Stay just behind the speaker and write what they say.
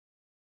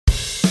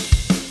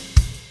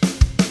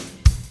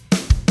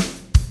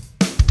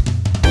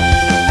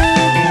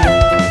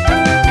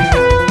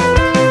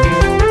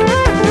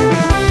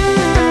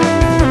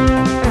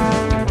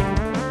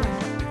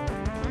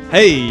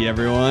Hey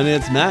everyone,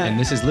 it's Matt. And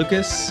this is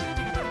Lucas.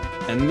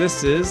 And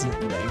this is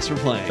Thanks for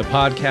Playing, the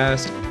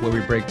podcast where we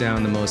break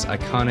down the most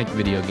iconic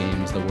video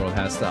games the world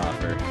has to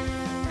offer.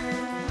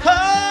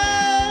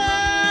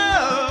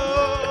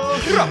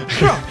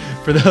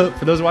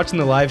 For those watching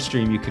the live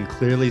stream, you can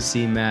clearly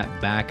see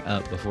Matt back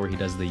up before he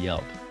does the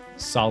yelp.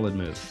 Solid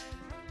move.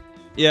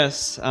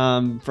 Yes,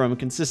 from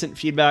consistent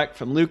feedback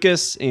from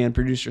Lucas and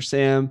producer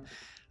Sam,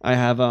 I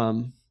have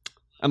I'm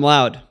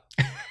loud.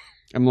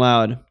 I'm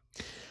loud.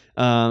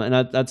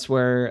 And that's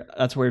where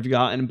we've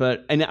gotten.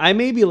 And I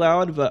may be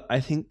loud, but I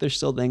think they're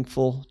still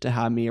thankful to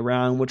have me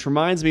around. Which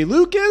reminds me,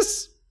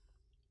 Lucas,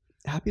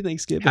 happy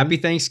Thanksgiving! Happy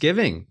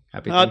Thanksgiving!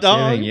 Happy Hot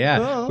Thanksgiving! dog. Yeah,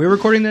 Oh. we're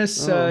recording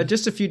this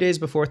just a few days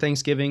before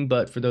Thanksgiving.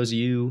 But for those of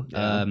you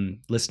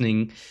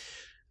listening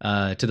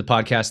to the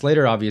podcast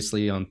later,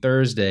 obviously on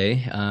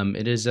Thursday,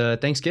 it is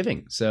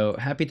Thanksgiving. So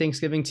happy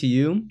Thanksgiving to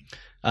you.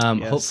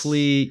 Yes.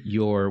 Hopefully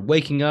you're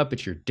waking up,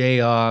 it's your day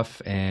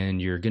off, and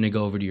you're going to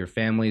go over to your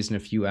families in a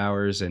few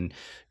hours, and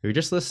you're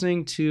just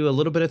listening to a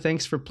little bit of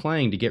Thanks for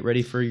Playing to get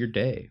ready for your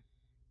day.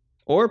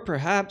 Or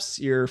perhaps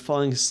you're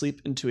falling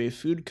asleep into a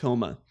food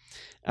coma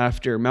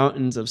after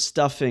mountains of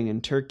stuffing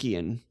and turkey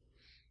and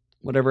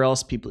whatever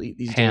else people eat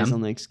these days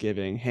on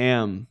Thanksgiving.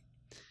 Ham,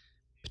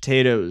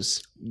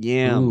 potatoes,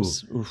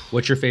 yams. Oof.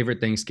 What's your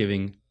favorite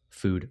Thanksgiving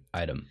food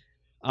item?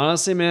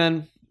 Honestly,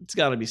 man, it's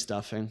got to be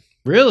stuffing.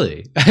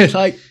 Really?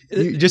 Like,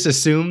 you just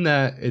assume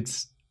that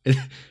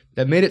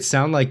that made it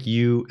sound like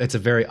it's a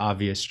very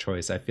obvious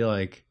choice. I feel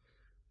like.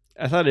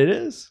 I thought it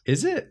is.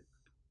 Is it?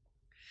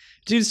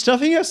 Dude,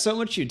 stuffing has so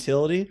much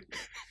utility.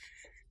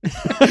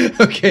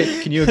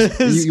 Okay, can you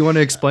want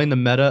to explain the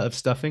meta of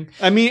stuffing?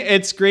 I mean,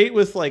 it's great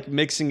with like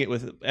mixing it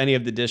with any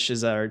of the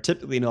dishes that are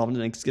typically involved in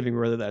Thanksgiving,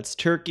 whether that's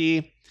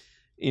turkey,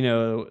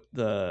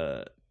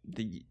 the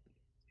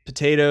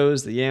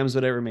potatoes, the yams,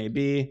 whatever it may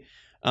be.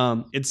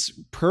 It's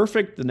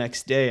perfect the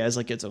next day as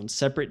like its own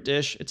separate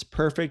dish. It's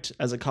perfect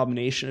as a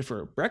combination for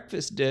a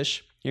breakfast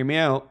dish. Hear me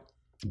out.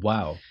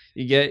 Wow.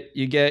 You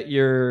get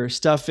your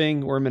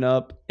stuffing, warm it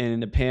up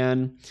in a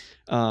pan,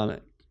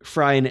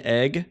 fry an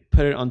egg,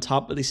 put it on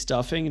top of the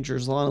stuffing, and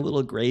drizzle on a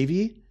little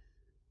gravy.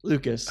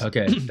 Lucas.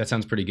 Okay, that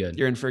sounds pretty good.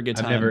 You're in for a good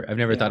time. I've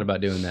never thought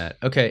about doing that.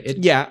 Okay.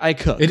 I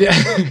cook.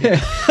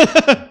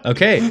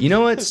 Okay. You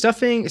know what?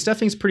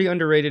 Stuffing's pretty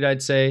underrated,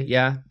 I'd say.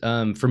 Yeah.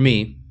 For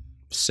me.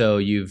 So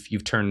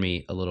you've turned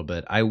me a little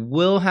bit. I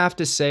will have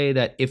to say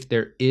that if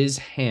there is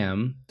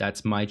ham,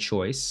 that's my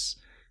choice.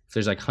 If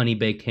there's like honey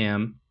baked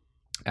ham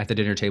at the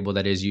dinner table,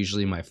 that is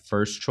usually my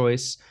first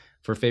choice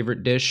for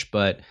favorite dish.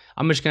 But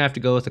I'm just gonna have to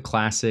go with a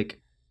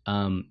classic.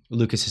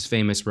 Lucas's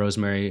famous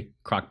rosemary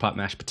crockpot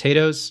mashed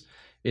potatoes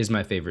is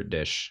my favorite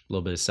dish. A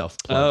little bit of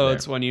self-plug there.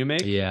 It's one you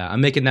make? Yeah,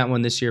 I'm making that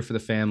one this year for the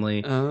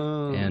family.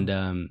 Oh.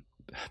 And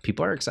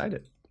people are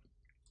excited.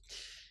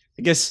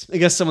 I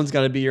guess someone's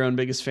got to be your own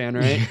biggest fan,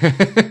 right?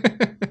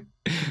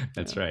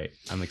 That's right.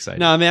 I'm excited.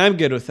 No, I mean, I'm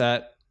good with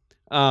that.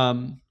 My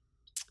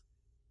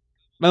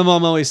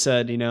mom always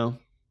said,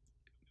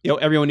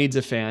 everyone needs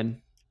a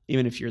fan,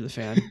 even if you're the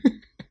fan.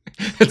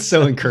 That's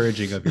so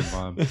encouraging of your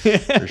mom,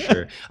 for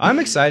sure. I'm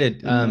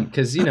excited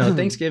because,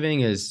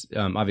 Thanksgiving is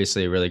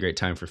obviously a really great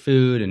time for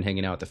food and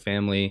hanging out with the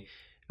family.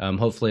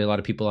 Hopefully a lot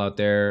of people out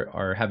there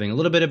are having a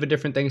little bit of a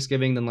different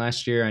Thanksgiving than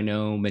last year. I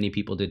know many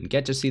people didn't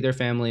get to see their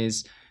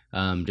families.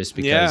 Just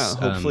because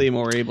hopefully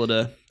more able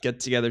to get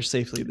together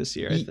safely this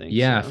year, I think.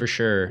 For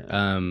sure.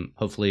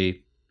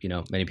 Hopefully,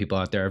 many people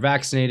out there are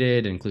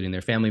vaccinated, including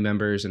their family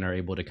members, and are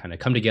able to kind of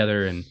come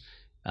together and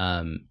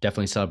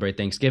definitely celebrate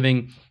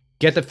Thanksgiving,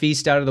 get the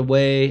feast out of the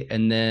way,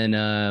 and then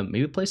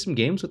maybe play some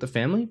games with the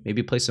family.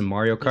 Maybe play some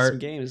Mario Kart. Some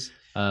games.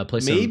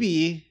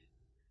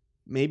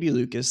 Maybe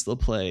Lucas, they'll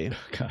play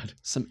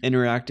some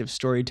interactive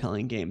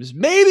storytelling games.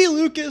 Maybe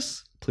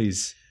Lucas.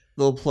 Please.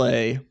 They'll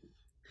play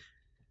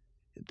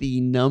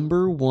the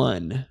number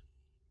one.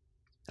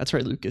 That's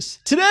right, Lucas.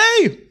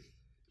 Today,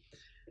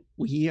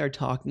 we are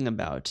talking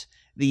about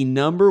the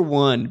number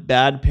one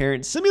bad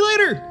parent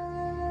simulator,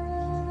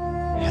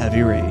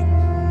 Heavy Rain.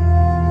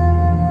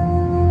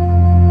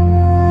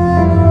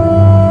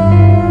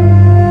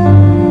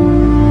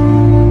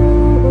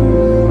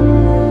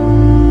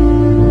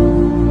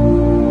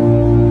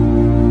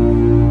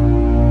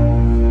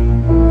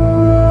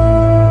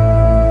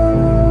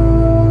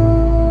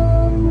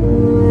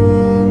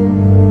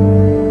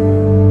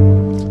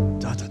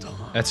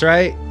 That's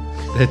right.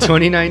 The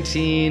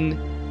 2019,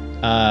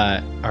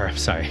 I'm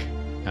sorry,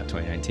 not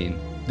 2019.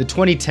 The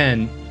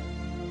 2010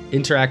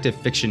 interactive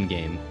fiction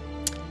game,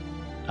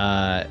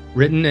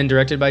 written and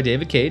directed by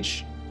David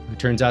Cage, who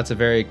turns out is a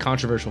very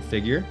controversial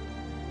figure,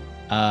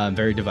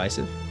 very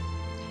divisive.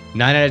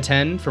 9 out of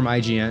 10 from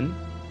IGN,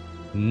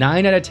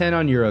 9 out of 10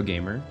 on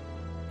Eurogamer,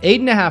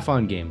 8.5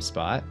 on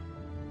GameSpot,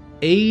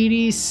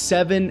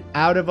 87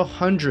 out of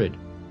 100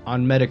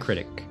 on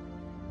Metacritic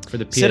for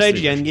the PS3 Said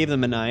IGN version. gave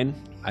them a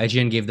 9.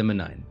 IGN gave them a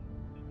 9.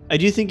 I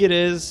do think it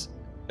is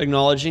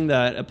acknowledging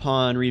that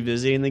upon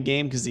revisiting the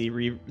game, because they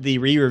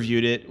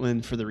re-reviewed it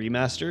for the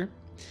remaster,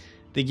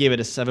 they gave it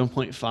a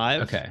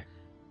 7.5. Okay.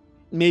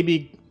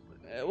 Maybe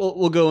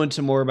we'll go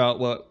into more about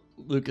what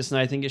Lucas and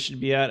I think it should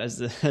be at as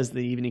the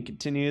evening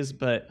continues.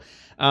 But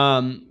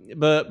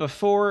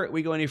before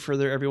we go any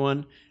further,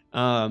 everyone,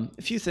 a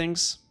few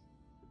things.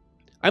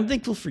 I'm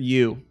thankful for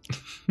you,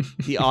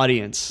 the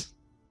audience,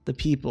 the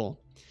people.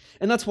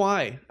 And that's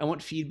why I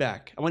want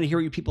feedback. I want to hear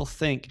what you people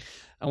think.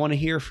 I want to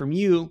hear from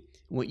you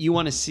what you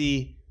want to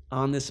see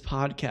on this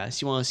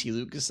podcast. You want to see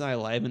Lucas and I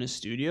live in a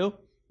studio?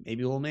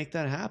 Maybe we'll make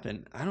that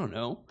happen. I don't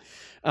know.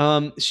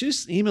 Shoot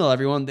us an email,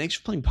 everyone. Thanks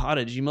for playing pod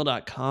at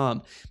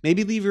gmail.com.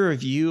 Maybe leave a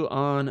review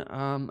on,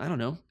 I don't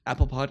know,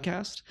 Apple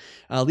Podcast.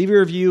 Leave a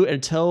review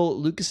and tell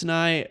Lucas and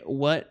I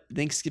what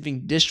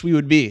Thanksgiving dish we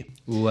would be.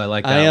 Ooh, I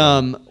like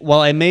that. While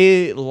I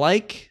may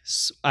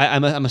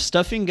I'm a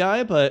stuffing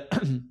guy, but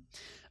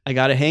I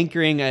got a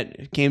hankering.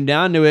 It came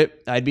down to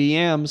it. I'd be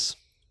yams,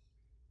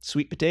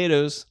 sweet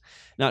potatoes.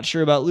 Not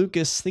sure about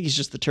Lucas. I think he's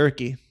just the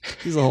turkey.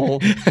 He's a whole.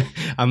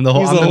 I'm the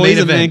main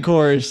event. Main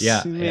course.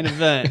 Yeah, main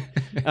event.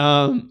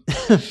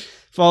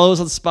 Follow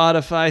us on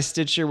Spotify,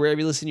 Stitcher, wherever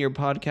you listen to your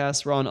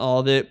podcasts. We're on all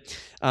of it.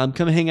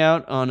 Come hang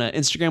out on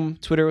Instagram,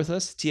 Twitter with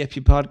us.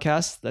 TFP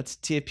Podcast. That's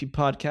TFP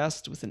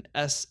Podcast with an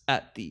S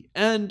at the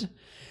end.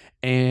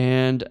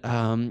 And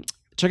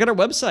check out our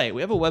website.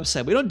 We have a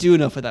website. We don't do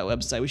enough with that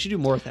website. We should do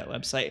more with that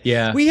website.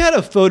 Yeah. We had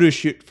a photo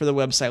shoot for the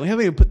website. We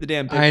haven't even put the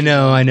damn picture. I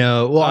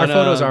know. Well, our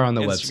photos are on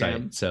the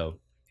Instagram. website, so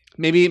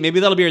maybe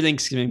that'll be our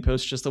Thanksgiving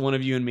post. Just the one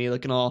of you and me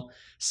looking all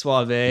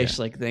suave, just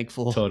like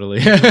thankful. Totally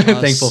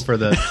thankful for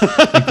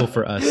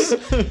us.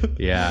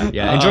 Yeah.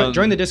 And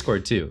join the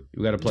Discord too.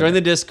 We got to play. Join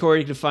the Discord.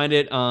 You can find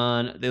it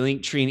on the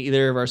link tree in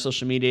either of our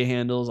social media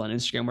handles on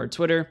Instagram or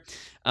Twitter,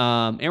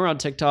 and we're on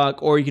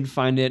TikTok. Or you can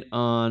find it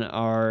on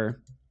our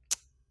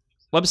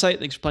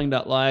website,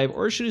 thanksforplaying.live,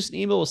 or shoot us an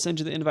email. We'll send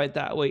you the invite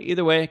that way.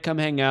 Either way, come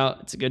hang out.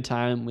 It's a good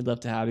time. We'd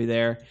love to have you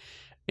there.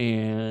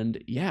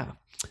 And yeah.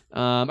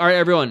 All right,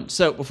 everyone.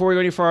 So before we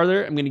go any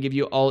farther, I'm going to give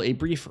you all a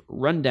brief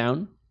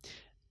rundown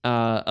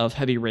of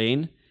Heavy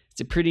Rain. It's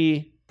a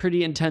pretty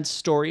intense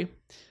story.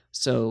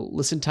 So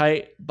listen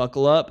tight,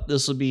 buckle up.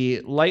 This will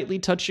be lightly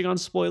touching on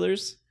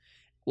spoilers.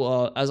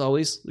 Well, as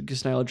always,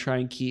 Lucas and I will try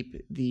and keep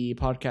the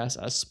podcast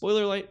as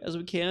spoiler light as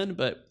we can.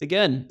 But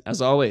again,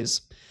 as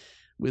always,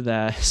 with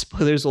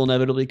spoilers will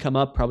inevitably come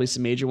up, probably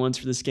some major ones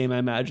for this game, I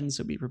imagine,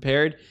 so be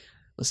prepared.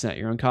 Listen at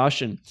your own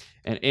caution.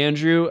 And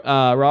Andrew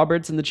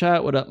Roberts in the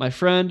chat, what up, my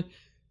friend?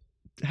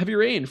 Heavy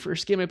Rain,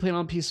 first game I played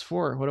on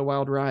PS4. What a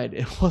wild ride.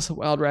 It was a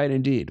wild ride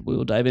indeed. We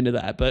will dive into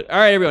that. But all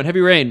right, everyone,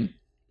 Heavy Rain.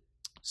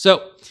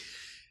 So,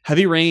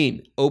 Heavy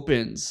Rain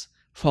opens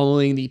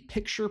following the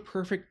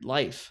picture-perfect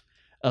life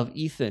of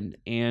Ethan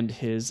and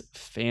his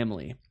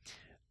family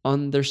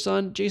on their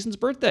son Jason's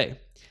birthday.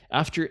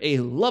 After a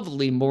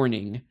lovely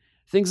morning,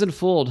 things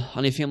unfold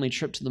on a family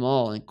trip to the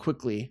mall and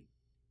quickly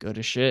go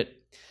to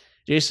shit.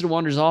 Jason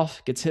wanders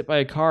off, gets hit by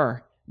a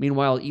car.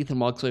 Meanwhile, Ethan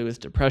walks away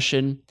with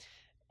depression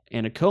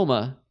and a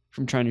coma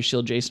from trying to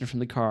shield Jason from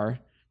the car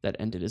that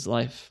ended his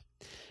life.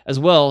 As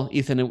well,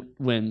 Ethan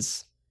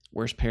wins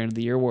Worst Parent of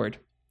the Year award.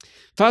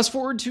 Fast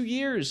forward 2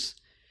 years,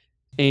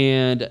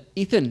 and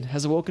Ethan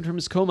has awoken from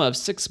his coma of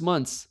 6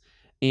 months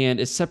and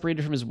is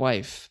separated from his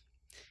wife.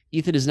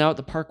 Ethan is now at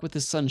the park with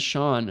his son,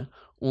 Sean,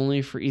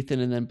 only for Ethan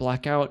and then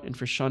black out and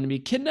for Sean to be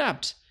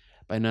kidnapped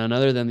by none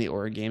other than the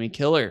Origami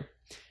Killer.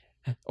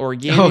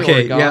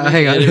 Origami. Yeah,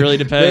 hang on. It really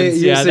depends.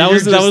 So that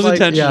was like,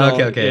 intentional.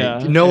 Yeah, okay.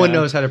 Yeah, no one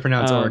knows how to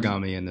pronounce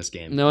origami in this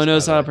game. No one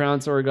knows how to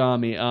pronounce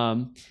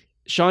origami.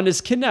 Sean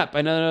is kidnapped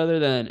by none other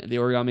than the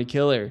Origami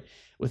Killer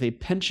with a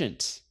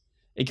penchant.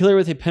 A killer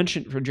with a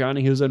penchant for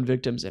drowning his own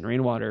victims in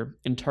rainwater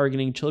and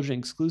targeting children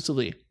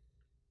exclusively.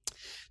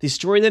 The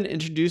story then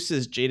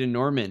introduces Jaden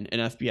Norman, an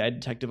FBI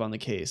detective on the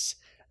case,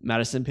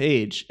 Madison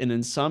Page, an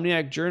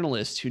insomniac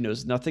journalist who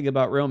knows nothing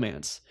about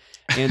romance,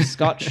 and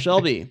Scott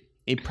Shelby,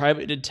 a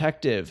private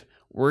detective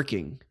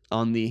working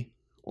on the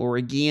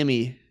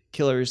Origami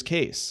Killer's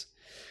case.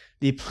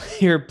 The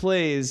player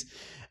plays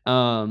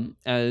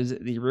as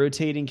the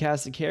rotating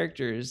cast of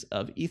characters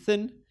of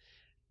Ethan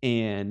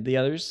and the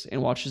others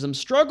and watches them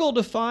struggle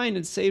to find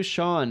and save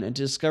Sean and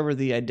to discover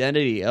the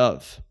identity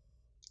of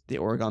the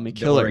Origami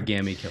Killer. The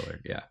Origami Killer,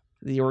 yeah.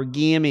 The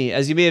Origami.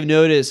 As you may have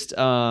noticed,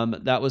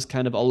 that was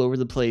kind of all over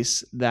the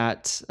place,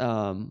 that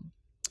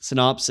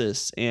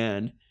synopsis.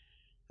 And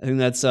I think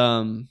that's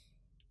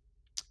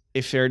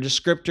a fair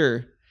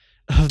descriptor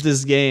of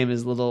this game,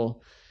 is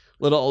little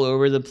all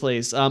over the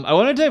place. I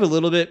want to dive a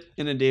little bit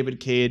into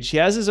David Cage. He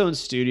has his own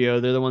studio.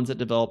 They're the ones that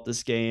developed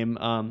this game.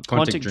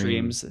 Quantic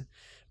Dreams. Of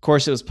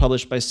course, it was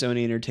published by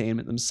Sony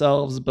Entertainment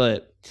themselves,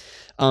 but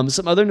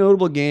some other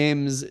notable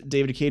games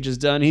David Cage has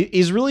done.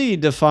 He's really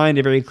defined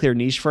a very clear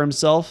niche for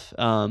himself.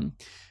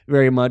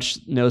 Very much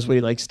knows what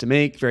he likes to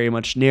make. Very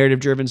much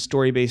narrative-driven,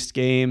 story-based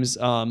games.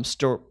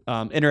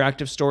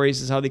 Interactive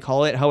stories is how they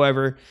call it.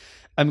 However,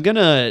 I think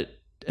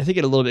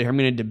it a little bit here. I'm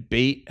going to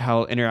debate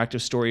how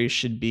interactive stories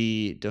should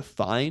be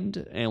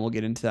defined, and we'll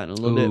get into that in a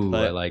little bit.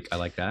 But I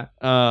like that.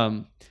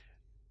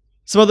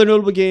 Some other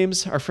notable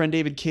games our friend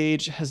David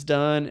Cage has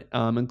done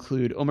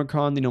include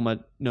Omicron,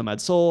 the Nomad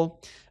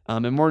Soul,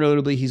 and more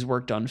notably, he's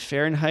worked on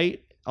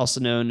Fahrenheit, also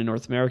known in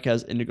North America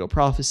as Indigo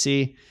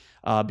Prophecy,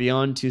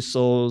 Beyond Two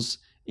Souls,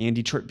 and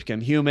Detroit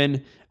Become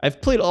Human.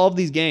 I've played all of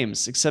these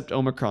games except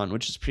Omicron,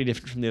 which is pretty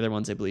different from the other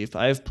ones, I believe.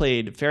 I've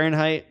played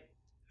Fahrenheit,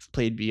 I've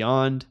played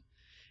Beyond,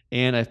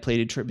 and I've played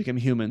Detroit Become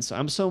Human. So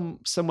I'm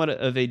somewhat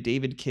of a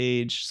David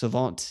Cage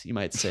savant, you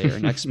might say, or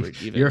an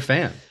expert even. You're a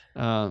fan.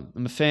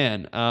 I'm a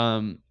fan.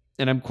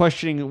 And I'm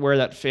questioning where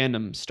that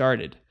fandom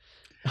started.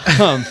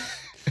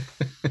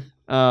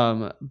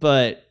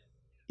 But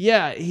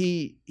yeah,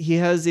 he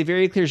has a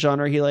very clear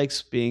genre. He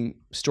likes being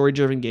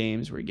story-driven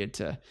games where you get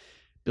to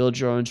build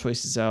your own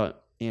choices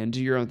out and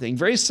do your own thing.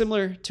 Very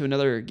similar to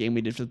another game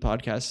we did for the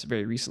podcast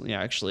very recently,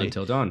 actually.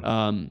 Until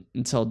Dawn.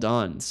 Until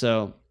Dawn.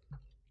 So,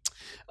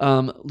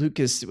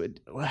 Lucas,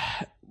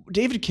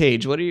 David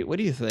Cage, what do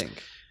you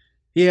think?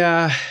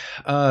 Yeah.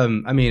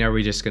 I mean, are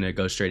we just gonna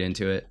go straight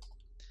into it?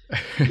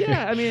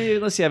 Yeah, I mean,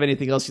 unless you have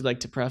anything else you'd like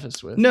to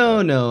preface with.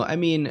 No. I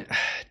mean,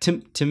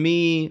 to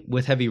me,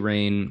 with Heavy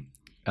Rain,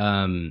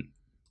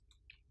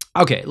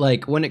 okay,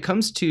 like when it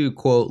comes to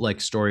quote like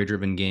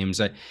story-driven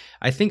games,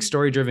 I think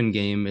story-driven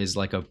game is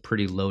like a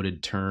pretty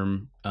loaded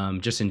term.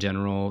 Just in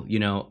general,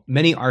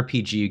 many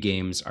RPG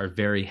games are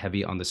very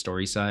heavy on the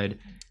story side,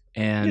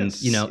 and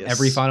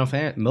every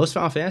most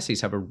Final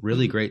Fantasies have a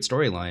really great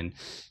storyline,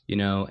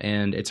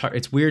 and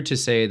it's weird to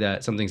say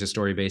that something's a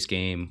story-based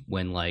game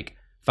when like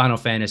Final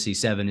Fantasy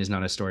VII is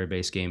not a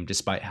story-based game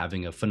despite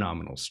having a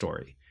phenomenal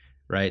story,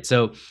 right?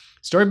 So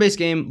story-based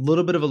game, a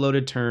little bit of a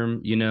loaded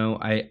term.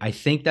 I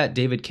think that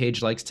David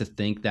Cage likes to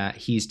think that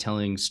he's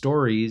telling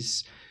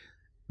stories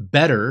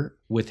better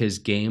with his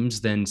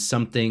games than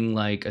something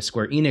like a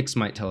Square Enix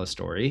might tell a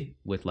story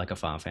with like a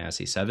Final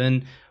Fantasy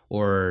VII,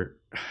 or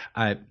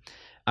I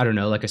don't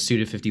know, like a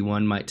Suda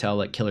 51 might tell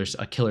like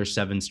a Killer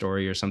 7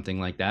 story or something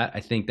like that. I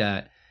think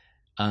that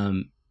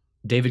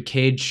David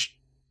Cage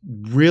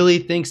really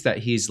thinks that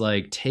he's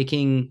like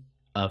taking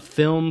a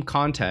film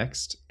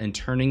context and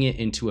turning it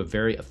into a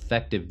very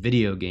effective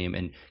video game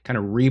and kind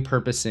of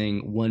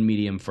repurposing one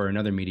medium for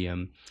another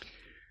medium.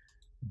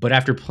 But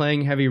after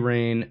playing Heavy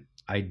Rain,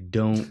 I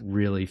don't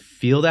really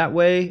feel that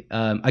way.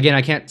 Again,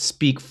 I can't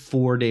speak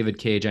for David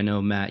Cage. I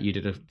know, Matt,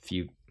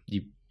 you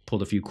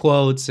pulled a few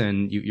quotes,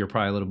 and you're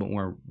probably a little bit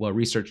more well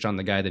researched on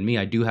the guy than me.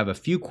 I do have a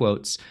few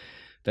quotes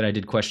that I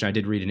did question. I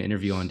did read an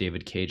interview on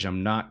David Cage.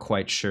 I'm not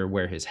quite sure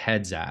where his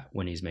head's at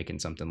when he's making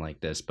something like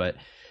this, but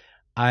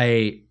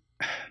I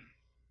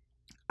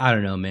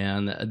don't know,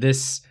 man.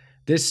 This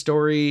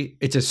story,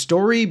 it's a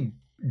story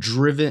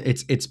driven.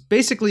 It's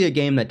basically a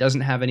game that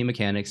doesn't have any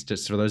mechanics.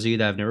 Just for those of you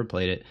that have never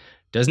played it,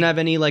 doesn't have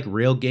any like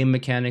real game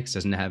mechanics.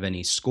 Doesn't have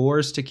any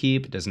scores to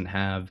keep. It doesn't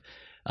have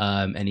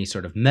any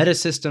sort of meta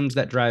systems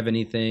that drive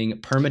anything.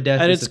 Permadeath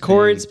at its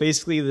core, it's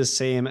basically the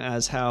same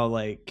as how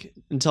like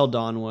Until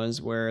Dawn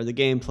was, where the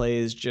gameplay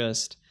is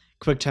just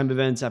quick time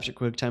events after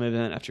quick time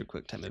event after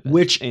quick time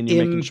event, and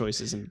you're making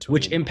choices in between,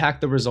 which impact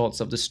the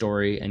results of the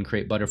story and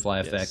create butterfly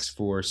effects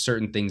for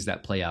certain things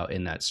that play out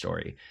in that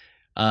story.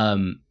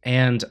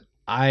 And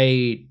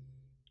I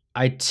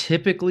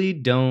typically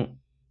don't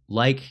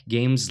like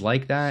games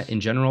like that in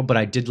general, but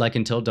I did like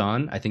Until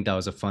Dawn. I think that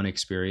was a fun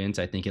experience.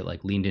 I think it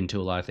like leaned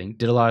into a lot of things,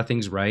 did a lot of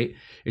things right.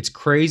 It's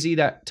crazy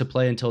that to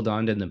play Until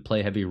Dawn and then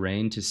play Heavy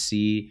Rain to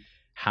see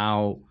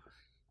how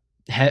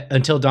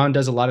Until Dawn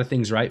does a lot of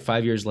things right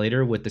 5 years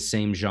later with the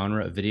same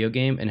genre of video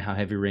game, and how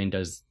Heavy Rain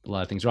does a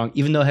lot of things wrong,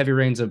 even though Heavy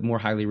Rain's a more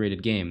highly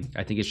rated game.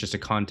 I think it's just a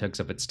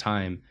context of its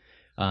time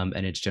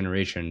and its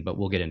generation, but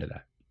we'll get into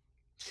that.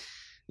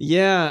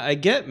 Yeah, I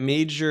get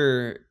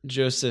major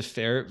Joseph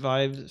Farrett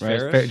vibes.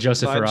 Right?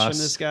 Joseph Fares from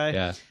this guy.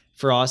 Yeah.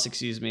 Fares,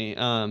 excuse me.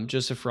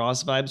 Joseph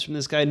Fares vibes from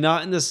this guy.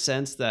 Not in the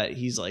sense that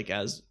he's like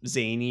as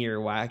zany or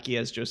wacky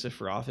as Joseph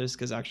Fares is,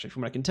 because actually,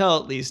 from what I can tell,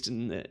 at least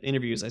in the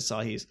interviews I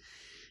saw,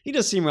 he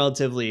does seem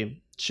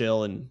relatively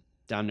chill and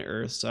down to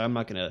earth. So I'm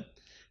not gonna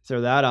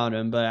throw that on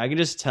him, but I can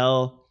just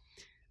tell.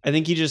 I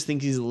think he just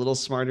thinks he's a little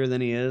smarter than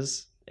he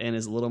is, and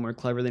is a little more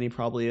clever than he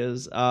probably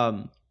is.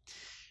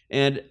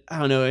 And I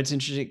don't know, it's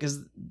interesting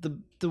because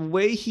the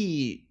way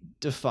he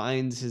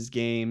defines his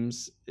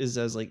games is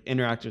as like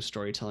interactive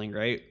storytelling,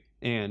 right?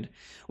 And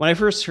when I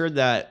first heard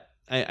that,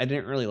 I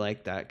didn't really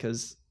like that,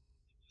 because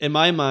in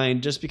my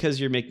mind, just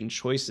because you're making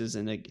choices,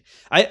 and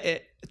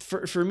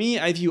for me,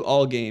 I view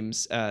all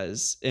games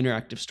as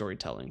interactive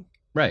storytelling,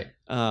 right?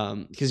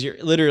 Because you're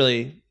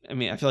literally, I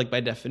mean, I feel like by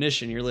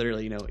definition, you're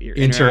literally, you're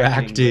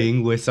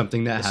interacting with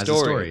something that has a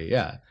story,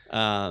 yeah.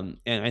 And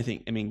I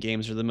think,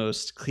 games are the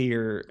most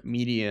clear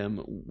medium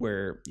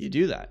where you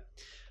do that.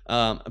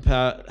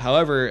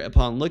 However,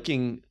 upon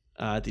looking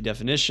at the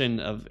definition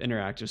of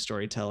interactive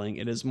storytelling,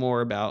 it is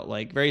more about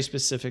like very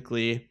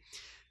specifically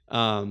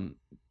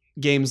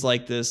games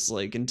like this,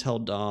 like Until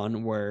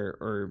Dawn,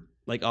 or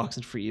like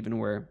Oxenfree even,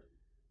 where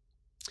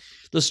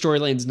the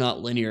storyline's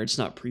not linear, it's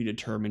not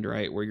predetermined,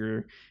 right? Where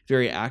you're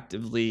very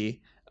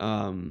actively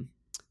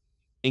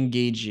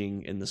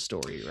engaging in the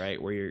story, right?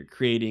 Where you're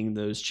creating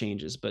those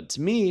changes. But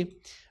to me,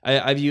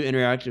 I view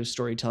interactive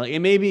storytelling,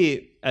 and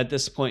maybe at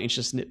this point it's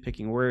just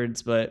nitpicking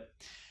words, but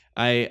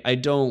I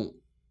don't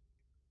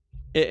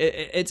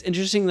it's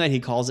interesting that he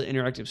calls it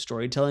interactive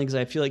storytelling, because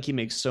I feel like he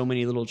makes so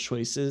many little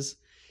choices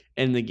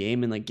in the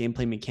game and like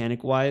gameplay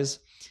mechanic wise.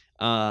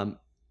 And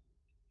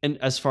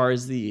as far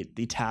as the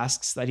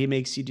tasks that he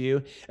makes you do,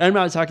 and I'm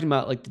not talking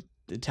about like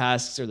the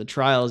tasks or the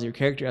trials your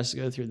character has to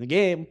go through in the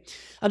game.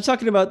 I'm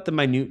talking about the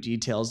minute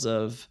details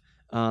of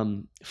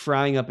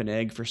frying up an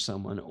egg for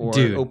someone, or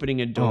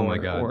opening a door, oh my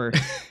God. or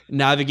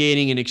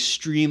navigating an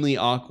extremely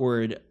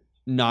awkward,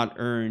 not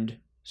earned,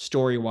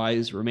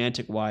 story-wise,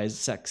 romantic-wise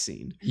sex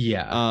scene.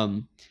 Yeah.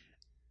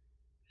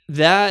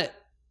 That,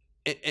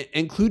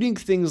 including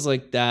things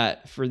like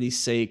that for the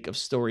sake of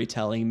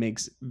storytelling,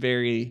 makes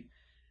very,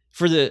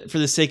 for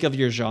the sake of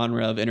your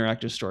genre of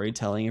interactive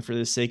storytelling, and for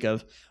the sake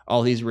of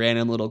all these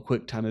random little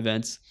quick time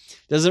events,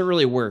 doesn't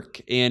really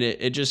work. And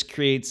it just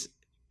creates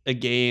a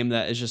game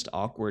that is just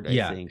awkward,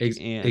 I think.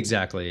 And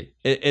exactly.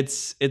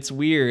 It's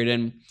weird.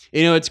 And,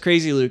 you know, it's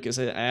crazy, Lucas.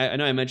 I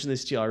know I mentioned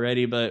this to you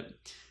already, but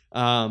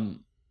I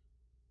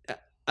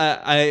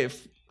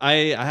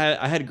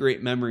had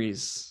great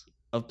memories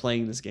of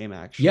playing this game,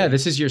 actually. Yeah,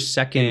 this is your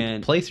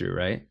second playthrough,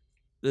 right?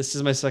 This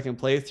is my second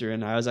playthrough,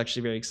 and I was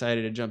actually very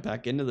excited to jump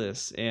back into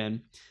this.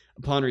 And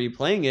upon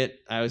replaying it,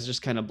 I was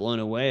just kind of blown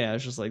away. I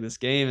was just like, this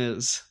game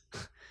is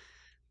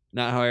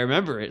not how I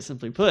remember it,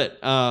 simply put.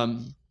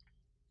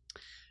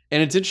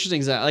 And it's interesting,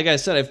 because like I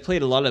said, I've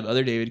played a lot of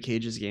other David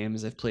Cage's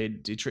games. I've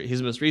played Detroit,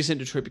 his most recent,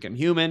 Detroit Become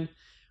Human,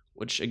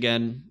 which,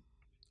 again,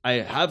 I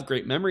have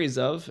great memories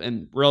of,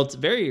 and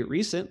very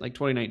recent, like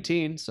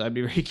 2019. So I'd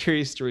be very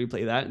curious to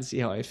replay that and see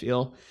how I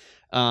feel.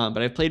 But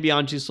I've played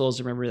Beyond Two Souls.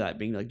 I remember that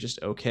being like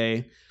just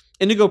okay.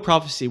 Indigo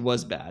Prophecy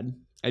was bad.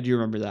 I do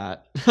remember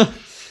that.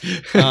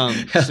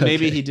 So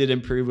maybe he did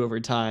improve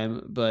over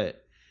time, but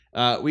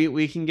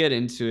we can get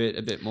into it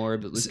a bit more.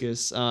 But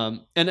Lucas,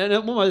 and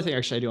one other thing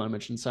actually I do want to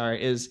mention,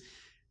 sorry, is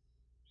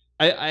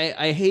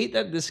I hate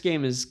that this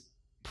game is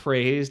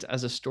praised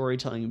as a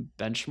storytelling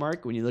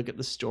benchmark when you look at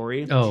the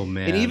story. Oh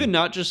man. And even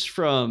not just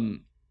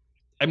from,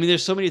 I mean,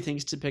 there's so many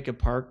things to pick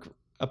apart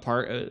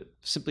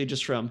simply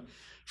just from,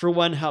 for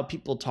one, how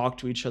people talk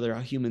to each other,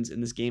 how humans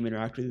in this game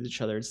interact with each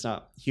other. It's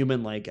not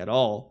human like at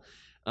all.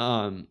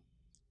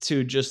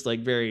 To just like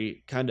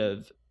very kind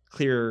of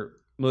clear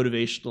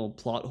motivational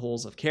plot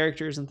holes of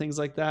characters and things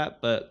like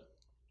that. But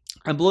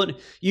I'm blown.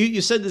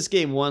 You said this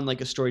game won like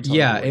a storytelling.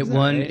 Yeah, award, it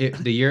won. right?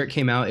 The year it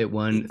came out, it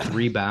won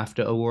 3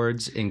 BAFTA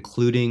awards,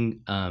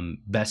 including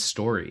best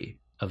story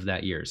of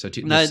that year. So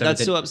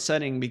that's so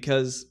upsetting,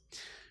 because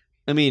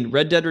I mean,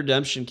 Red Dead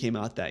Redemption came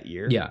out that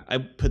year. Yeah, I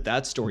put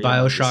that story.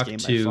 BioShock game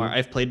 2. By far.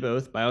 I've played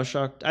both.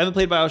 BioShock. I haven't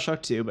played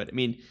BioShock 2, but I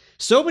mean,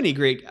 so many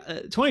great.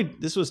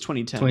 This was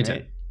 2010. 2010.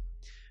 Right?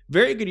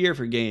 Very good year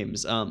for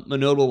games. The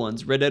notable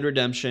ones: Red Dead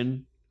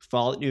Redemption,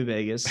 Fallout New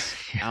Vegas,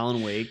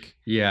 Alan Wake,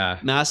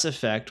 Mass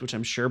Effect, which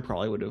I'm sure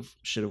probably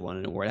should have won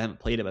an award. I haven't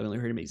played it, but I've only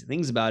heard amazing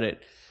things about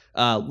it.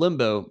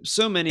 Limbo.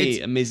 So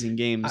many amazing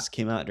games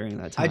came out during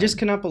that time. I just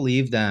cannot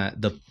believe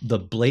that the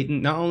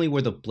blatant, not only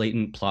were the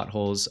blatant plot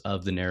holes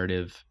of the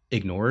narrative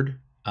ignored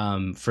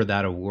for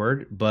that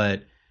award,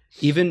 but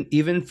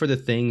even for the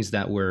things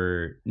that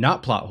were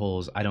not plot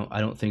holes, I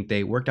don't think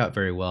they worked out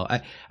very well.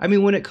 I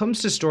mean, when it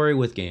comes to story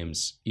with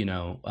games, you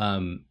know,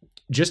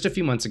 just a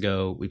few months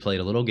ago, we played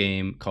a little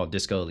game called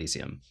Disco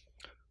Elysium.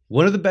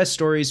 One of the best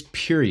stories,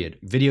 period,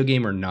 video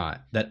game or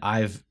not, that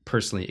I've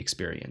personally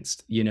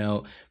experienced. You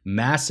know,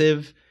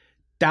 massive,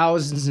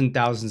 thousands and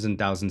thousands and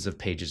thousands of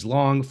pages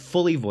long,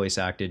 fully voice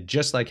acted,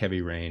 just like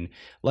Heavy Rain.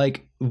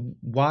 Like,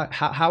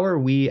 how are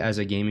we as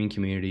a gaming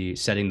community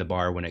setting the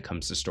bar when it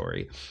comes to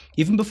story?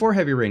 Even before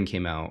Heavy Rain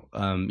came out,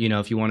 you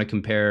know, if you want to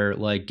compare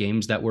like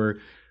games that were,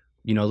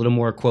 you know, a little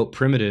more quote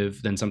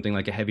primitive than something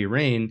like a Heavy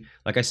Rain,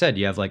 like I said,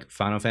 you have like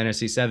Final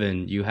Fantasy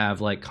VII, you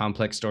have like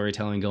complex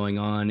storytelling going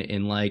on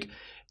in like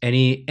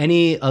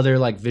any other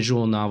like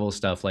visual novel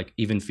stuff, like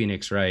even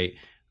Phoenix Wright,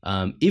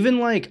 even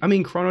like, I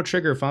mean, Chrono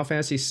Trigger, Final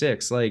Fantasy VI,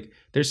 like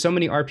there's so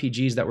many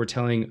RPGs that were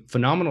telling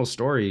phenomenal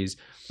stories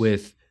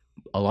with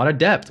a lot of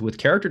depth, with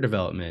character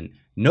development,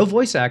 no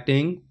voice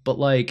acting, but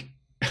like,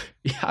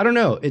 I don't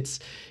know.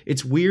 It's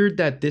weird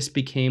that this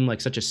became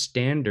like such a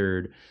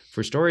standard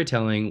for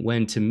storytelling,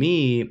 when to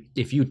me,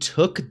 if you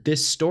took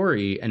this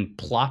story and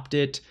plopped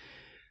it,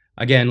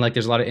 again, like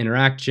there's a lot of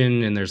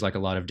interaction and there's like a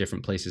lot of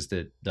different places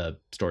that the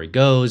story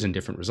goes and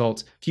different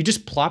results. If you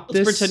just plop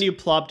Let's pretend you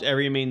plopped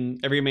every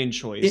main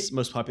choice,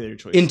 most popular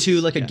choice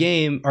into like a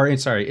game, or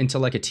into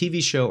like a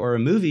TV show or a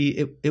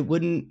movie, it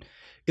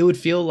would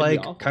feel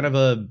like kind of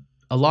a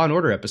Law and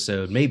Order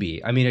episode,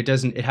 maybe. I mean,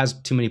 it has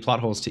too many plot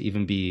holes to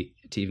even be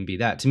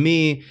that. To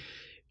me,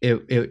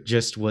 it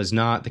just was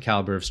not the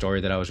caliber of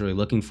story that I was really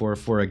looking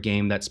for a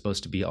game that's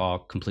supposed to be all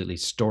completely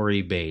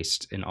story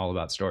based and all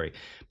about story.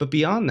 But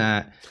beyond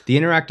that, the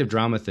interactive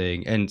drama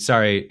thing, and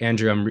sorry,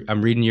 Andrew,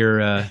 I'm reading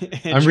your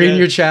I'm reading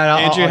your chat.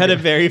 Andrew had a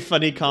very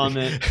funny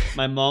comment.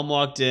 My mom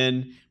walked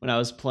in when I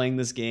was playing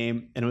this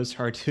game, and it was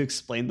hard to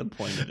explain the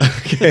point of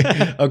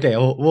it. Okay.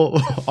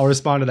 I'll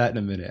respond to that in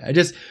a minute.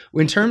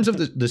 In terms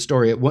of the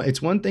story, it's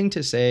one thing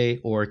to say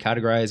or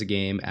categorize a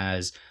game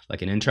as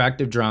like an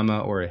interactive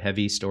drama or a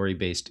heavy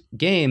story-based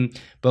game,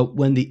 but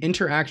when the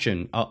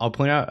interaction, I'll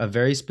point out a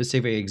very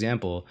specific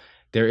example.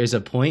 There is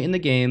a point in the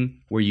game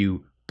where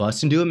you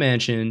bust into a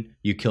mansion,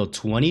 you kill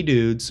 20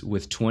 dudes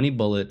with 20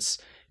 bullets,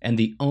 and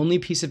the only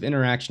piece of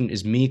interaction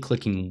is me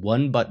clicking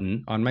one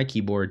button on my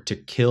keyboard to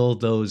kill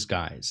those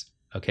guys.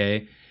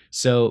 Okay?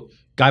 So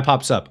guy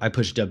pops up, I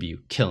push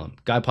W, kill him.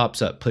 Guy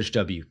pops up, push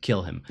W,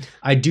 kill him.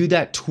 I do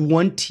that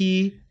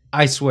 20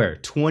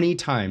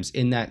 times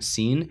in that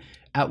scene.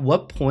 At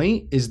what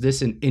point is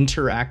this an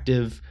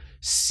interactive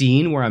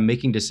scene where I'm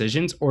making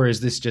decisions, or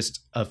is this just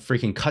a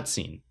freaking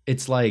cutscene?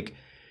 It's like,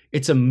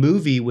 it's a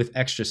movie with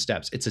extra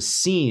steps. It's a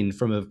scene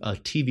from a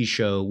TV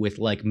show with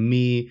like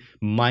me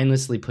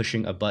mindlessly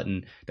pushing a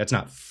button. That's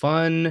not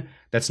fun.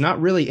 That's not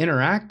really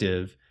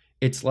interactive.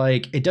 It's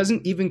like, it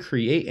doesn't even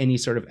create any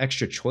sort of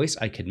extra choice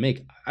I could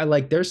make.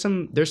 There's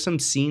some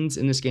scenes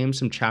in this game,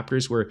 some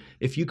chapters where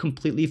if you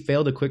completely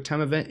fail the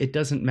QuickTime event, it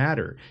doesn't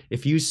matter.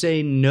 If you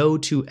say no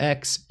to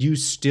X, you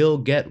still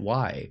get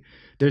Y.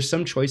 There's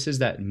some choices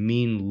that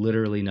mean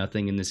literally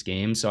nothing in this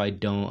game. So I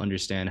don't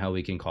understand how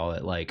we can call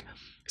it like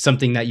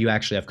something that you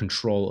actually have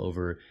control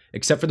over,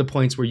 except for the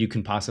points where you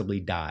can possibly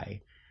die,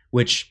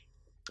 which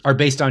are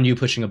based on you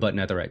pushing a button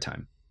at the right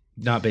time,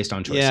 not based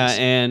on choices. Yeah,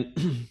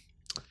 and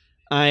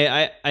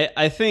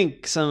I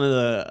think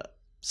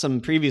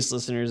some previous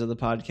listeners of the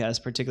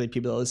podcast, particularly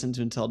people that listen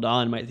to Until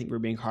Dawn, might think we're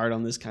being hard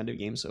on this kind of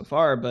game so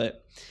far.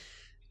 But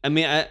I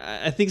mean,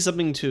 I think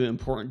something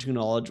important to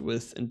acknowledge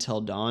with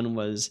Until Dawn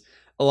was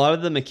a lot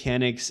of the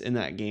mechanics in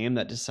that game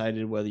that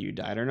decided whether you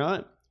died or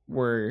not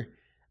were,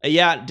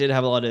 it did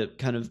have a lot of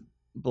kind of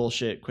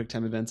bullshit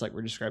QuickTime events like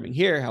we're describing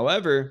here.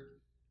 However,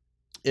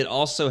 it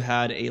also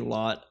had a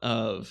lot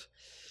of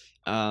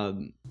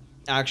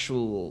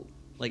actual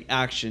like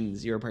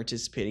actions you were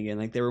participating in.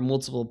 Like there were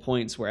multiple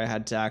points where I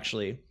had to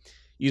actually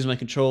use my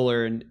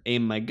controller and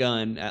aim my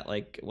gun at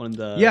like one of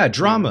the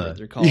drama.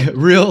 They're called.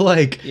 Real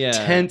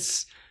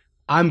tense.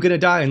 I'm gonna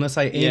die unless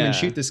I aim and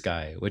shoot this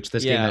guy, which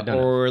this game had done.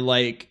 Or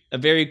like a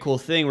very cool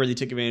thing where they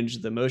took advantage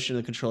of the motion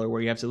of the controller,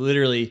 where you have to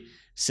literally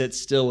sit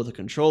still with the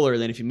controller.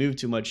 Then if you move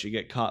too much, you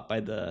get caught by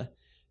the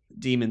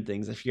demon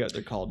things. I forget what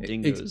they're called,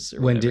 dingoes.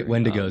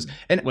 Wendigos.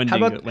 And how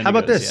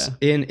about this?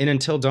 Yeah. In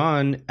Until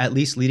Dawn, at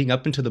least leading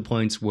up into the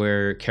points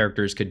where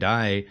characters could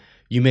die,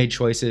 you made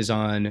choices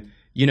on,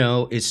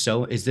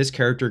 is this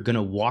character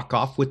gonna walk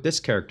off with this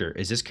character?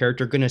 Is this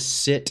character gonna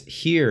sit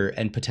here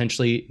and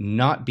potentially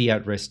not be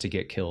at risk to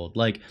get killed?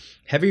 Like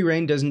Heavy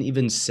Rain doesn't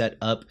even set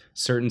up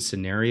certain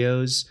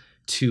scenarios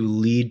to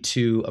lead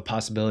to a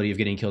possibility of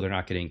getting killed or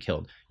not getting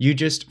killed. You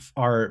just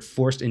are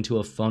forced into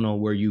a funnel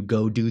where you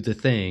go do the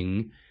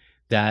thing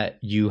that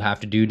you have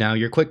to do now,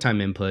 your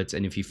QuickTime inputs,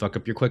 and if you fuck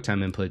up your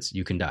QuickTime inputs,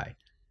 you can die.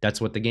 That's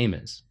what the game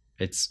is.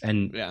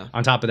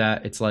 On top of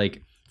that, it's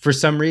like, for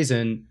some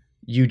reason,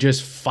 you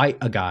just fight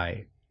a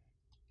guy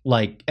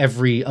like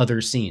every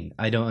other scene.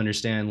 I don't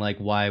understand like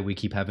why we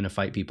keep having to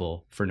fight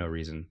people for no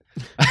reason.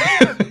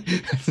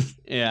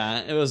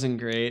 Yeah, it wasn't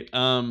great.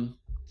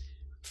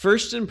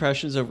 First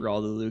impressions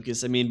overall, though,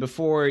 Lucas. I mean,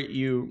 before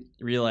you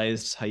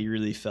realized how you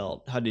really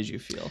felt, how did you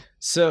feel?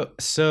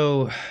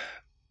 So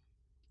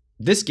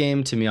this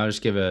game, to me, I'll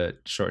just give a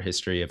short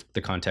history of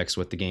the context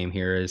with the game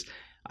here is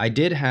I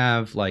did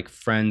have like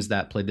friends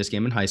that played this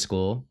game in high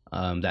school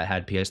that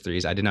had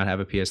PS3s. I did not have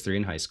a PS3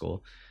 in high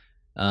school.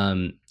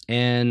 And,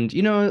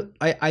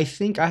 I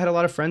think I had a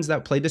lot of friends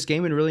that played this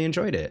game and really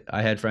enjoyed it.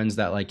 I had friends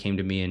that like came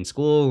to me in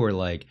school who were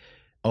like,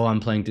 oh,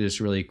 I'm playing through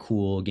this really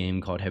cool game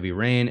called Heavy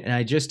Rain.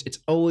 And it's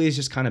always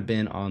just kind of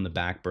been on the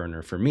back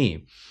burner for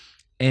me.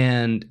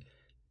 And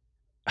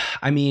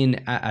I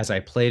mean, as I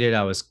played it,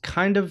 I was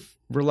kind of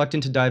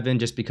reluctant to dive in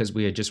just because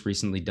we had just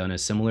recently done a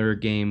similar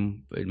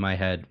game in my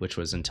head, which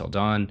was Until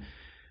Dawn.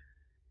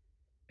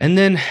 And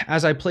then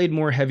as I played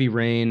more Heavy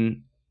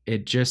Rain,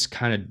 it just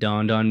kind of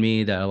dawned on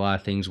me that a lot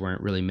of things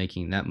weren't really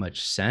making that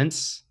much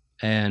sense.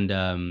 And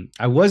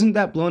I wasn't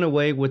that blown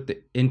away with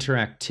the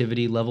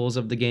interactivity levels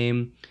of the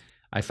game.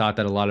 I thought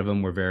that a lot of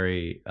them were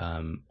very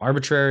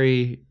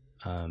arbitrary.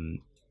 A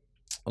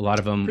lot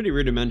of them pretty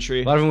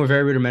rudimentary. A lot of them were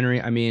very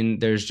rudimentary. I mean,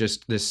 there's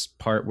just this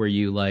part where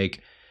you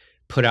like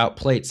put out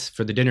plates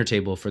for the dinner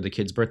table for the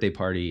kid's birthday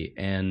party,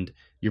 and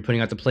you're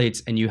putting out the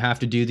plates, and you have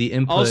to do the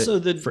input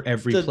for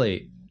every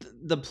plate.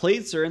 The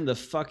plates are in the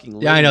fucking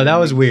living I know that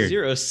was weird.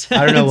 0 sense.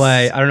 I don't know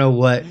why. I don't know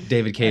what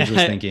David Cage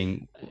was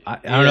thinking. I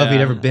don't know if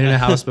he'd ever been in a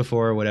house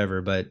before or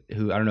whatever, but I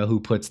don't know who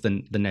puts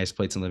the nice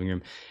plates in the living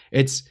room.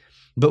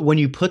 But when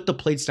you put the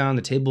plates down on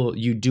the table,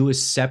 you do a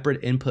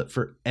separate input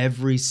for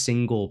every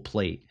single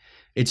plate.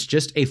 It's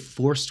just a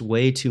forced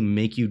way to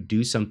make you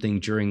do something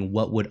during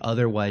what would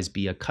otherwise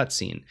be a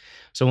cutscene.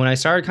 So when I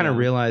started kind of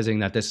realizing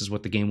that this is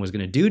what the game was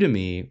going to do to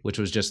me, which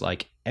was just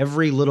like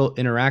every little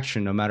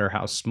interaction, no matter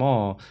how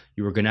small,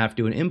 you were going to have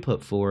to do an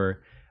input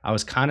for, I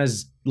was kind of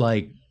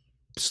like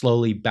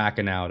slowly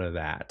backing out of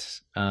that.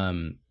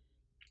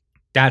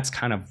 that's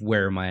kind of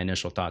where my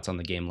initial thoughts on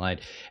the game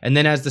lied. And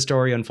then as the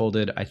story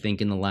unfolded, I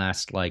think in the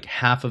last like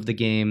half of the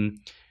game,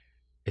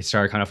 it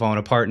started kind of falling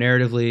apart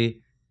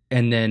narratively.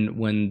 And then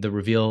when the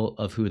reveal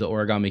of who the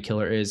Origami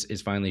Killer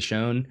is finally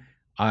shown,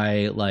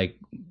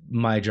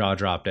 my jaw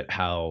dropped at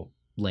how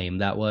lame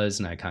that was,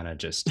 and I kind of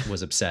just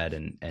was upset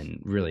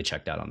and really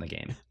checked out on the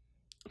game.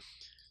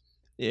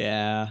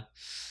 Yeah.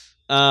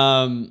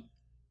 Yeah,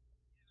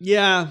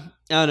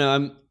 I don't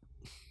know.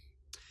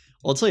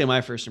 I'll tell you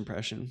my first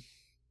impression.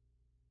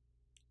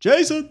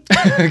 Jason.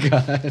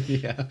 God,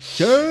 yeah.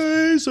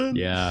 Jason.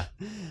 Yeah.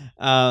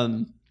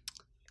 For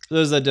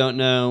those that don't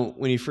know,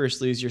 when you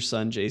first lose your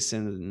son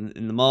Jason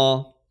in the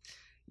mall,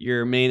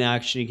 your main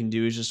action you can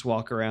do is just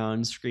walk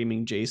around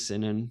screaming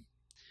Jason, and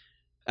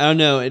I don't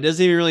know, it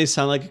doesn't even really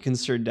sound like a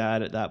concerned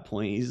dad at that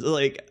point. He's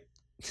like,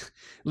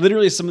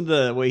 literally, some of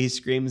the way he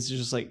screams is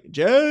just like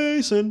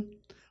Jason.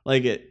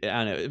 Like it,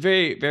 I don't know,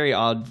 very, very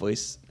odd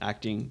voice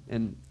acting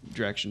and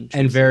direction choices.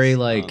 And very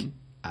like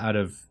out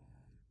of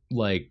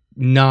like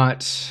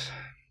not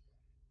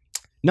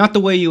the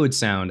way you would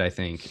sound, I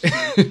think.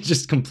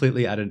 Just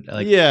completely out of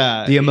like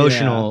the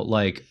emotional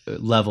like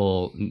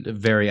level,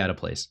 very out of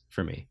place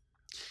for me.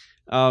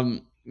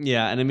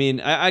 Yeah, and I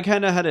mean, I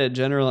kind of had a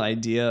general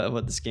idea of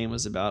what this game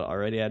was about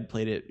already. I'd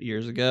played it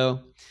years ago,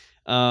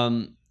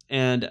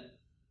 and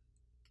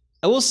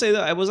I will say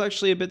that I was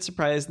actually a bit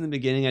surprised in the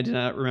beginning. I did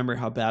not remember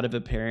how bad of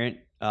a parent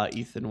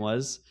Ethan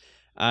was.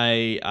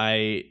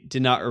 I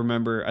did not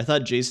remember. I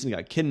thought Jason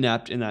got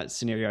kidnapped in that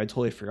scenario. I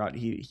totally forgot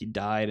he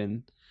died,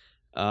 and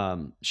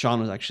Sean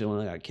was actually the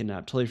one that got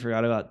kidnapped. Totally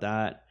forgot about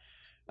that.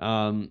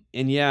 And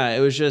yeah, it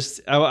was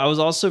just I was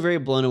also very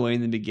blown away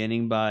in the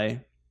beginning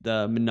by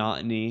the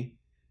monotony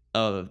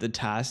of the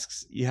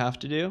tasks you have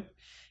to do.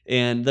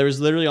 And there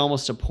was literally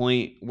almost a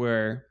point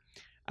where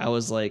I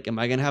was like, am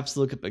I going to have to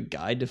look up a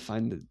guide to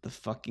find the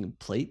fucking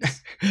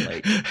plates?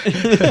 Like,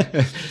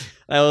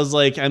 I was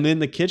like, I'm in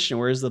the kitchen.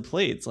 Where's the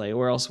plates? Like,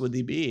 where else would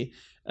they be?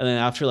 And then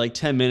after like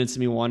 10 minutes of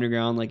me wandering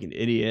around like an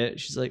idiot,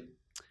 she's like,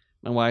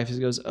 my wife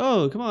just goes,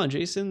 oh, come on,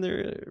 Jason.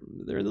 They're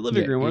in the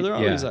living room where they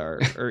always are.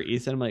 Or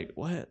Ethan, I'm like,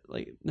 what?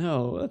 Like,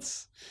 no,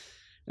 that's...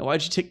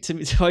 Why'd you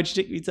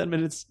take me 10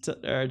 minutes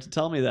to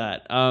tell me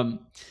that?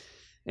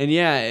 And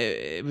yeah,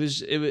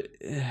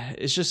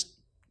 it's just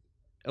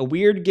a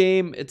weird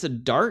game. It's a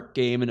dark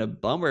game and a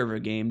bummer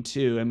game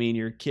too. I mean,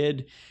 your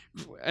kid.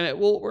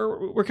 Well,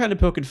 we're kind of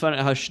poking fun at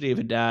how shitty of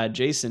a dad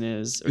Jason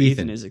is, or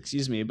Ethan is,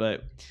 excuse me.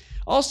 But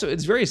also,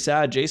 it's very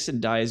sad. Jason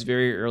dies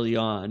very early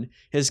on.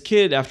 His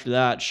kid after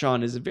that,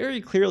 Sean, is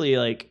very clearly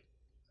like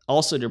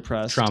also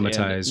depressed,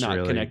 traumatized, and not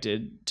really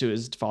connected to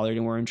his father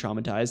anymore, and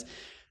traumatized.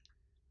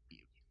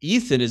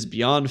 Ethan is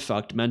beyond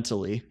fucked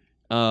mentally,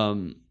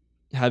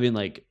 having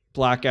like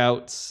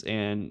blackouts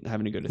and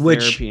having to go to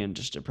therapy and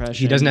just depression.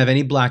 He doesn't have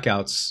any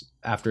blackouts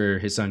after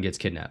his son gets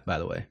kidnapped, by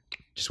the way.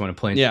 Just want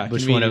to point. I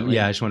just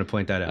want to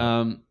point that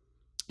out.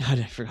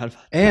 I forgot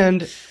about that.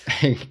 And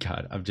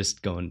God, I'm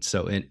just going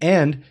so in.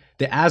 And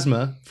the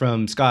asthma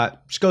from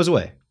Scott just goes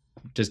away.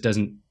 Just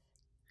doesn't.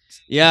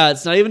 Yeah,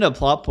 it's not even a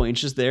plot point.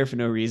 It's just there for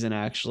no reason,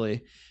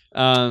 actually.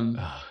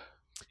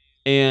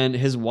 And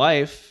his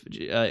wife,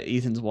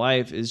 Ethan's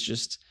wife, is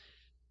just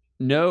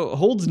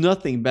holds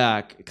nothing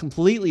back,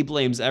 completely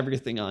blames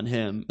everything on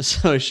him.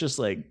 So it's just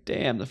like,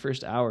 damn, the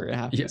first hour and a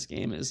half of this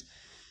game it's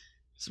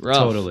rough.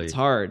 Totally. It's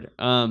hard.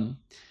 And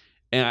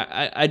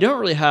I don't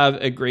really have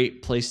a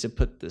great place to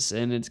put this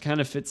in. It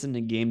kind of fits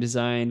into game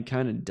design,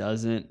 kind of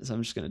doesn't. So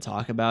I'm just going to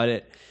talk about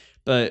it.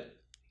 But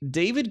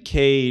David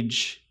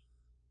Cage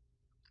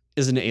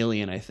is an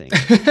alien, I think.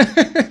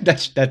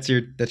 That's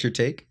your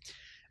take?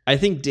 I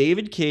think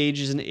David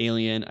Cage is an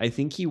alien. I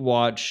think he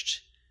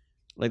watched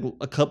like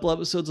a couple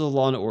episodes of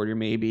Law and Order,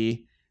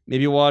 maybe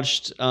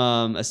watched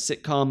a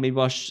sitcom, maybe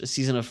watched a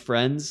season of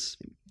Friends,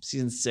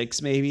 season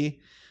 6 maybe,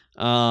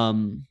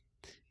 and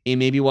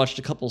maybe watched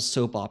a couple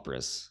soap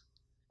operas.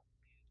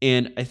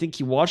 And I think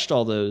he watched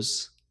all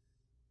those,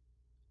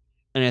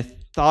 and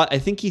I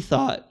think he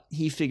thought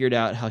he figured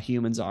out how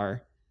humans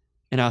are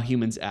and how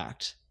humans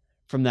act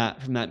from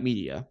that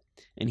media,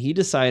 and he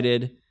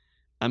decided,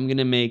 I'm going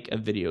to make a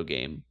video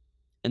game.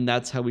 And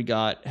that's how we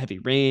got Heavy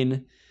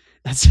Rain.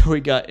 That's how we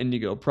got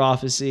Indigo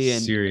Prophecy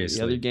and the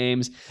other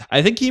games.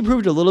 I think he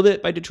improved a little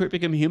bit by Detroit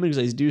Become Human,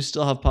 because I do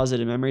still have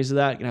positive memories of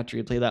that. I'm going to have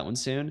to replay that one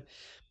soon.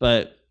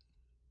 But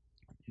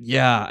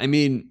yeah, I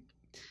mean,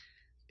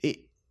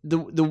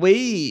 the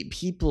way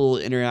people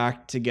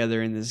interact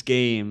together in this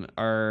game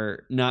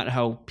are not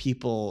how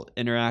people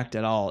interact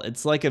at all.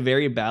 It's like a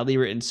very badly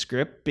written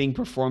script being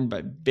performed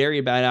by very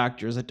bad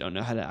actors that don't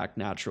know how to act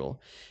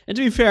natural. And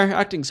to be fair,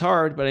 acting's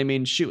hard, but I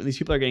mean, shoot, when these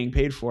people are getting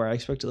paid for it, I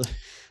expect to,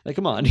 like,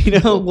 come on, you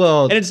know?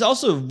 Well, and it's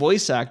also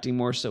voice acting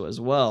more so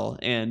as well.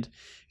 And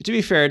to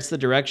be fair, it's the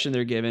direction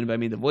they're given, but I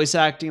mean, the voice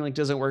acting like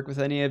doesn't work with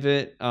any of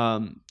it.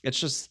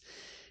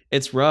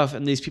 It's rough.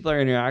 And these people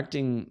are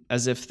interacting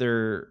as if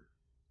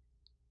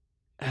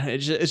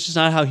it's just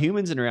not how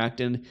humans interact,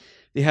 and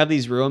they have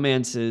these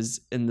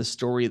romances in the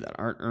story that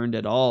aren't earned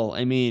at all.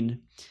 I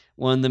mean,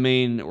 one of the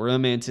main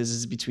romances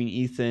is between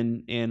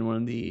Ethan and one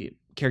of the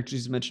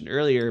characters you mentioned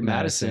earlier,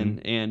 Madison,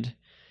 Madison. and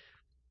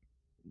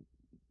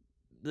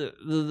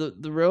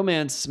the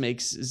romance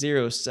makes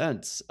zero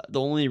sense. The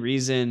only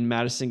reason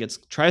Madison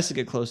tries to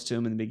get close to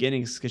him in the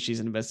beginning is because she's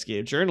an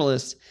investigative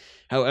journalist.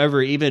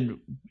 However, even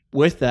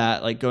with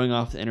that, like going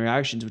off the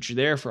interactions, which are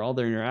there for all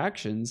their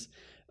interactions,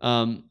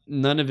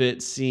 none of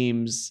it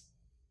is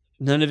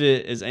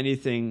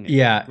anything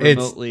Yeah,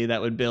 remotely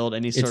that would build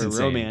any sort of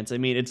insane. romance. I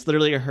mean, it's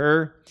literally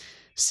her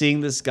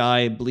seeing this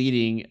guy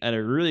bleeding at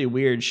a really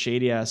weird,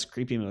 shady ass,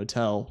 creepy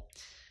motel,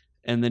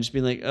 and then just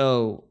being like,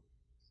 oh,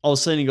 all of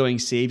a sudden going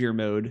savior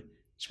mode.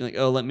 Just being like,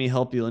 oh, let me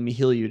help you, let me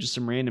heal you, just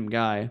some random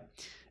guy.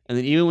 And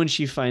then even when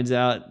she finds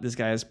out this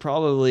guy is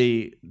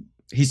probably,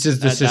 he's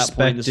just the at that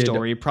point in the suspected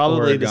story,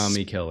 probably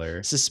origami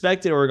killer.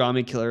 suspected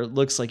origami killer,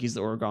 looks like he's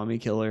the origami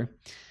killer.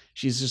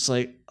 She's just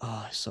like,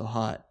 oh, so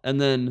hot. And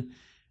then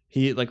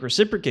he like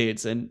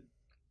reciprocates and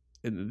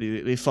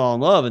they fall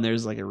in love, and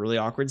there's like a really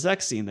awkward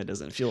sex scene that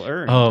doesn't feel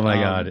earned. Oh my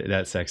god,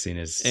 that sex scene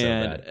is so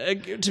bad.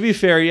 And to be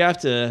fair, you have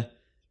to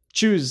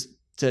choose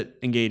to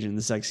engage in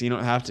the sex scene. You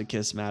don't have to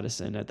kiss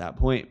Madison at that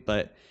point,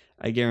 but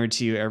I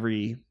guarantee you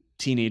every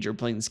teenager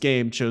playing this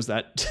game chose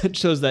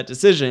that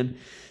decision.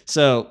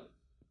 So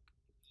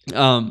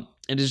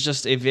it is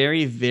just a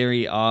very,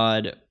 very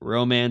odd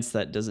romance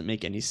that doesn't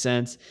make any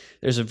sense.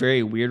 There's a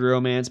very weird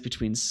romance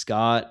between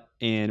Scott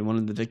and one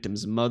of the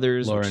victim's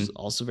mothers, Lauren, which is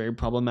also very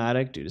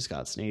problematic due to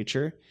Scott's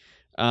nature.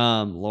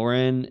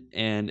 Lauren,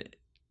 and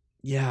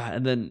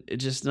then it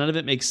just, none of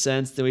it makes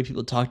sense. The way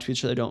people talk to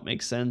each other don't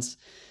make sense,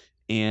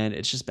 and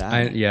it's just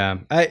bad.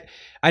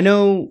 I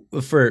know,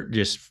 for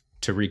just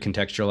to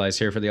recontextualize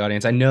here for the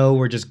audience, I know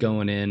we're just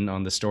going in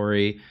on the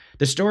story.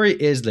 The story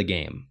is the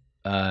game.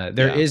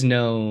 There is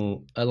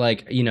no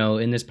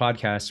in this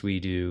podcast we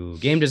do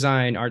game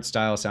design, art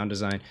style, sound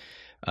design,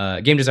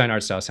 game design,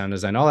 art style, sound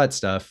design, all that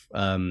stuff.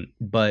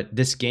 But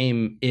this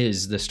game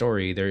is the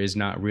story. There is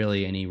not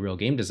really any real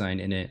game design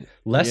in it,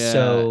 less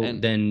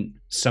than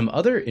some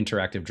other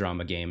interactive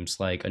drama games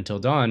like Until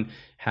Dawn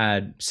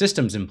had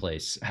systems in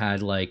place,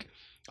 had like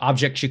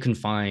objects you can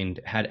find,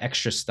 had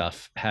extra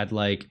stuff, had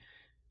like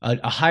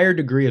a higher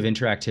degree of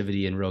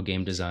interactivity in real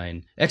game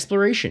design,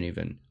 exploration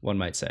even, one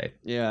might say.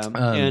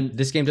 And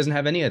this game doesn't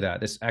have any of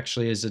that. This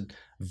actually is a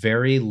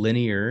very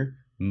linear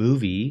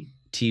movie,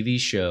 TV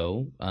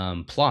show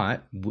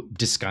plot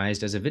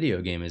disguised as a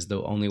video game is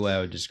the only way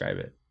I would describe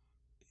it.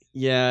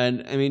 Yeah,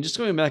 and I mean, just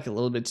going back a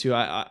little bit too,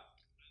 I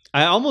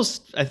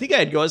think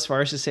I'd go as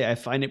far as to say I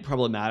find it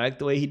problematic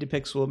the way he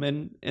depicts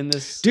women in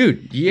this.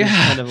 Dude,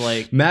 yeah. Kind of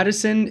like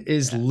Madison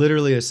is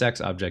literally a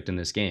sex object in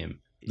this game.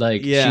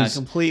 Like,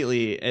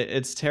 completely.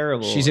 It's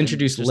terrible. She's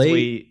introduced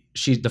late.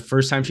 The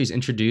first time she's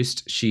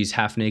introduced, she's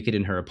half naked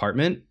in her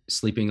apartment,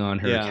 sleeping on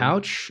her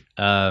couch.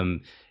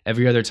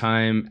 Every other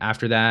time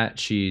after that,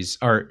 she's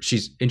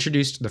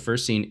introduced the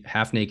first scene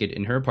half naked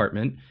in her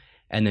apartment,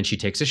 and then she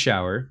takes a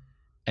shower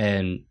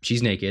and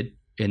she's naked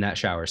in that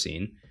shower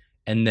scene,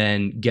 and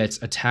then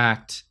gets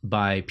attacked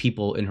by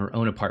people in her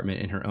own apartment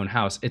in her own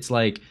house. It's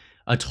like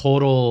a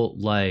total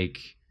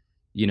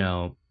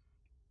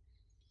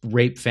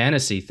rape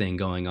fantasy thing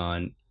going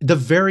on the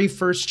very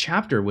first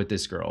chapter with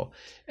this girl,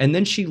 and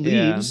then she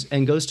leaves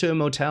and goes to a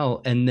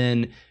motel, and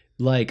then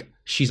like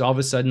she's all of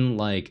a sudden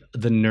like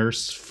the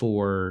nurse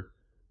for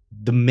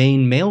the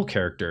main male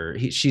character.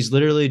 She's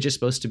literally just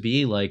supposed to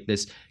be like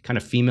this kind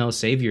of female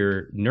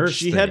savior nurse.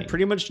 She had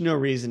pretty much no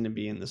reason to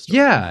be in the story.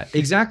 Yeah,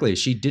 exactly.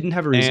 She didn't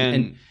have a reason.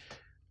 And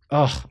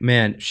oh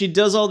man, she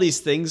does all these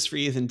things for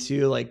Ethan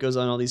too, like goes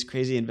on all these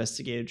crazy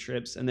investigative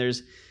trips, and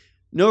there's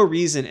no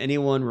reason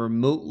anyone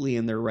remotely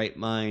in their right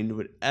mind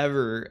would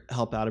ever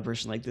help out a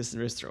person like this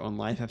and risk their own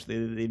life after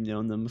they've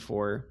known them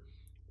for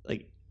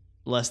like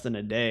less than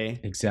a day.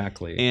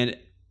 Exactly. And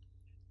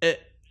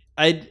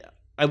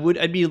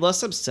I'd be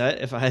less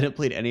upset if I hadn't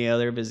played any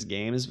other of his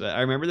games, but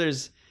I remember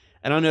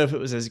I don't know if it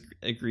was as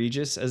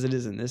egregious as it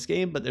is in this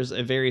game, but there's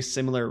a very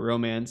similar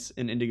romance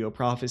in Indigo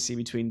Prophecy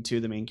between two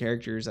of the main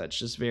characters that's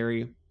just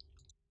very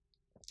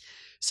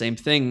same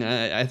thing.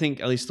 I think,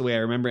 at least the way I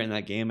remember it in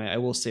that game, I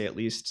will say at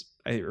least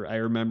I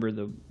remember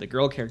the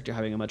girl character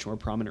having a much more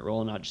prominent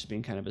role, not just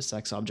being kind of a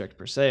sex object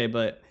per se,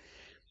 but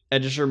I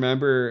just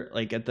remember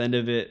like at the end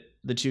of it,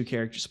 the two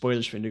characters,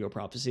 spoilers for Indigo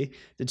Prophecy,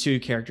 the two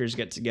characters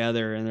get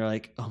together and they're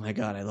like, oh my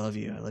God, I love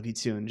you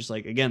too. And just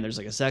like, again, there's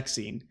like a sex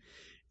scene.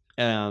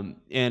 And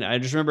I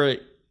just remember,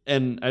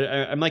 and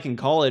I'm like in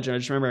college, and I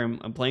just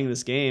remember I'm playing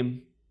this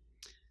game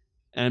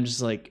and I'm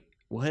just like,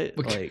 what?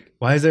 Like,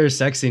 why is there a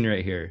sex scene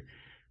right here?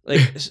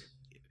 Like,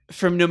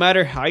 from no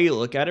matter how you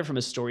look at it from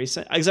a story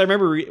sense, because I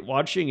remember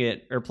watching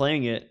it or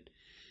playing it,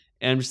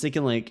 and I'm just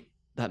thinking like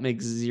that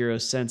makes zero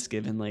sense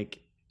given like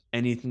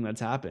anything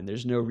that's happened.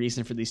 There's no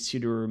reason for these two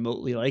to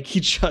remotely like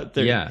each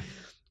other. Yeah,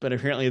 but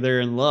apparently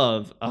they're in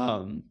love.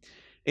 And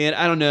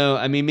I don't know.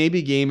 I mean,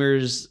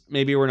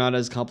 maybe we're not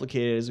as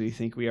complicated as we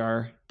think we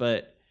are,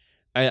 but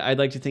I'd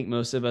like to think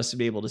most of us would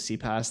be able to see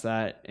past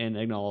that and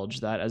acknowledge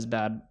that as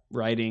bad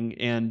writing,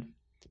 and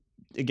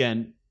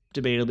again,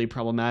 debatably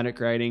problematic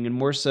writing. And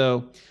more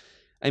so,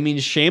 I mean,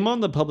 shame on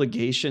the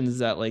publications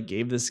that like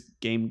gave this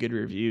game good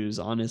reviews,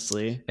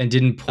 honestly. And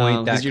didn't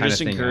point that 'cause you're kind of just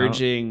thing out.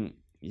 encouraging.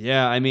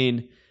 Yeah, I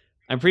mean,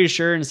 I'm pretty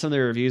sure in some of the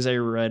reviews I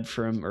read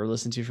from or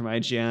listened to from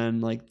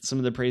IGN, like some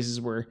of the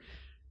praises were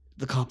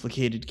the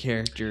complicated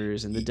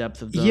characters and the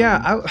depth of them.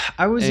 Yeah,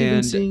 I was even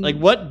and seeing like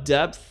what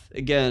depth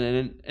again,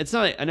 and it's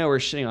not. I know we're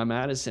shitting on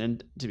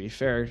Madison. To be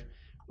fair,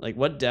 like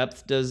what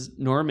depth does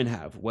Norman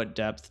have? What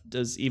depth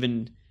does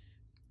even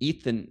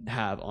Ethan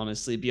have?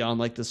 Honestly, beyond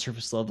like the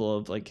surface level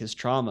of like his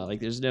trauma, like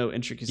there's no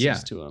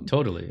intricacies to him.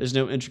 Totally. There's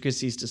no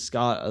intricacies to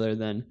Scott other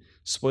than,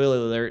 spoiler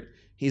alert,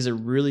 he's a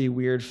really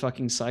weird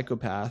fucking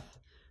psychopath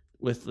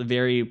with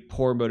very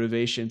poor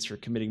motivations for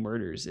committing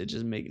murders. It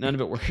just none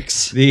of it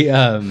works.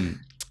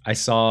 I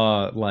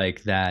saw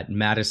like that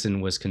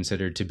Madison was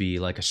considered to be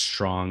like a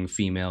strong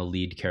female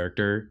lead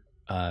character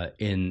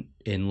in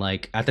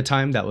like at the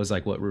time. That was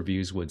like what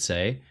reviews would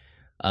say,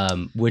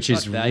 which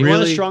is really, you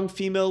want a strong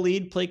female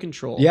lead, play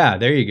Control. Yeah,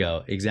 there you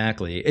go.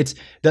 Exactly.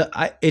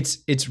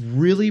 It's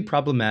really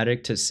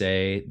problematic to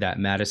say that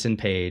Madison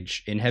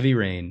Page in Heavy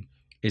Rain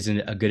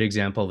isn't a good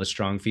example of a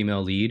strong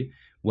female lead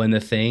when the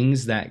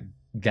things that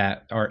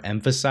are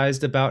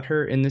emphasized about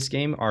her in this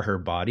game are her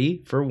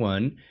body, for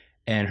one,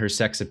 and her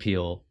sex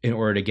appeal in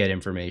order to get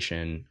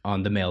information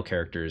on the male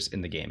characters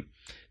in the game.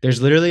 There's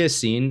literally a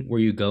scene where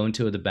you go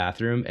into the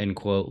bathroom and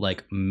quote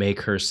like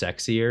make her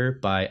sexier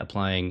by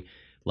applying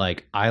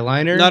like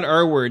eyeliner. Not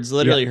our words,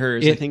 literally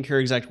hers. I think her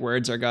exact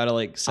words are gotta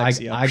like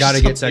sexy up. I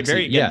gotta get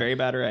sexy. Very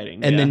bad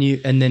writing. And then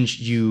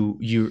you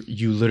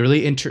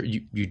literally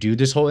you do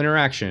this whole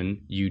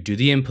interaction. You do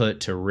the input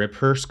to rip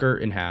her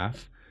skirt in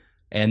half,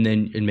 and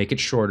make it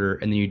shorter,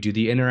 and then you do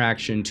the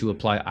interaction to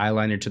apply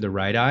eyeliner to the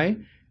right eye,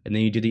 and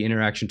then you do the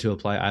interaction to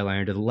apply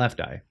eyeliner to the left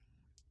eye.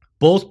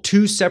 Both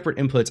two separate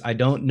inputs. I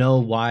don't know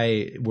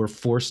why we're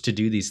forced to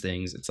do these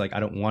things. It's like, I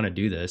don't want to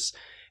do this.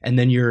 And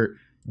then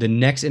the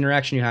next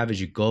interaction you have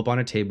is you go up on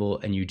a table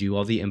and you do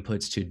all the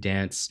inputs to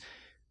dance,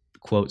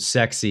 quote,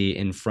 sexy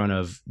in front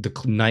of the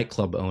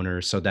nightclub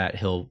owner so that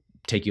he'll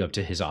take you up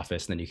to his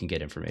office and then you can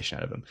get information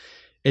out of him.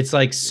 It's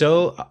like,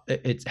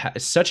 it's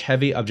such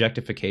heavy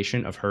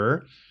objectification of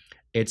her.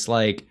 It's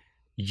like,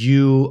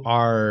 you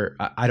are,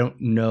 I don't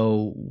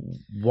know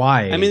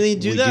why. I mean, they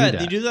do that.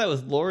 They do that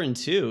with Lauren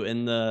too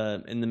in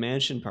the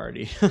mansion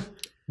party.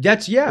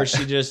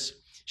 Where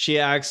she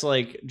acts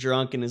like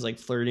drunk and is like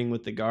flirting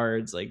with the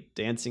guards, like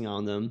dancing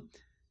on them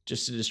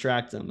just to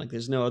distract them. Like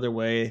there's no other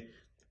way.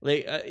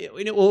 Like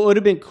what would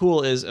have been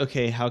cool is,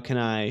 okay, how can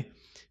I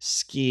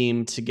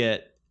scheme to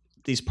get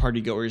these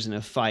party goers in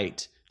a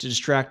fight to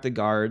distract the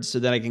guards so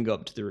that I can go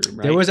up to the room,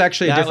 right? There was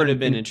actually that would have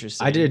been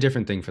interesting. I did a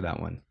different thing for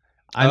that one.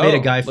 I made a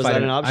guy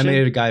fight. I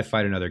made a guy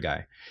fight another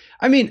guy.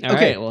 I mean, all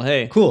okay, right, well,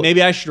 hey, cool.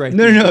 Maybe I should write.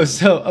 No.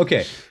 So,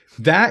 okay,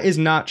 that is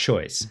not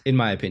choice, in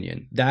my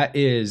opinion. That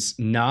is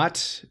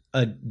not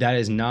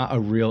a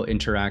real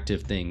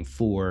interactive thing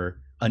for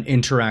an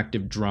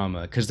interactive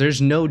drama, because there's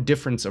no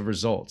difference of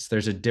results.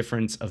 There's a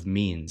difference of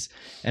means,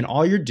 and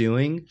all you're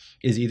doing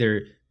is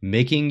either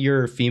making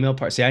your female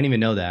part. See, I didn't even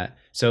know that.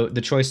 So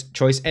the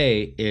choice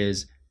A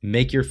is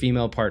make your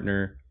female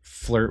partner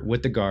flirt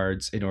with the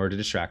guards in order to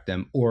distract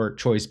them, or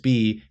choice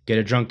B, get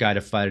a drunk guy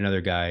to fight another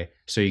guy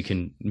so you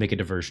can make a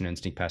diversion and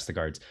sneak past the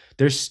guards.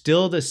 There's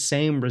still the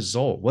same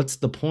result. What's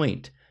the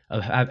point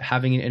of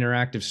having an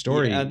interactive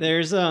story? Yeah,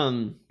 there's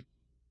I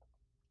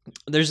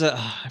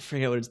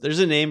forget what it's. There's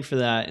a name for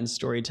that in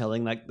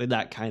storytelling, like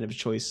that kind of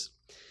choice,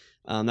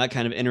 that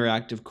kind of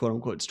interactive quote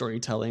unquote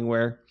storytelling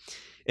where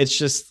it's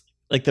just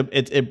like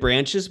it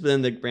branches, but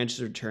then the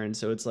branches return.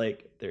 So it's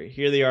like they're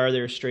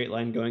a straight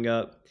line going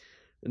up.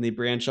 And they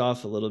branch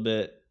off a little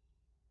bit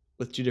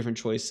with two different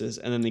choices,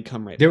 and then they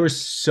come right back. There were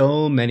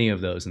so many of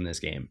those in this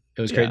game.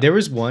 It was great. There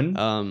was one.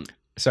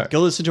 Sorry.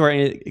 Go listen to our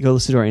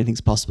Anything's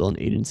Possible in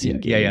Agency.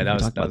 Yeah. That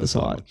was about this a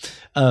lot.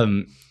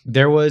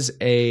 There was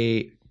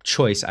a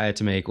choice I had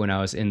to make when I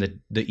was in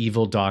the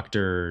evil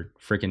doctor,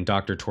 freaking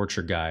Dr.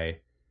 Torture guy.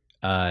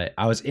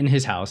 I was in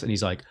his house, and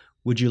he's like,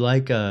 "Would you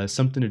like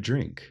something to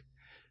drink?"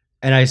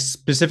 And I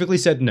specifically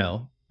said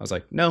no. I was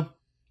like, "No,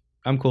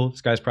 I'm cool.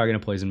 This guy's probably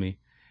gonna poison me."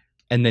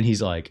 And then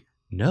he's like,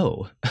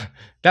 "No,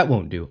 that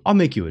won't do. I'll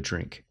make you a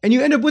drink." And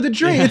you end up with a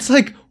drink. Yeah. It's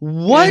like,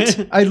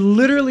 what? I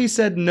literally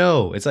said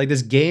no. It's like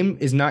this game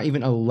is not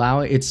even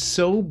allowing. It's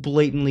so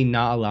blatantly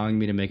not allowing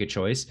me to make a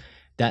choice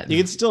that you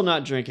can still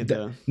not drink it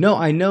though. No,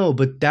 I know,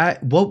 but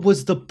what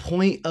was the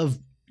point of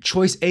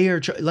choice A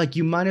or like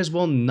you might as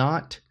well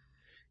not.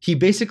 He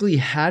basically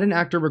had an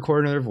actor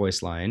record another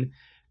voice line,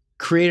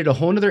 created a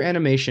whole nother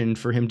animation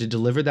for him to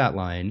deliver that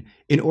line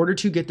in order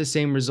to get the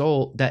same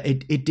result that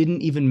it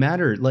didn't even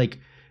matter. Like,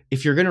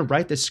 if you're going to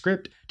write the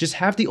script, just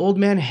have the old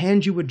man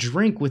hand you a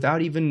drink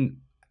without even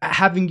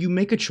having you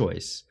make a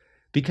choice,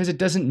 because it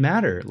doesn't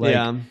matter.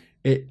 Like,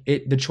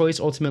 the choice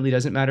ultimately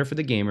doesn't matter for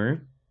the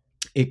gamer.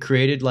 It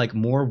created like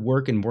more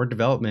work and more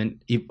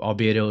development,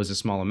 albeit it was a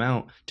small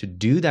amount, to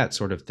do that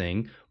sort of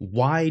thing.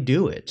 Why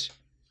do it?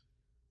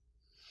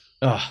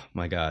 Oh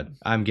my God,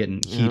 I'm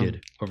getting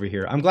heated over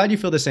here. I'm glad you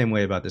feel the same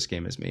way about this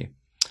game as me.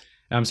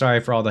 I'm sorry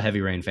for all the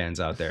Heavy Rain fans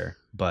out there,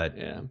 but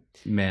Yeah.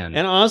 man.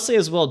 And honestly,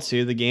 as well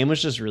too, the game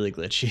was just really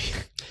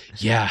glitchy.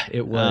 Yeah,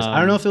 it was. I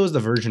don't know if it was the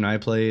version I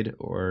played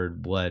or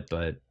what,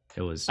 but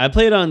it was. I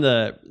played on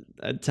the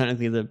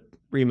technically the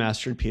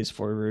remastered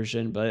PS4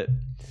 version, but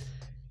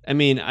I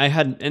mean, I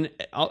had, and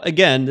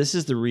again, this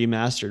is the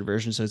remastered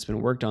version, so it's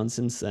been worked on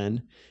since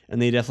then,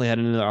 and they definitely had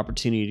another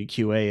opportunity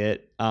to QA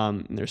it.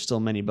 And there's still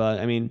many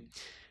bugs. I mean,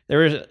 there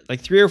were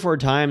like 3 or 4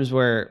 times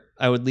where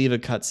I would leave a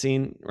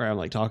cutscene where I'm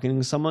like talking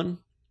to someone,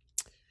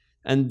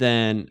 and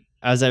then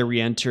as I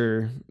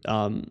re-enter,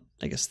 I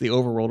guess the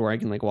overworld where I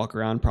can like walk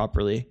around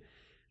properly,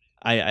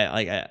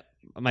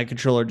 my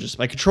controller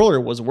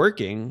was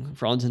working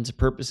for all intents and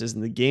purposes,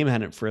 and the game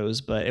hadn't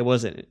froze, but it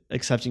wasn't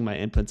accepting my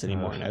inputs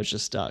anymore, and I was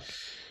just stuck,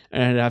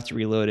 and I'd have to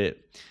reload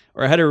it.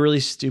 Or I had a really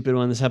stupid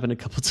one. This happened a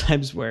couple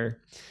times where,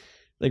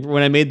 like,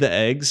 when I made the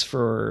eggs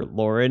for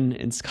Lauren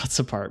in Scott's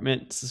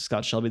apartment,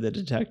 Scott Shelby the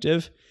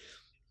detective,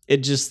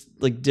 it just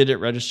like didn't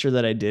register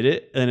that I did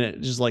it, and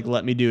it just like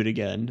let me do it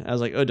again. I was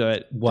like, oh, do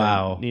I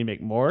need to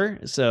make more?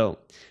 So,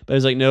 but I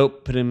was like,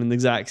 nope, put him in the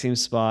exact same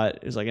spot.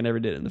 It was like I never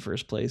did it in the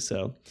first place.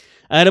 So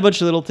I had a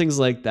bunch of little things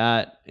like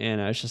that,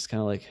 and I was just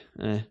kind of like,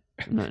 I'm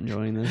not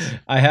enjoying this.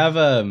 I have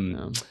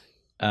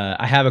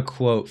a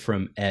quote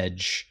from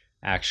Edge,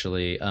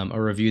 actually, a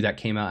review that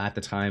came out at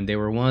the time. They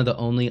were one of the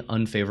only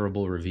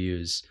unfavorable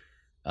reviews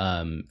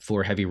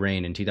for Heavy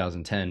Rain in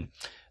 2010.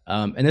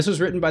 And this was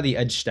written by the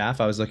Edge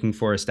staff. I was looking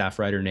for a staff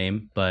writer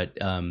name, but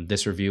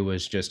this review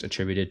was just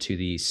attributed to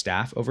the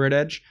staff over at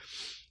Edge.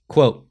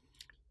 Quote,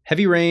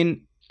 Heavy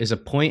Rain is a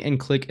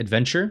point-and-click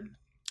adventure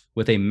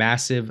with a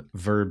massive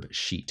verb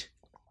sheet.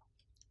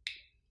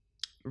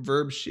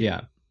 Verb sheet?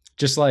 Yeah.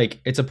 Just like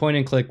it's a point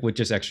and click with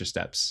just extra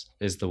steps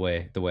is the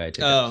way I take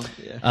it. Oh,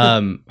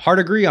 yeah. Hard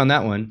agree on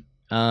that one.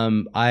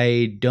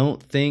 I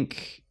don't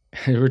think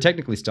we're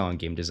technically still on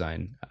game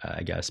design,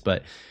 I guess,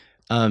 but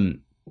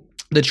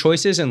the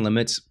choices and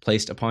limits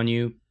placed upon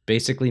you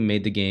basically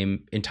made the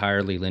game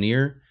entirely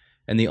linear,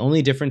 and the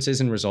only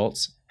differences in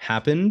results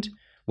happened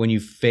when you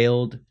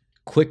failed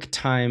quick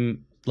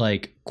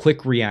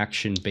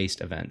reaction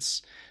based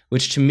events,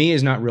 which to me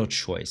is not real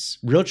choice.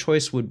 Real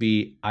choice would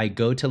be I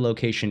go to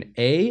location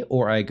A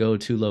or I go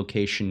to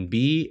location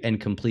B and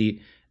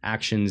complete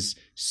actions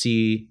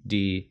C,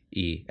 D,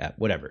 E, F,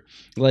 whatever.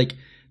 Like,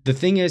 the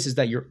thing is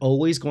that you're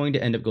always going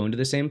to end up going to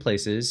the same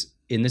places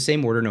in the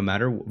same order, no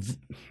matter.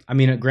 I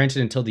mean,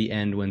 granted, until the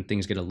end when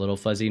things get a little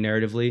fuzzy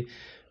narratively.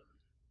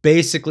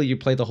 Basically, you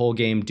play the whole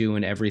game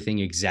doing everything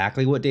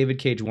exactly what David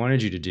Cage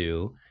wanted you to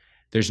do.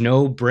 There's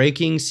no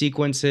breaking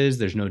sequences.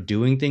 There's no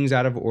doing things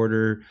out of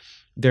order.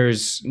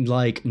 There's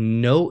like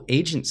no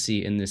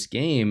agency in this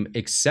game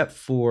except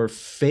for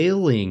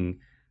failing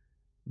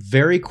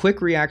very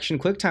quick reaction,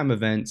 quick time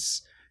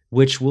events,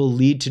 which will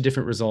lead to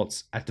different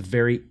results at the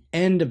very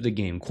end of the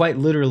game. Quite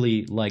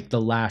literally, like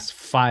the last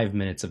 5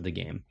 minutes of the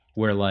game,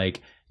 where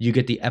like you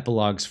get the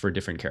epilogues for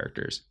different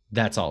characters.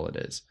 That's all it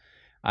is.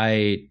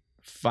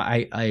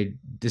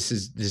 This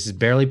is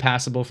barely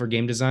passable for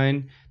game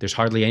design. There's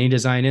hardly any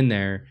design in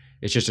there.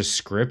 It's just a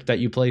script that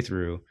you play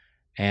through.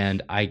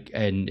 And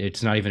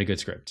it's not even a good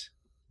script.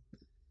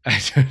 I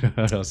don't know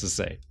what else to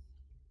say.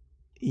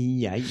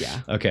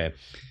 Yeah. Okay,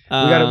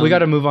 we got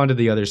to move on to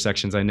the other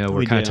sections. I know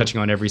we're kind of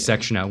touching on every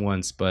section at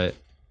once, but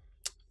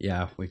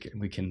yeah, we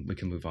can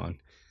move on.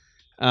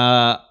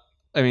 I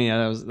mean,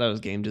 yeah, that was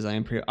game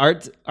design.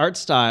 Art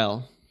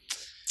style.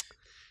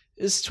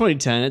 It's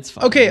 2010. It's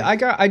fine. Okay,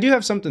 I do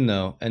have something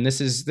though, and this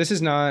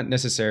is not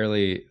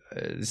necessarily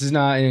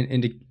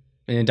an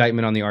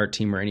indictment on the art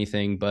team or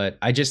anything, but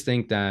I just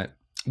think that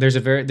there's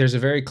a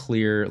very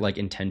clear like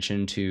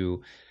intention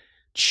to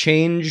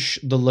change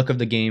the look of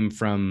the game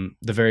from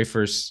the very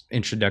first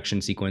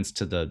introduction sequence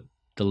to the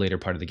later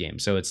part of the game.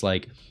 So it's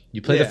like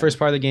you play the first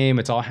part of the game,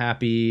 it's all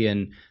happy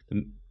and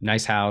the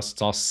nice house,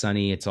 it's all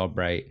sunny, it's all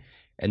bright,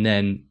 and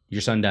then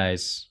your son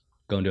dies,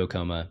 go into a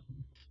coma.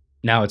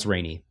 Now it's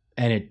rainy,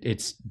 and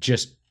it's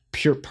just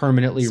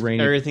permanently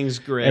rainy. Everything's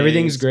gray.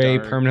 Everything's gray,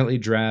 dark. Permanently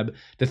drab.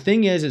 The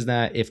thing is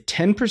that if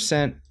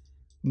 10%,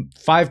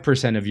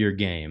 5% of your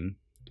game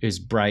is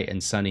bright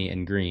and sunny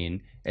and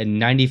green, and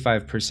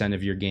 95%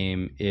 of your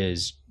game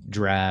is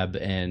drab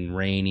and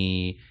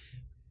rainy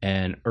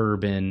and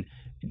urban,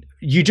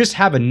 you just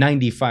have a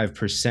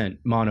 95%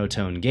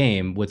 monotone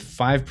game with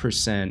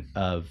 5%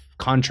 of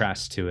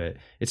contrast to it.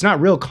 It's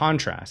not real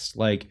contrast.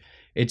 Like,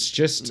 it's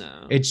just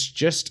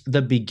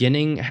the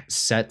beginning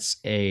sets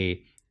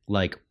a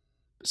like,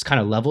 it's kind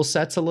of level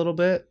sets a little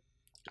bit,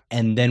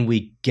 and then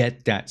we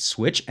get that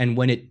switch. And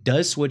when it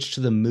does switch to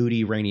the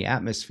moody, rainy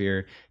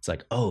atmosphere, it's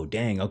like, oh,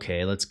 dang,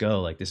 okay, let's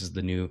go. Like, this is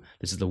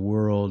the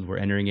world, we're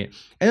entering it.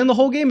 And then the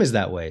whole game is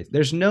that way.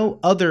 There's no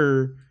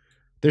other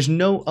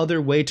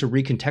way to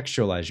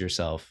recontextualize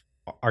yourself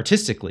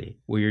artistically,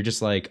 where you're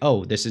just like,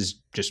 oh, this is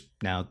just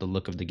now the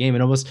look of the game.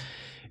 And almost,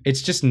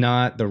 it's just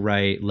not the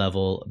right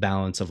level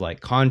balance of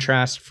like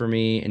contrast for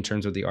me in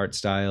terms of the art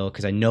style,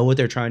 because I know what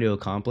they're trying to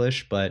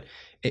accomplish, but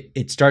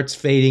it starts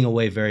fading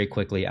away very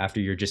quickly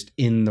after you're just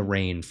in the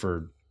rain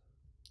for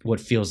what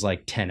feels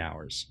like 10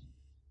 hours.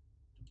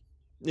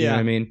 You know what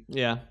I mean?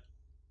 Yeah.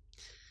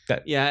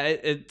 That- Yeah,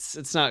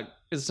 it's not.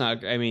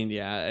 I mean,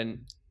 yeah,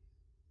 and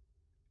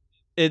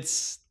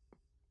it's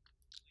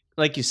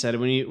like you said,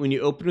 when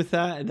you open with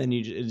that, and then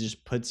it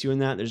just puts you in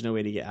that. There's no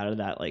way to get out of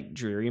that like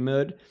dreary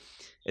mode.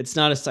 It's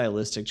not a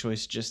stylistic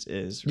choice; it just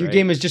is. Your right?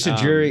 game is just a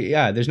dreary.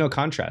 Yeah, there's no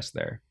contrast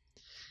there.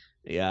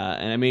 Yeah,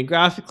 and I mean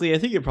graphically, I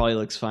think it probably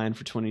looks fine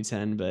for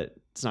 2010, but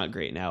it's not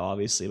great now,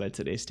 obviously by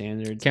today's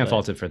standards. Can't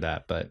fault it for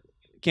that, but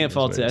can't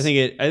fault it. I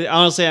think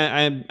honestly,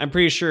 I'm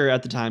pretty sure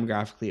at the time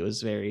graphically it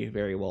was very,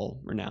 very well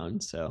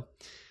renowned. So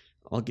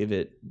I'll give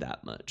it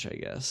that much, I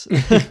guess.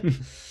 Did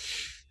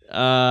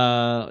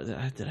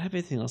I have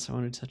anything else I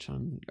wanted to touch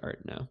on art?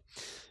 No.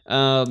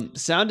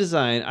 Sound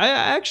design.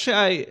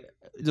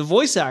 The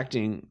voice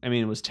acting, I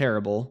mean, was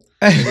terrible.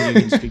 You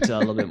can speak to that a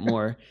little bit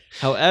more.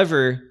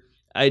 However,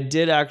 I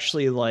did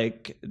actually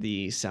like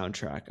the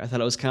soundtrack. I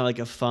thought it was kind of like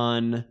a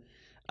fun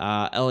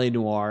LA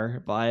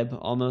Noir vibe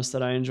almost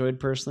that I enjoyed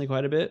personally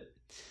quite a bit.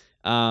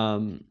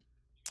 I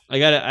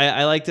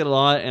liked it a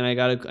lot, and I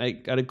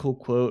got a cool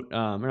quote,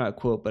 or not a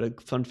quote, but a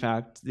fun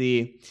fact.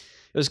 It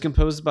was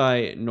composed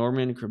by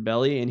Norman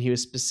Corbelli, and he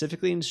was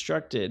specifically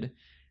instructed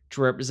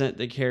to represent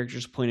the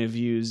character's point of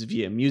views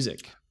via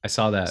music. I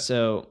saw that.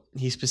 So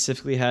he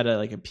specifically had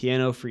a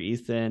piano for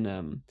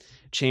Ethan,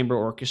 chamber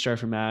orchestra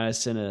for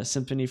Madison, a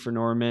symphony for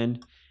Norman,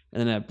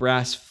 and then a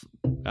brass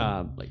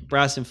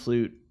and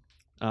flute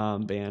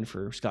band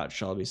for Scott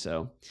Shelby.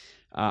 So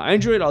I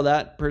enjoyed all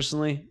that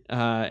personally,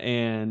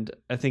 and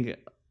I think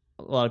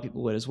a lot of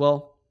people would as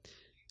well.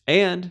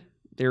 And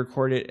they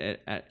recorded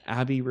it at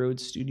Abbey Road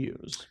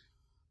Studios.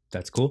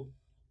 That's cool.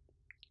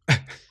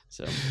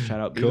 So shout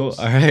out Beatles.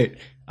 Cool. All right.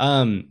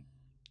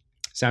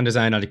 Sound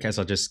design, I guess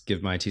I'll just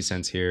give my 2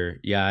 cents here.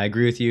 Yeah, I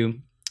agree with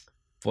you.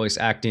 Voice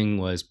acting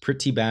was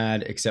pretty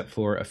bad, except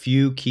for a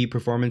few key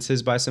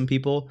performances by some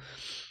people.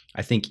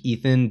 I think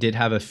Ethan did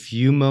have a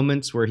few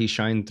moments where he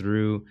shined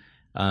through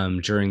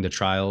during the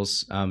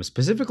trials,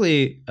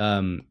 specifically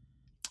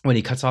when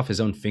he cuts off his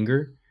own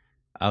finger.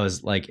 I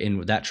was like,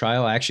 in that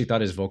trial, I actually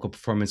thought his vocal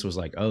performance was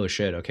like, oh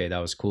shit, okay, that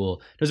was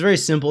cool. It was a very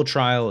simple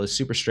trial. It was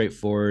super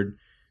straightforward.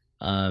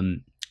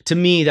 To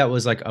me, that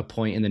was like a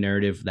point in the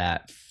narrative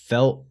that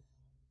felt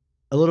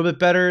a little bit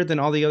better than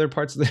all the other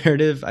parts of the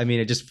narrative. I mean,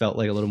 it just felt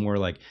like a little more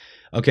like,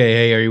 okay,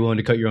 hey, are you willing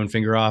to cut your own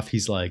finger off?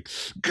 He's like,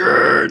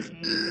 good.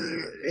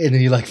 And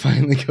he like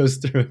finally goes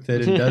through with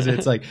it and does it.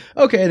 It's like,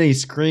 okay. And then he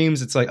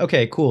screams. It's like,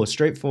 okay, cool.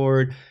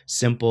 Straightforward,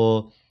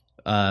 simple.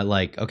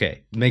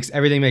 Okay,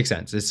 everything makes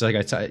sense. It's like,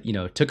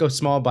 took a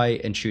small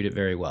bite and chewed it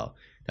very well.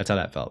 That's how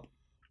that felt.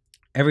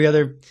 Every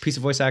other piece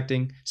of voice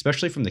acting,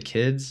 especially from the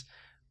kids,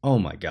 oh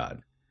my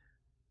God.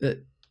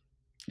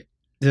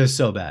 They're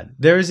so bad.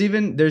 There's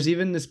even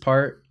this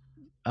part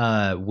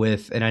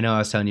with, and I know I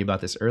was telling you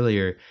about this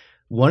earlier,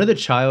 one of the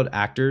child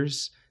actor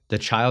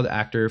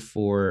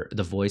for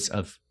the voice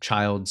of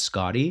child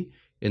Scotty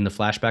in the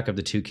flashback of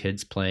the 2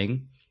 kids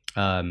playing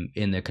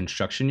in the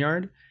construction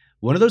yard,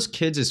 one of those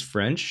kids is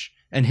French,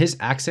 and his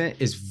accent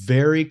is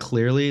very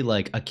clearly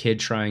like a kid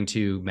trying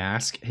to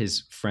mask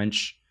his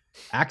French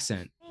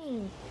accent.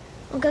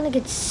 We're gonna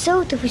get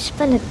soaked if we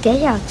spend a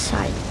day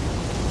outside.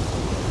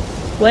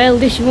 Well,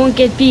 at least you won't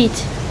get beat.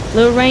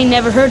 Little rain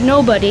never hurt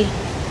nobody.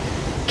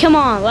 Come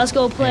on, let's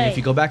go play. And if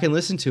you go back and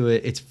listen to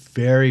it, it's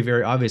very,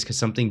 very obvious because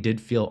something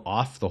did feel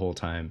off the whole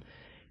time.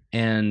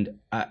 And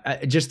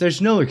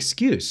there's no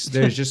excuse.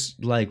 There's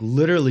just like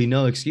literally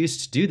no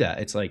excuse to do that.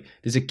 It's like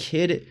there's a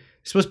kid, it's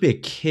supposed to be a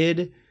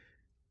kid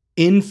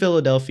in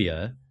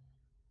Philadelphia,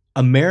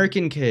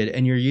 American kid,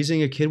 and you're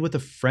using a kid with a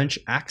French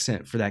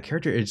accent for that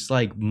character. It's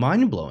like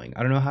mind blowing.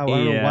 I don't know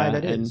why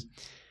that is.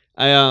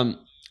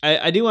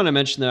 I do want to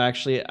mention though,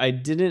 actually, I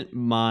didn't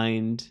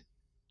mind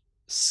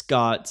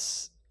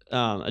Scott's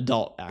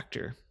adult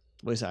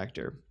voice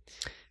actor.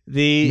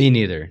 Me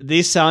neither.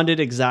 They sounded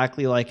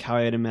exactly like how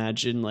I'd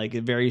imagine like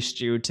a very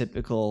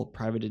stereotypical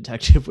private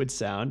detective would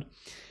sound.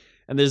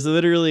 And there's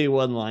literally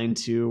one line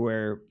too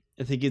where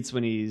I think it's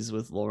when he's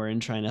with Lauren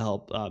trying to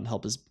help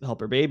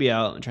her baby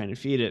out and trying to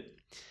feed it.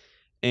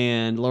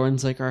 And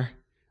Lauren's like, "Are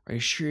you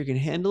sure you can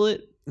handle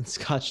it?" And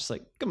Scott's just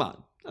like, "Come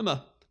on, I'm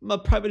a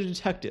private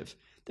detective.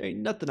 There ain't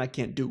nothing I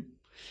can't do."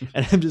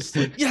 And I'm just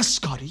like, "Yes,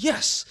 Scotty,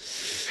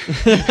 yes.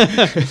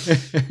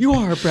 You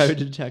are a private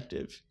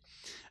detective."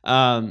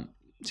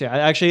 So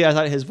yeah, I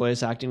thought his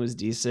voice acting was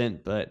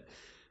decent, but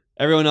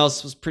everyone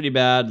else was pretty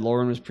bad.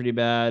 Lauren was pretty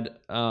bad.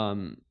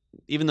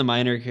 Even the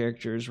minor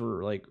characters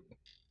were like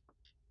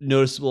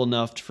noticeable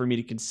enough for me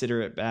to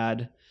consider it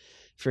bad.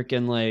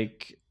 Freaking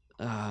like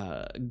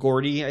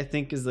Gordy, I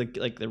think, is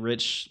like the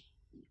rich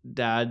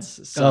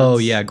dad's son. Oh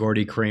yeah,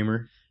 Gordy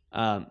Kramer.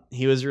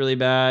 He was really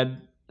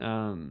bad.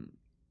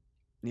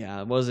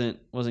 Yeah, it wasn't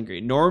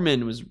great.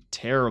 Norman was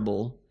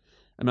terrible.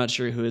 I'm not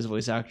sure who his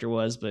voice actor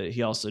was, but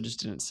he also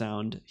just didn't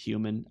sound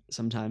human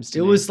sometimes.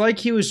 It was like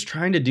he was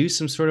trying to do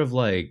some sort of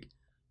like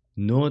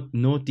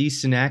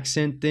northeastern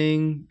accent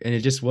thing, and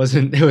it just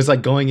wasn't. It was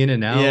like going in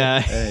and out.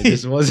 Yeah, it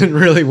just wasn't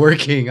really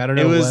working. I don't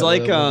know. It was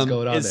like what's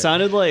going on. It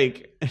sounded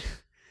like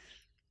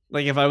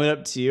Like if I went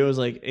up to you, I was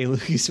like, "Hey,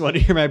 Lucas, want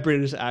to hear my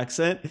British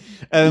accent?"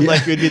 And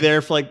like we'd be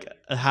there for like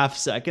a half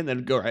second, then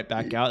it'd go right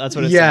back out. That's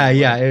what it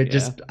sounded like. It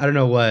just I don't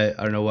know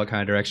what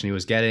kind of direction he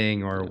was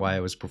getting or why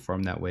it was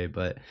performed that way,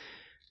 but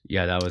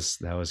yeah, that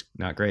was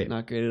not great.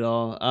 Not great at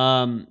all.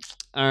 All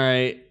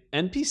right,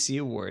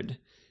 NPC award.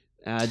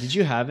 Did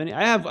you have any?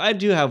 I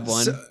do have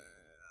one. So,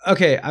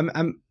 okay,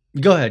 I'm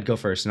go ahead, go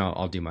first, and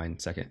I'll do mine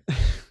second.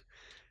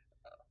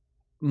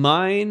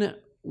 Mine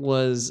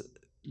was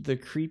the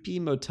creepy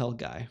motel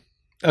guy.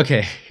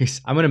 Okay,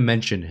 I'm gonna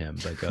mention him,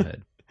 but go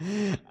ahead.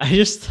 I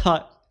just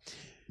thought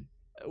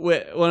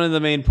one of the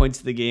main points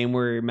of the game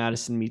where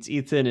Madison meets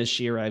Ethan is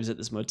she arrives at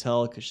this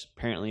motel because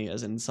apparently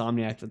as an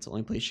insomniac, that's the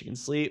only place she can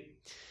sleep.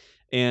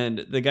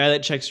 And the guy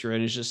that checks her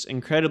in is just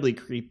incredibly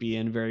creepy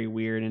and very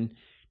weird and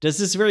does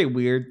this very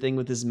weird thing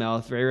with his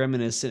mouth, very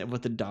reminiscent of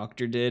what the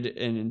doctor did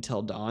in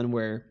Until Dawn,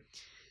 where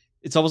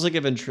it's almost like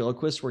a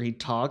ventriloquist where he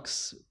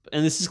talks.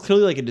 And this is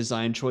clearly like a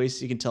design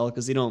choice. You can tell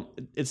because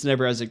it's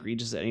never as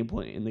egregious at any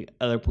point in the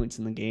other points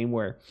in the game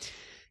where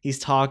he's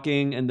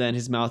talking and then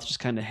his mouth just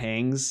kind of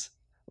hangs.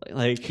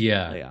 That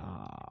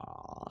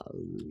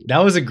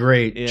was a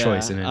great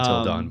choice in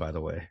Until Dawn, by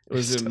the way. It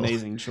was an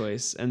amazing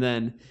choice. And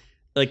then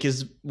like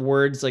his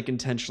words like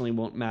intentionally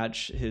won't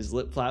match his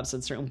lip flaps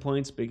at certain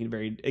points, but you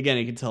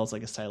can tell it's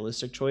like a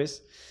stylistic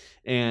choice.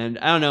 And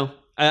I don't know.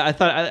 I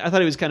thought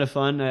he was kind of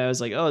fun. I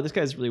was like, oh, this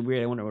guy's really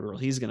weird. I wonder what role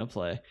he's gonna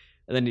play.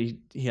 And then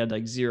he had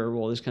like zero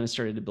role. Just kind of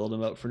started to build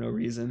him up for no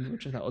reason,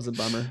 which I thought was a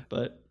bummer.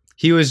 But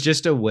he was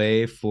just a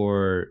way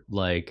for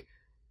like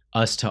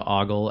us to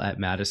ogle at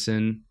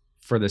Madison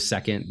for the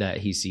second that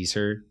he sees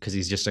her, because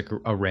he's just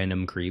a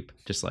random creep,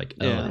 just like,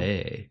 oh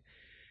hey,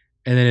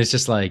 and then it's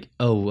just like,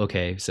 oh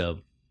okay, so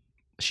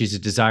she's a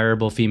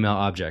desirable female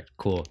object.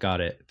 Cool,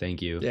 got it.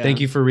 Thank you. Thank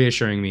you for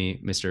reassuring me,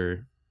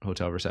 Mr.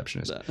 Hotel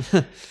Receptionist.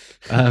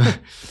 My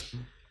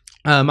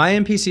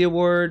NPC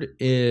award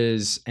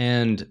is,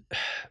 and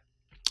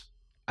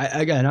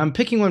I'm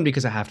picking one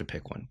because I have to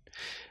pick one.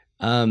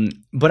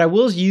 But I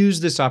will use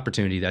this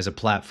opportunity as a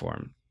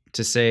platform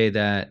to say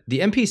that the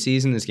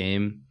NPCs in this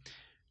game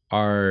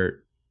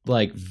are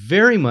like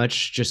very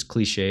much just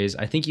cliches.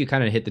 I think you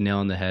kind of hit the nail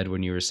on the head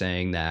when you were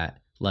saying that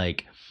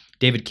like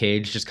David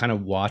Cage just kind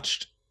of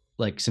watched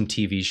like some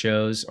TV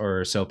shows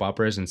or soap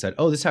operas and said,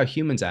 oh, this is how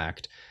humans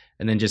act.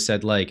 And then just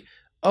said like,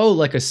 oh,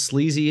 like a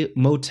sleazy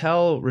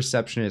motel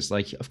receptionist.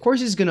 Like, of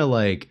course he's going to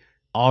like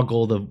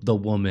ogle the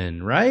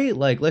woman, right?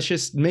 Like, let's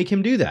just make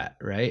him do that,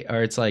 right?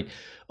 Or it's like,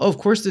 oh, of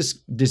course this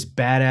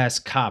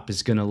badass cop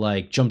is going to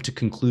like jump to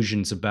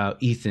conclusions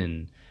about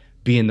Ethan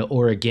being the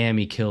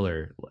origami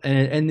killer.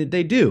 And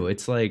they do.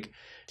 It's like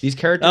these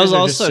characters that was are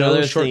also just so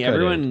another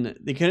short-cutted. thing.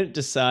 They couldn't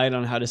decide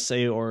on how to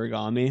say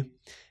origami.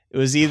 It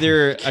was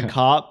either a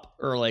cop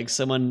or like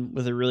someone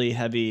with a really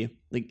heavy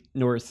like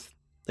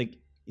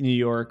New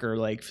York or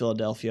like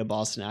Philadelphia,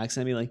 Boston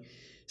accent. Be like,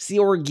 it's the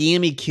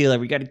origami killer.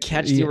 We got to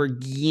catch the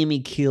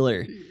origami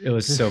killer. It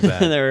was so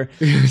bad.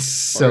 It was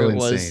so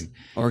insane.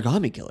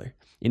 Origami killer.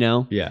 You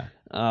know? Yeah.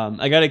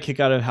 I got a kick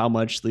out of how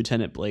much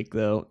Lieutenant Blake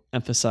though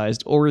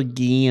emphasized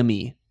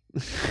origami.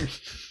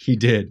 He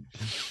did.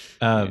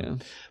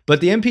 But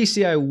the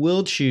NPC I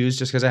will choose,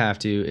 just because I have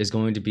to, is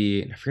going to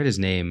be, I forget his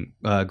name,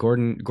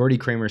 Gordy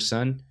Kramer's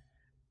son.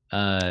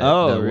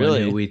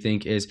 Really? Who we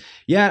think is,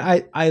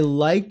 I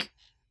like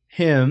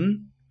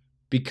him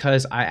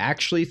because I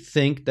actually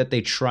think that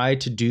they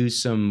tried to do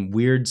some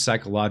weird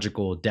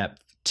psychological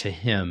depth to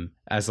him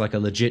as like a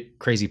legit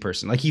crazy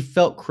person. Like he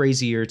felt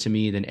crazier to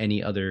me than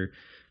any other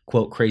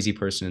quote crazy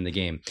person in the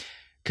game,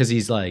 because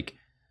he's like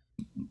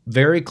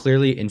very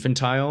clearly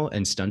infantile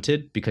and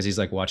stunted because he's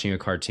like watching a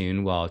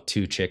cartoon while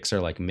two chicks are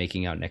like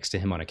making out next to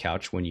him on a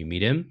couch when you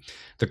meet him.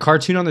 The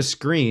cartoon on the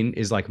screen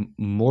is like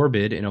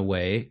morbid in a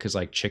way because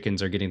like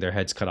chickens are getting their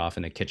heads cut off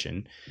in the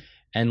kitchen,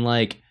 and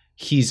like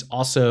he's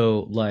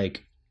also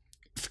like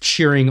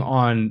cheering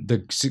on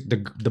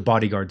the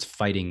bodyguards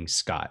fighting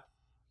Scott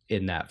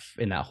in that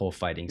whole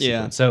fighting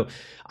sequence. So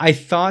I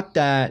thought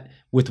that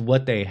with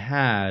what they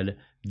had,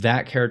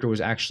 that character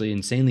was actually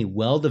insanely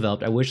well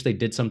developed. I wish they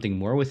did something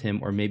more with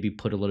him, or maybe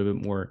put a little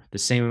bit more, the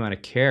same amount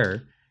of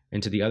care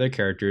into the other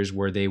characters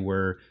where they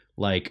were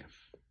like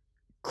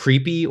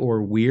creepy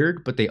or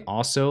weird, but they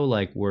also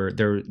like were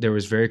there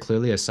was very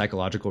clearly a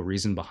psychological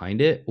reason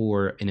behind it,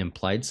 or an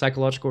implied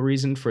psychological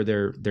reason for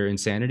their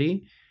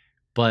insanity.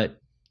 But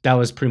that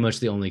was pretty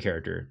much the only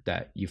character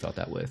that you felt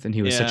that with, and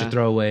he was such a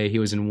throwaway. He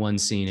was in one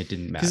scene, it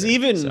didn't matter. Because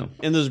even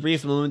in those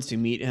brief moments you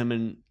meet him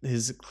and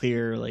his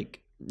clear like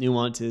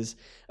nuances,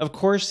 of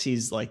course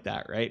he's like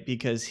that, right?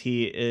 Because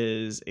he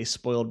is a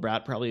spoiled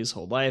brat probably his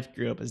whole life,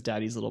 grew up as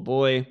daddy's little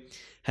boy,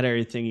 had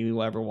everything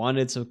he ever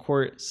wanted. So of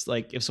course,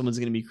 like if someone's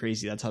going to be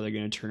crazy, that's how they're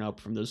going to turn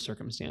up from those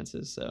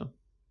circumstances. So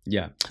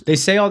yeah, they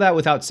say all that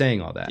without saying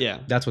all that. Yeah,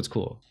 that's what's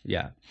cool.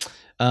 Yeah.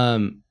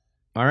 All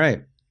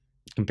right,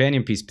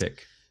 companion piece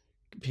pick.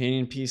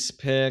 Companion piece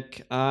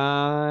pick.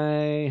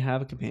 I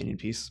have a companion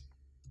piece.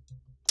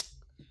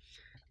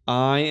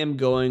 I am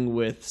going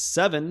with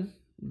Seven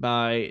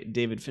by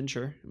David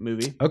Fincher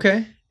movie.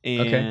 Okay.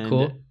 And okay,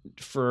 cool.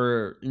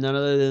 for none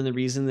other than the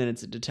reason that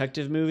it's a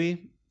detective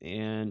movie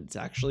and it's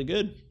actually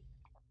good.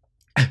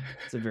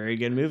 It's a very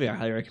good movie. I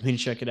highly recommend you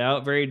check it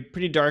out.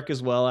 Pretty dark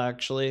as well,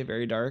 actually.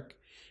 Very dark.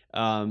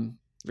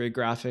 Very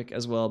graphic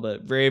as well,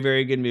 but very,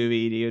 very good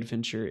movie. David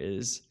Fincher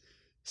is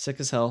sick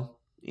as hell.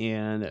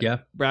 And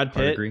Brad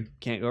Pitt,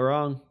 can't go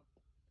wrong.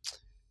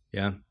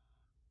 Yeah.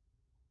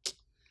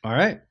 All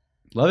right.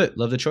 Love it.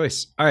 Love the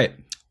choice. All right.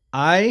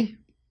 I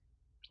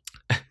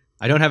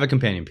don't have a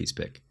companion piece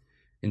pick.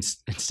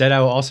 Instead, I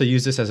will also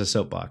use this as a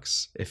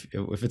soapbox, if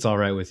it's all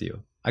right with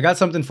you. I got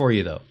something for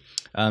you, though.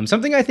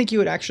 Something I think you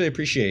would actually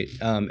appreciate,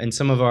 and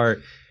some of our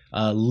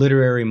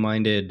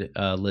literary-minded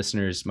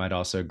listeners might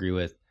also agree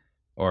with,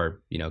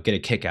 or get a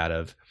kick out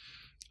of.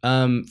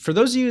 For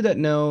those of you that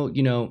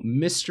know,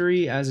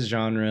 mystery as a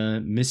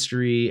genre,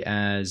 mystery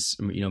as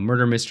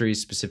murder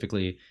mysteries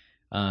specifically,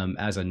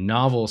 as a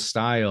novel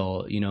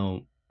style,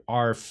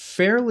 are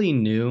fairly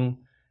new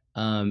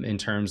in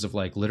terms of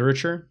like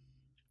literature.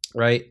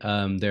 Right.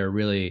 They're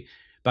really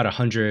about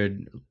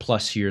 100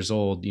 plus years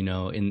old,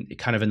 in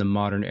the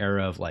modern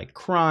era of like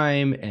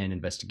crime and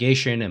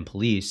investigation and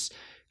police,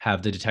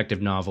 have the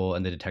detective novel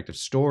and the detective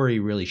story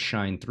really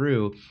shine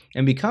through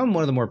and become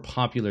one of the more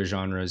popular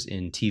genres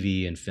in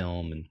TV and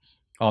film and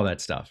all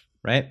that stuff.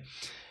 Right.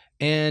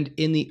 And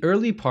in the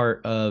early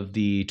part of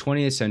the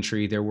 20th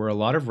century, there were a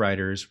lot of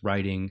writers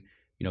writing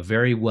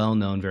very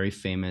well-known, very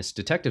famous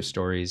detective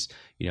stories,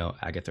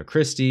 Agatha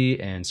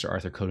Christie and Sir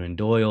Arthur Conan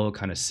Doyle,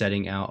 kind of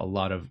setting out a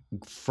lot of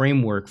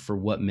framework for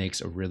what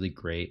makes a really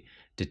great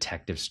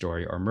detective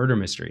story or murder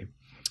mystery.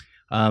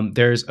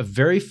 There's a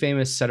very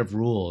famous set of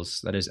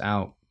rules that is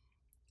out.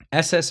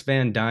 S.S.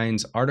 Van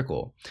Dyne's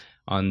article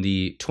on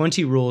the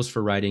 20 rules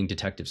for writing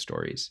detective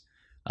stories.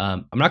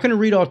 I'm not going to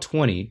read all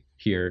 20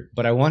 here,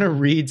 but I want to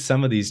read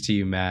some of these to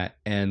you, Matt,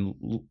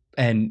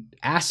 and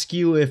ask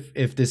you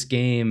if this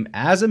game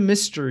as a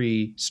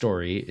mystery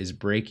story is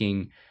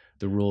breaking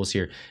the rules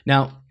here.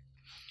 Now,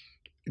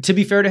 to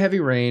be fair to Heavy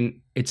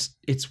Rain,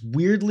 it's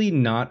weirdly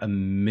not a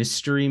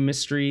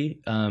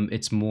mystery.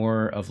 It's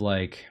more of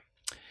like,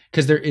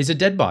 because there is a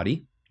dead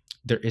body,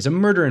 there is a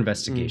murder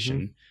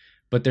investigation,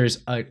 but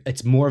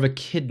it's more of a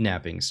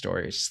kidnapping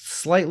story. It's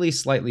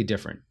slightly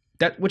different.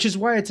 Which is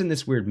why it's in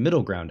this weird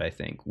middle ground, I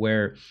think,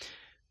 where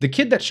the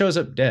kid that shows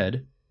up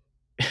dead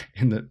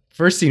in the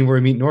first scene where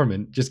we meet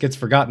Norman just gets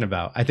forgotten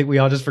about. I think we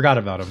all just forgot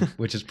about him,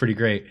 which is pretty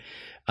great.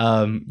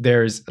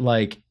 There's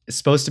like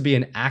supposed to be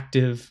an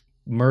active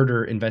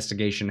murder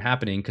investigation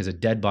happening because a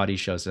dead body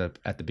shows up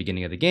at the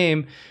beginning of the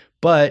game,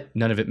 but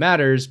none of it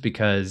matters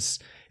because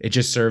it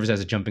just serves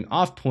as a jumping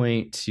off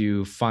point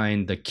to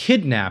find the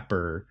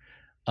kidnapper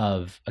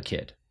of a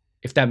kid,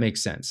 if that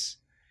makes sense.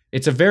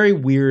 It's a very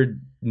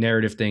weird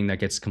narrative thing that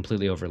gets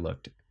completely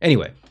overlooked.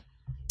 Anyway,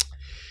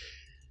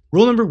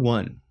 rule number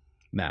 1.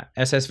 Matt,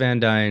 S.S. Van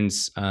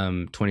Dyne's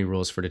 20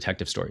 rules for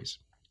detective stories.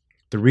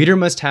 The reader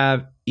must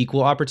have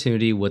equal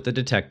opportunity with the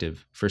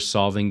detective for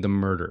solving the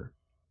murder.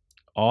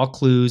 All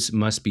clues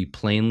must be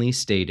plainly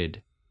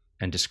stated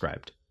and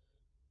described.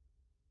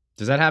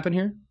 Does that happen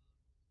here?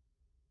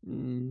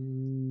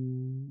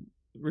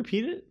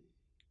 Repeat it.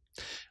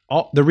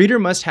 The reader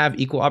must have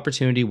equal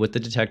opportunity with the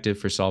detective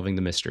for solving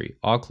the mystery.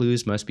 All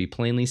clues must be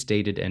plainly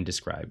stated and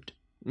described.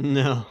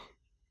 No.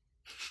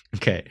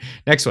 Okay,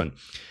 next one.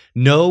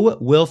 No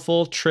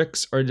willful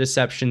tricks or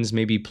deceptions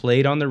may be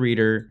played on the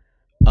reader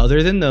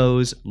other than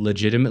those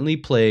legitimately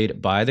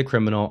played by the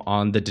criminal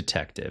on the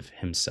detective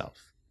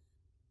himself.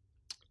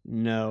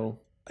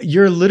 No.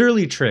 You're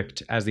literally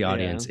tricked as the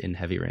audience in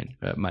Heavy Rain,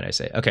 might I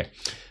say. Okay.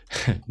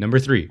 Number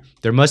 3.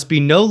 There must be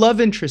no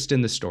love interest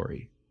in the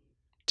story.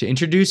 To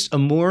introduce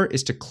amour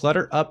is to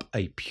clutter up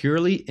a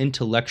purely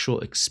intellectual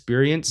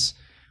experience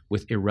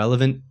with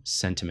irrelevant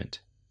sentiment.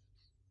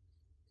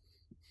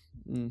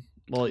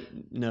 Well,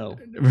 no.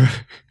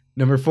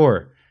 Number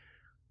 4,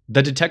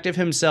 the detective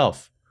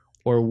himself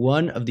or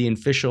one of the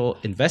official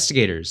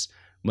investigators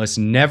must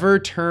never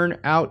turn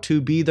out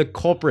to be the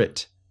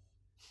culprit.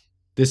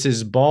 This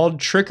is bald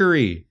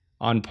trickery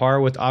on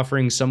par with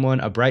offering someone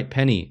a bright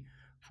penny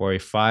for a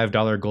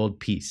 $5 gold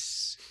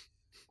piece.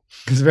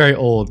 It's very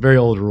old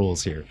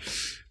rules here.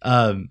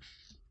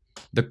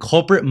 The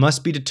culprit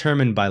must be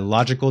determined by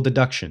logical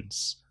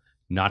deductions,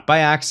 not by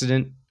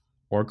accident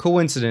or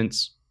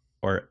coincidence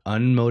or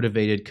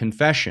unmotivated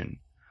confession.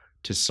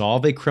 To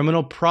solve a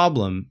criminal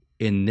problem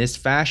in this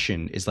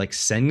fashion is like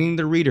sending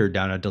the reader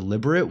down a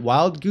deliberate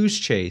wild goose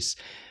chase,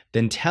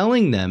 then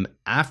telling them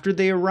after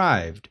they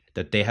arrived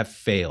that they have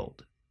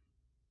failed.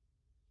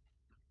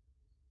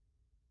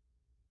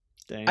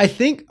 Dang. I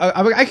think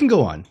I can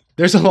go on.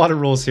 There's a lot of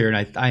rules here,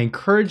 and I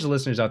encourage the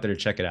listeners out there to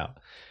check it out.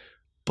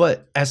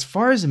 But as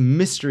far as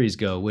mysteries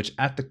go, which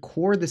at the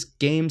core this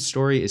game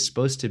story is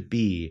supposed to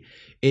be,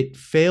 it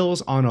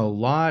fails on a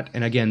lot.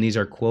 And again, these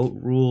are quote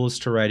rules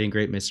to writing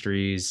great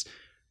mysteries.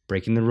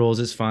 Breaking the rules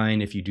is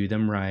fine if you do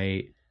them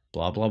right.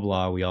 Blah blah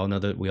blah. We all know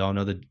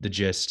the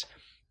gist.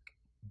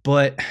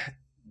 But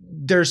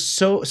there's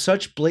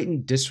such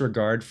blatant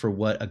disregard for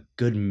what a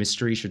good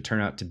mystery should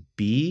turn out to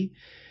be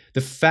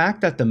The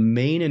fact that the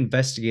main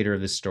investigator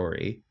of this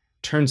story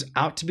turns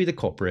out to be the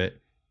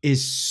culprit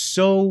is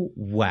so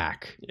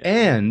whack. Yeah.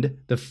 And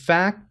the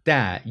fact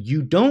that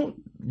you don't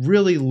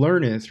really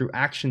learn it through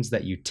actions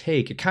that you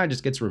take, it kind of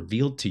just gets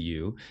revealed to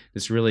you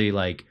this really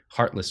like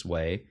heartless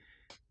way.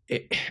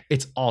 It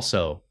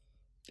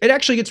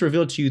actually gets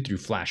revealed to you through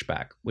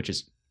flashback, which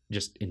is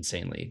just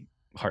insanely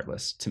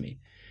heartless to me.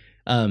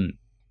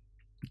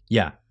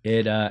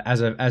 It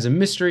as a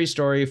mystery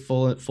story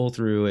full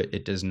through,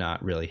 it does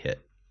not really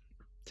hit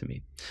to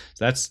me.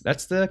 So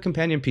that's the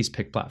companion piece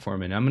pick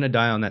platform, and I'm gonna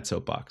die on that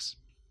soapbox.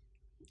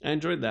 I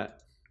enjoyed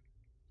that.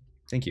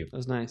 Thank you. That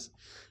was nice.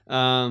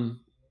 And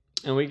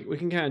we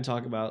can kind of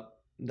talk about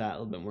that a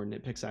little bit more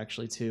nitpicks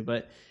actually too.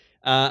 But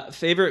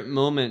favorite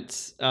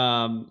moments,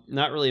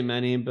 not really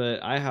many,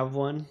 but I have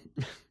one.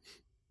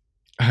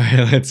 All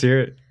right, let's hear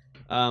it.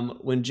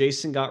 When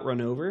Jason got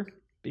run over,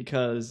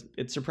 because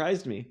it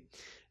surprised me.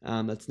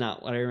 That's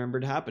not what I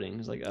remembered happening. I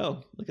was like,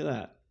 oh, look at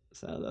that.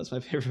 So that's my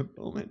favorite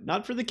moment.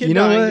 Not for the kid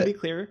dying, to be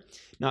clear.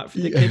 Not for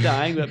the kid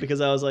dying, but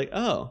because I was like,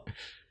 oh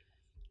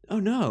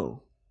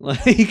no.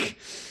 Like,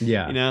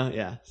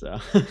 yeah. So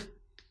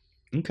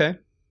okay.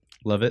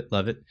 Love it.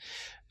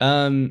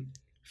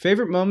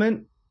 Favorite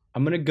moment,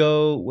 I'm going to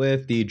go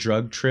with the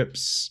drug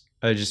trips.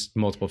 Just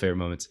multiple favorite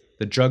moments.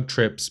 The drug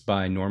trips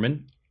by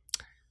Norman.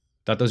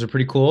 Thought those are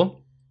pretty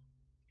cool.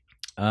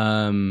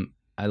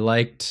 I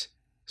liked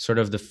sort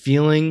of the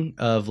feeling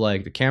of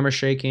like the camera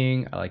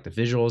shaking. I like the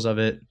visuals of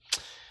it.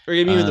 Or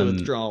you mean the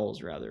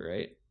withdrawals rather,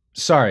 right?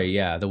 Sorry,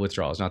 yeah, the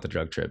withdrawals, not the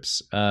drug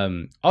trips.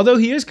 Although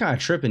he is kind of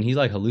tripping, he's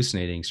like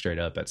hallucinating straight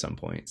up at some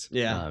points.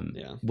 Yeah.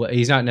 Well,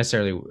 he's not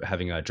necessarily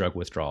having a drug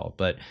withdrawal,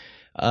 but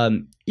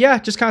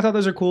just kind of thought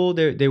those are cool.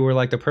 They were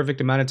like the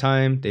perfect amount of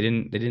time. They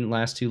didn't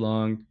last too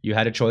long. You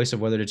had a choice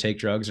of whether to take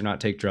drugs or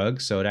not take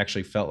drugs, so it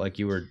actually felt like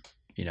you were,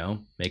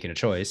 making a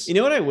choice. You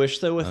know what I wish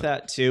though with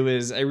that too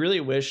is I really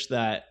wish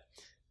that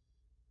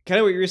kind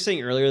of what you were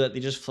saying earlier, that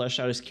they just fleshed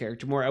out his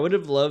character more. I would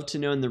have loved to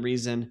know the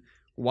reason.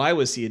 Why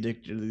was he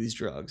addicted to these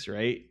drugs,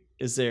 right?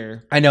 Is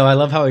there... I know, I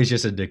love how he's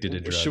just addicted to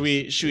drugs. Should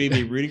we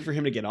be rooting for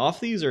him to get off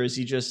these, or is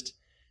he just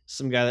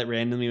some guy that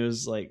randomly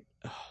was like,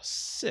 oh,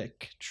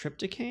 sick,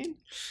 trypticane?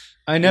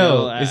 I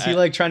know. Is he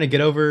like trying to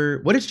get over...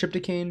 What is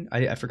trypticane?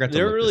 I forgot to They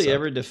don't look really this up.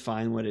 ever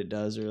define what it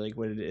does or like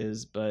what it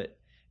is, but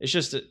it's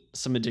just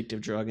some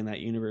addictive drug in that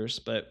universe.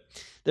 But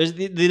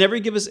they never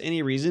give us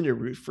any reason to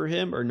root for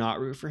him or not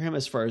root for him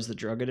as far as the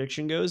drug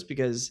addiction goes,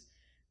 because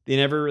they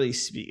never really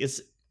speak.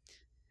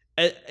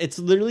 It's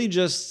literally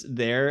just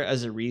there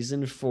as a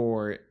reason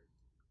for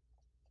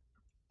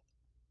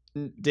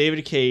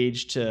David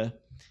Cage to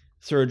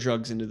throw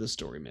drugs into the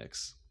story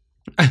mix.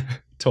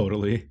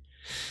 Totally.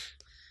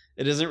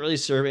 It doesn't really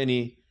serve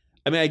any...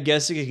 I mean, I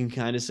guess you can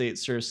kind of say it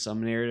serves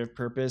some narrative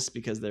purpose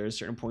because there are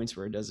certain points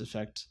where it does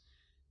affect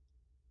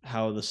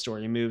how the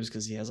story moves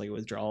because he has like a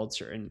withdrawal at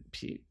certain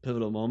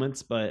pivotal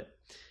moments, but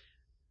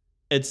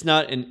it's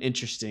not an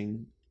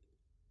interesting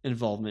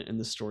involvement in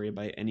the story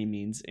by any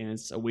means, and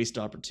it's a waste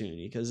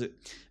opportunity because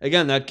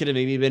again, that could have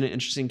maybe been an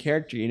interesting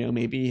character.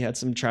 Maybe he had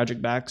some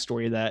tragic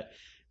backstory that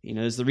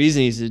is the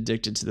reason he's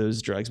addicted to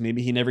those drugs.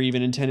 Maybe he never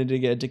even intended to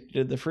get addicted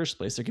in the first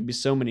place. There could be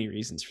so many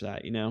reasons for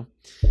that,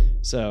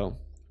 so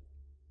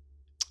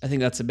I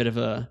think that's a bit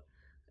of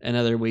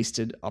another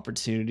wasted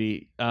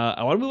opportunity.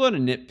 I want to move on to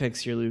nitpicks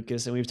here,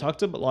 Lucas, and we've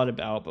talked a lot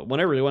about, but one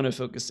I really want to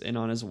focus in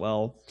on as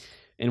well,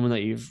 and one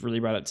that you've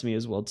really brought up to me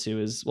as well too,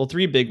 is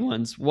three big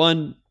ones.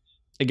 One,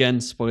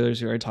 again,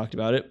 spoilers, we already talked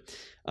about it.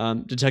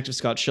 Detective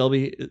Scott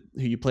Shelby,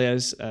 who you play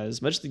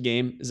as much of the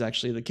game, is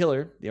actually the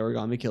killer, the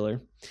origami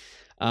killer.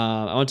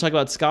 I want to talk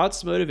about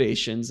Scott's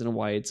motivations and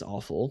why it's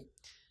awful.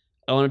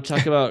 I want to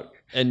talk about,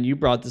 and you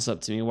brought this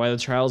up to me, why the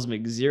trials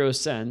make zero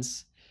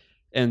sense.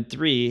 And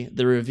 3,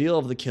 the reveal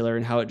of the killer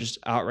and how it just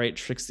outright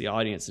tricks the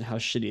audience and how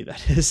shitty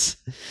that is.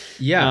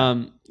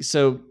 Yeah.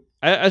 So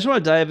I just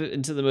want to dive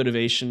into the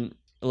motivation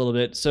a little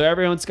bit. So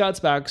everyone, Scott's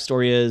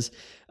backstory is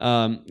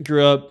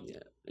grew up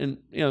in,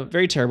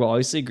 very terrible.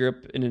 Obviously grew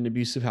up in an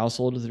abusive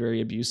household with a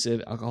very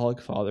abusive alcoholic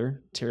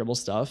father. Terrible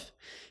stuff.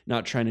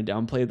 Not trying to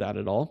downplay that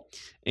at all.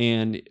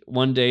 And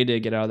one day to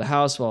get out of the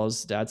house while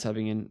his dad's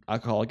having an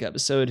alcoholic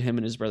episode, him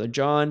and his brother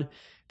John,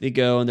 they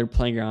go and they're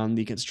playing around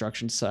the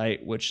construction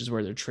site, which is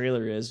where their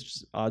trailer is, which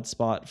is an odd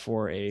spot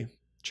for a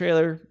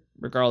trailer,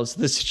 regardless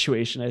of the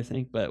situation, I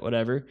think, but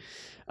whatever.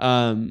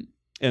 And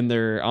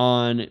they're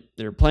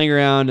playing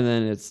around, and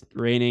then it's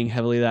raining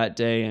heavily that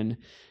day, and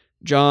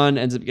John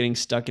ends up getting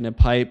stuck in a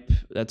pipe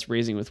that's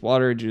raising with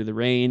water due to the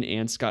rain,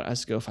 and Scott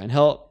has to go find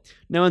help.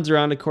 No one's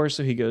around, of course,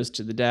 so he goes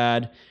to the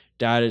dad.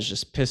 Dad is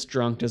just pissed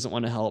drunk, doesn't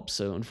want to help,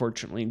 so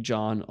unfortunately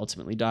John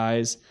ultimately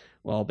dies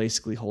while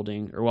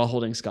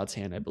holding Scott's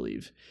hand, I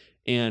believe.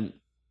 And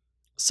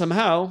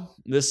somehow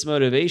this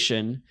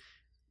motivation,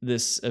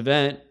 this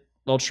event,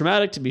 while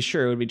traumatic to be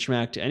sure, it would be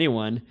traumatic to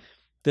anyone,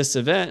 this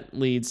event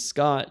leads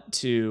Scott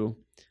to,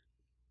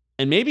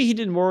 and maybe he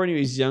did more when he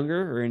was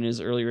younger or in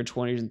his earlier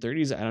 20s and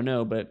 30s, I don't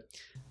know, but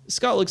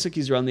Scott looks like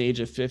he's around the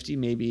age of 50,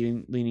 maybe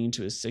even leaning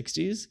into his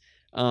 60s,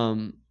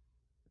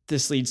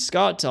 this leads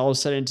Scott to all of a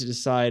sudden to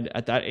decide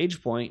at that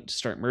age point to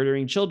start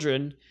murdering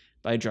children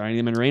by drowning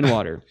them in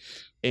rainwater.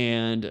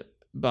 And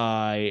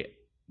by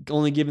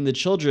only giving the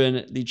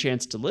children the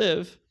chance to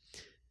live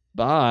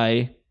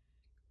by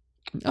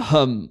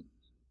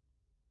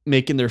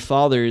making their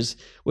fathers,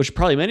 which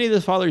probably many of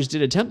the fathers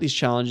did attempt these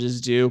challenges,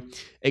 do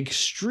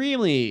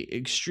extremely,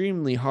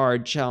 extremely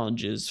hard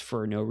challenges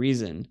for no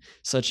reason,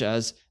 such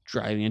as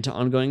driving into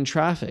ongoing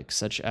traffic,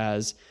 such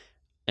as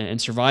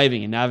and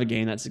surviving and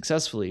navigating that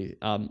successfully,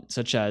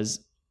 such as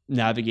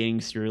navigating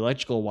through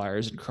electrical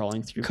wires and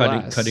crawling through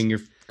glass, cutting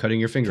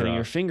your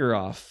finger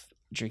off,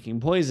 drinking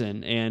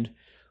poison. And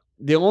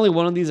the only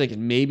one of these I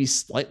can maybe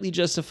slightly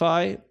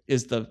justify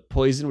is the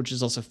poison, which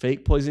is also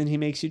fake poison he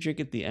makes you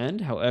drink at the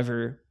end.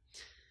 However,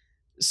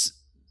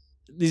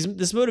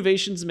 this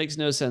motivations makes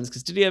no sense,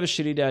 because did he have a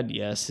shitty dad?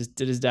 Yes.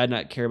 Did his dad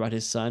not care about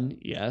his son?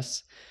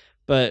 Yes.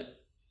 But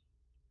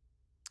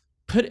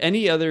put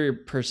any other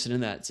person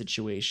in that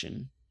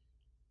situation,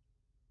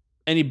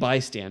 any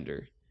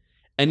bystander,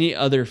 any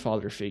other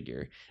father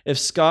figure. If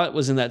Scott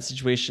was in that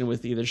situation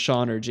with either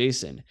Sean or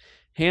Jason,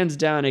 hands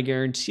down, I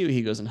guarantee you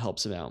he goes and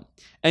helps him out.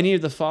 Any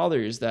of the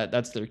fathers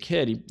that's their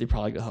kid, they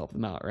probably go help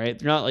them out, right?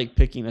 They're not like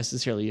picking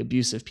necessarily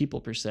abusive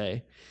people per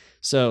se.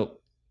 So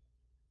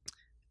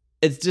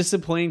it's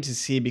disappointing to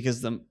see,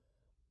 because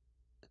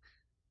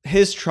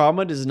his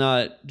trauma does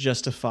not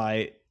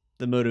justify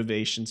the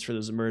motivations for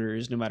those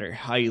murders, no matter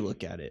how you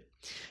look at it.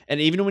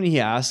 And even when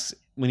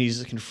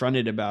he's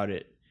confronted about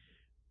it,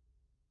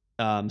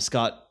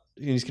 Scott,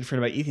 when he's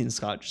confronted by Ethan,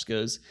 Scott just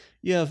goes,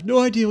 "You have no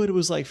idea what it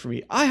was like for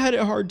me. I had it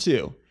hard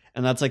too."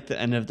 And that's like the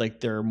end of like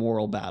their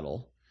moral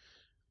battle,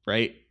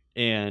 right?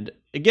 And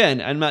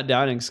again, I'm not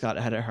doubting Scott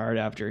had it hard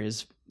after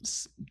his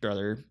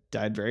brother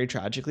died very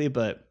tragically,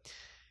 but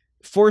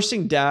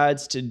forcing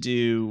dads to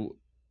do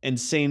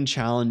insane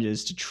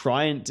challenges to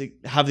try and to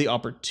have the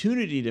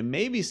opportunity to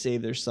maybe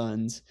save their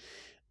sons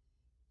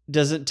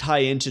doesn't tie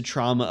into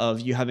trauma of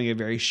you having a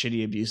very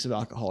shitty, abusive,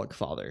 alcoholic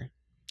father.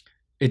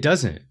 It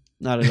doesn't.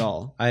 Not at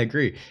all. I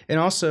agree. And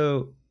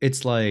also,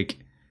 it's like,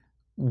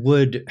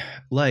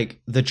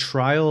 the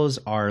trials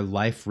are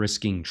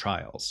life-risking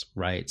trials,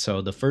 right?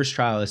 So the first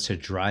trial is to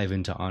drive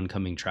into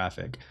oncoming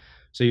traffic.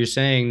 So you're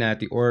saying that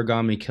the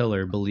origami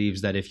killer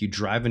believes that if you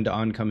drive into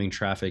oncoming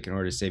traffic in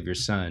order to save your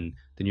son,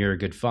 then you're a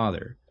good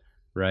father,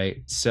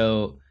 right?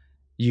 So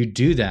you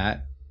do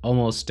that,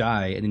 almost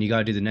die, and then you got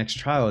to do the next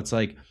trial. It's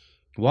like,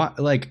 what?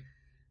 Like,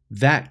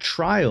 that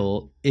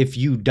trial, if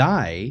you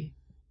die,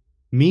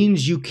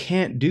 means you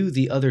can't do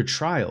the other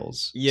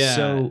trials. Yeah.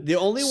 So the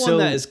only one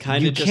that is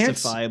kind of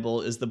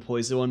justifiable is the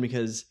poison one,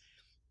 because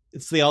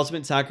it's the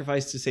ultimate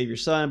sacrifice to save your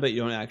son, but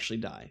you don't actually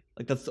die.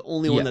 Like, that's the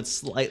only one that's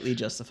slightly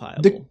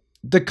justifiable.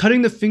 The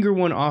cutting the finger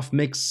one off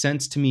makes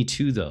sense to me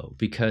too, though,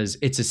 because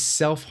it's a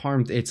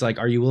self-harm. It's like,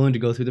 are you willing to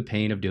go through the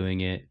pain of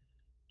doing it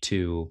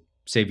to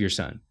save your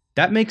son?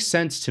 That makes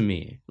sense to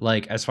me,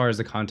 like, as far as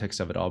the context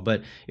of it all.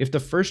 But if the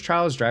first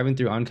trial is driving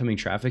through oncoming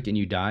traffic and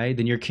you die,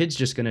 then your kid's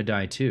just going to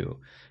die too.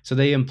 So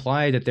they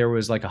imply that there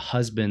was like a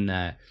husband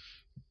that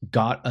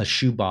got a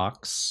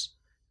shoebox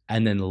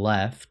and then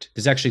left.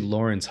 This is actually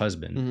Lauren's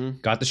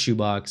husband. Got the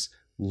shoebox,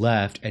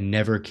 left, and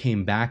never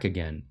came back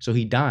again. So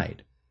he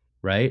died,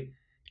 right?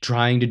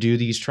 Trying to do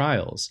these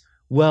trials.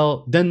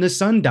 Well, then the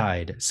son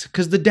died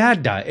because the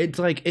dad died. It's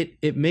like,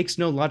 it makes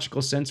no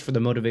logical sense for the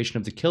motivation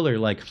of the killer.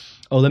 Like,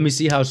 oh, let me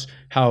see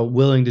how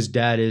willing this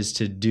dad is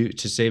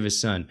to save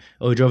his son.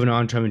 Oh, he drove into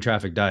oncoming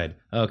traffic, died.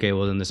 Okay,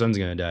 well then the son's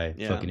gonna die.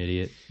 Yeah. Fucking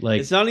idiot.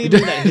 Like, it's not even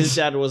that his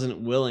dad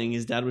wasn't willing.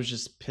 His dad was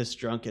just pissed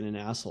drunk and an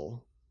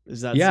asshole. Is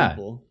that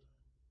simple?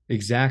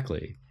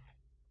 Exactly.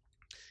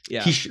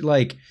 Yeah.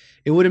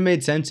 It would have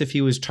made sense if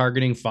he was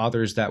targeting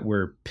fathers that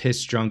were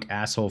piss drunk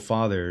asshole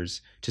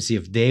fathers to see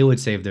if they would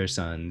save their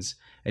sons.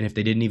 And if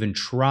they didn't even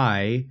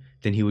try,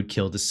 then he would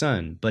kill the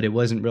son. But it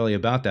wasn't really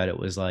about that. It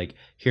was like,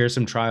 here are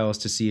some trials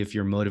to see if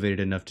you're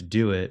motivated enough to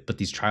do it. But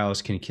these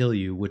trials can kill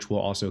you, which will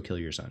also kill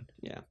your son.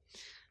 Yeah.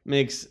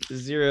 Makes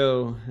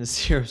zero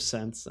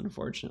sense,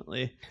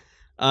 unfortunately.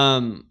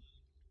 And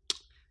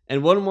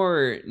one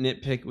more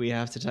nitpick we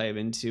have to dive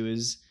into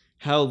is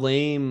how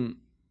lame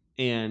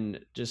and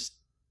just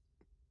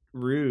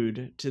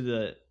rude to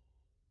the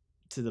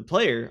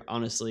player,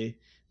 honestly,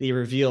 the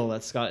reveal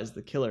that Scott is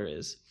the killer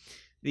is.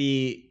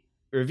 The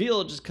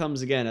reveal just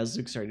comes again, as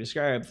Luke's already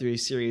described, through a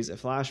series of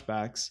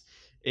flashbacks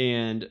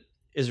and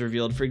is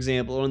revealed. For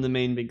example, one of the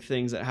main big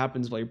things that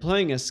happens while you're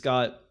playing as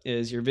Scott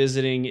is you're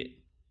visiting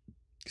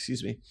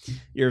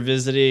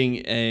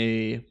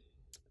a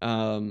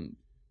an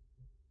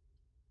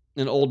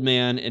old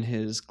man in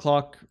his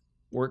clock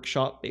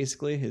workshop,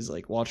 basically his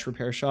like watch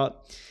repair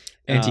shop.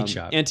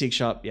 Antique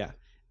shop, yeah.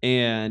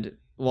 And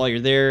while you're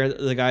there,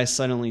 the guy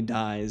suddenly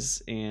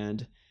dies,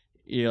 and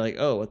you're like,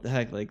 oh, what the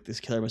heck? Like, this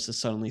killer must have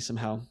suddenly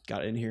somehow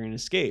got in here and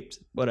escaped,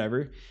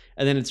 whatever.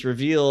 And then it's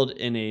revealed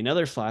in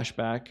another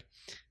flashback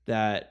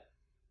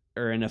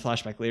or in a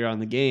flashback later on in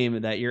the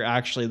game, that you're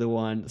actually the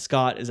one,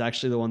 Scott is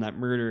actually the one that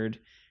murdered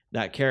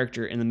that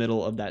character in the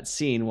middle of that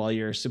scene while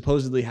you're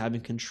supposedly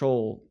having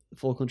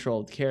full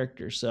control of the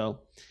character. So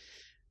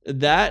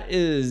that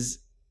is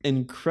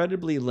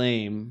incredibly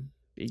lame.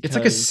 It's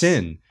like a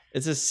sin.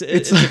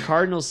 It's a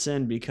cardinal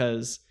sin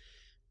because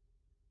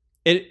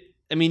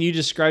you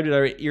described it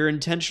already. You're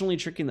intentionally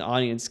tricking the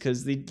audience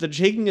because they're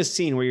taking a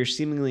scene where you're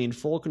seemingly in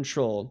full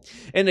control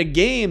and a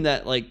game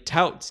that like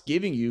touts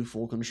giving you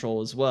full control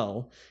as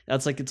well.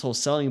 That's like its whole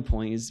selling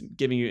point, is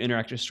giving you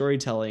interactive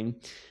storytelling.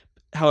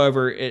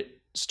 However, it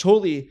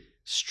totally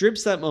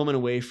strips that moment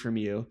away from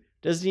you.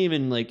 Doesn't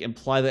even like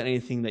imply that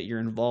anything that you're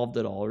involved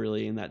at all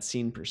really in that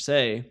scene per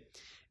se.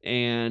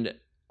 And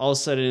all of a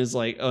sudden is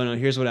like, oh no,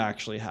 here's what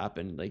actually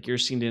happened. Like your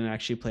scene didn't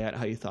actually play out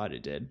how you thought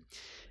it did.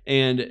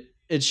 And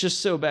it's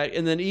just so bad.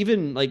 And then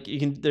even like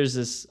there's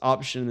this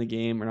option in the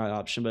game, or not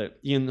option, but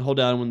you can hold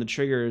down when the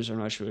triggers, I'm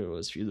not sure what it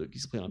was for you that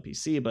you play on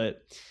PC,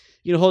 but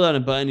you can hold down a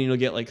button and you'll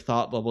get like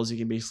thought bubbles. You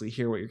can basically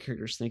hear what your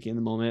character's thinking in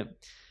the moment.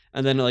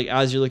 And then like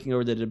as you're looking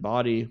over the dead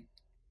body,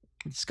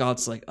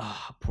 Scott's like,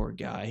 oh, poor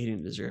guy, he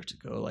didn't deserve to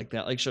go like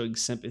that, like showing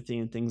sympathy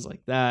and things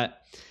like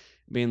that,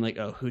 being like,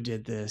 oh, who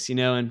did this,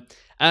 and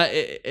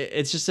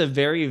it's just a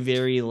very,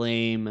 very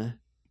lame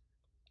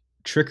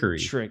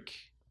trick,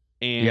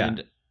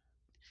 and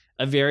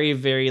a very,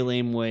 very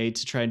lame way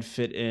to try and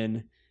fit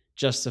in,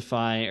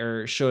 justify,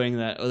 or showing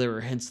that, oh, there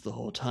were hints the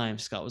whole time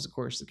Scott was of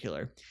course the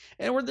killer.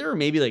 And where there were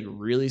maybe like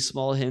really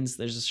small hints,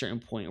 there's a certain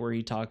point where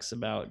he talks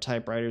about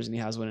typewriters and he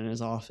has one in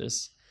his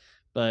office,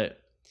 but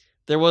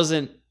there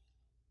wasn't,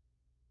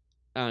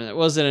 it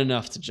wasn't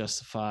enough to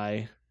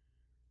justify.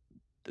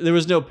 There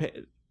was no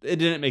it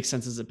didn't make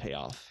sense as a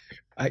payoff.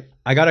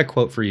 I got a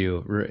quote for you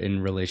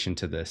in relation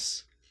to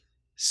this.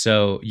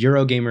 So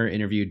Eurogamer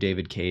interviewed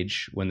David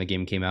Cage when the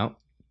game came out,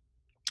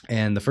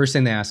 and the first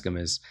thing they ask him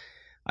is,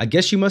 I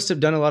guess you must have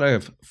done a lot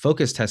of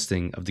focus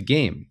testing of the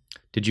game.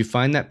 Did you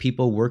find that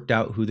people worked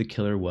out who the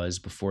killer was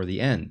before the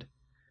end?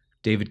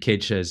 David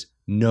Cage says,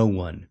 no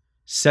one.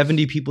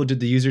 70 people did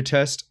the user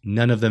test.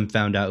 None of them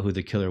found out who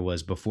the killer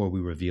was before we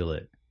reveal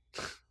it.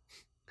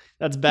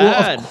 That's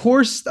bad.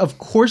 Well, of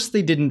course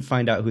they didn't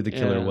find out who the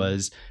killer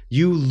was.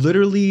 You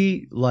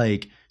literally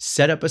like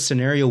set up a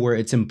scenario where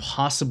it's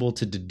impossible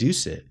to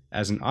deduce it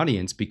as an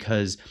audience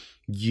because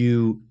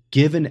you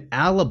give an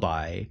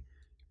alibi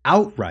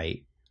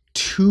outright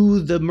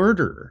to the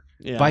murderer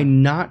by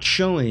not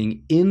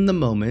showing in the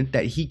moment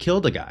that he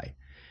killed a guy.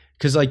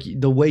 Because like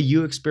the way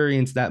you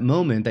experience that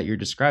moment that you're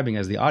describing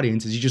as the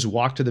audience is you just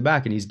walk to the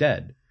back and he's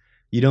dead.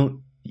 You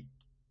don't,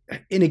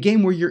 in a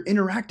game where you're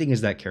interacting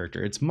as that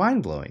character. It's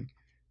mind-blowing.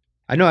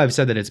 I know I've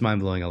said that it's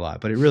mind-blowing a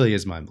lot, but it really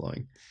is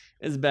mind-blowing.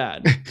 It's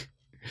bad.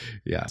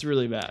 Yeah. It's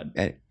really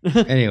bad.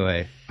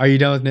 Anyway, are you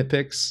done with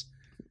nitpicks?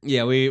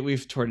 Yeah,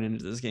 we've torn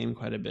into this game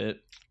quite a bit.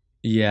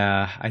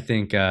 Yeah, I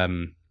think I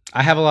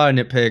have a lot of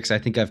nitpicks. I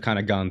think I've kind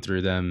of gone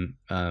through them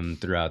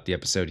throughout the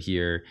episode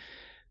here.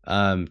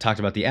 Talked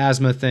about the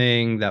asthma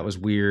thing. That was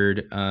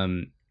weird.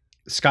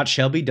 Scott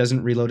Shelby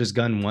doesn't reload his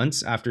gun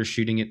once after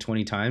shooting it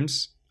 20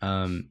 times.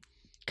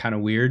 Kind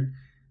of weird.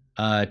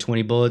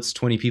 20 bullets,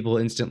 20 people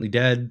instantly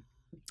dead.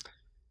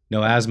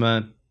 No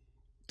asthma.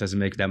 Doesn't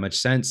make that much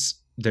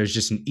sense. There's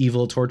just an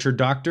evil tortured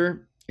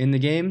doctor in the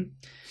game.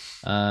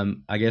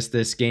 I guess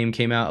this game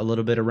came out a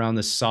little bit around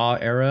the Saw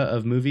era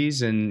of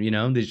movies, and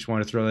they just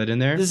want to throw that in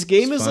there. This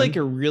game is like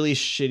a really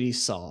shitty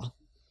Saw.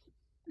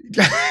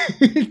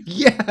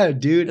 Yeah,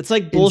 dude. It's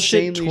like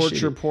bullshit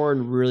torture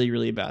porn, really,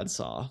 really bad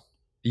Saw.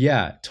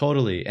 Yeah,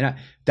 totally. And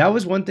that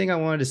was one thing I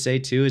wanted to say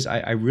too, is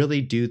I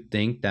really do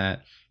think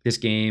that this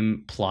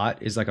game plot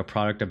is like a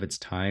product of its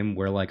time,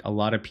 where like a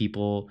lot of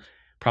people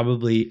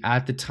probably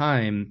at the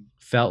time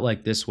felt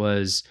like this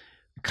was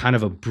kind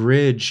of a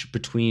bridge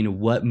between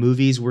what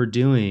movies were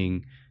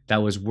doing that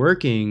was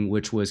working,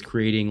 which was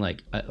creating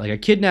like a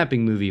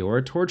kidnapping movie or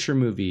a torture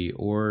movie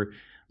or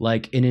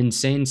like an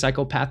insane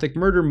psychopathic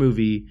murder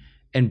movie,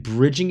 and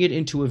bridging it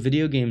into a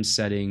video game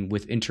setting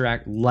with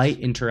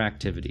light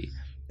interactivity.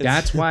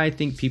 That's why I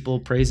think people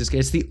praise this game.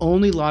 It's the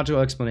only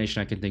logical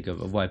explanation I can think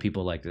of why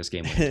people like this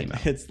game when it came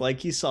out. It's like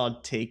he saw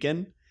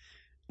Taken,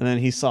 and then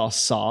he saw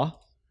Saw,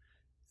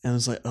 and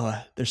was like, oh,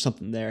 there's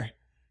something there.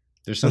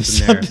 There's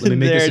something there. Let me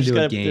make this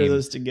into a game. Throw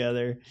those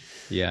together.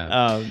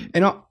 Yeah.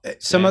 And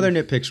some other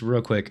nitpicks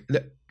real quick.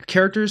 The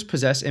characters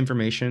possess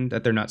information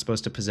that they're not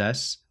supposed to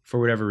possess for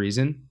whatever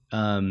reason.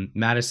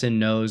 Madison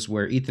knows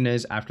where Ethan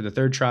is after the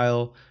third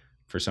trial.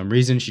 For some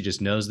reason, she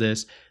just knows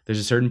this. There's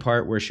a certain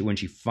part where when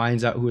she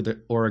finds out who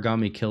the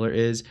origami killer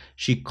is,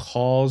 she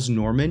calls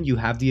Norman. You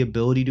have the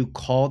ability to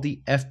call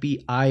the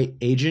FBI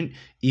agent,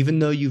 even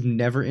though you've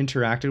never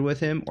interacted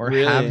with him or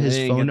have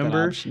his phone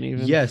number.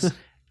 Yes,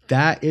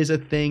 that is a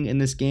thing in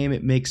this game.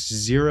 It makes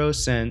zero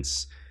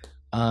sense.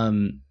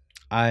 It's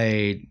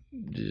insane.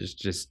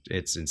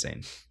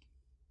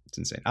 It's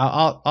insane.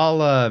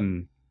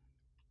 I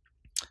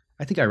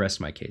think I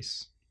rest my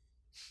case.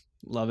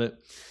 Love it.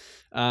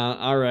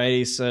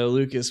 Alrighty, so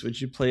Lucas, would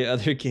you play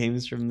other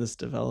games from this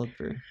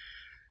developer?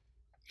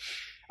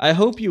 I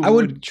hope you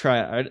would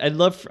try it. I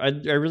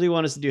really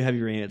want us to do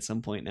Heavy Rain at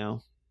some point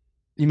now.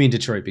 You mean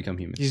Detroit Become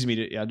Human?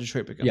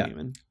 Detroit Become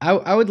Human.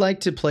 I would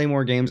like to play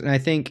more games, and I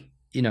think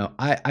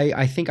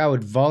I think I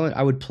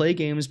would play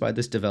games by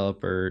this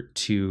developer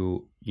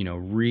to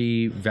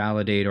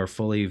revalidate or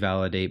fully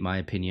validate my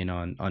opinion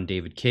on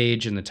David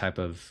Cage and the type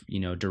of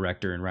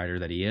director and writer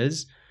that he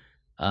is.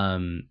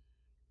 Kind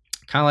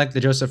of like the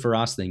Joseph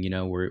Fares thing,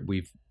 where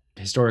we've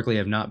historically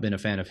have not been a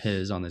fan of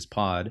his on this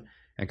pod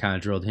and kind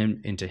of drilled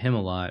into him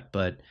a lot,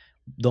 but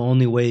the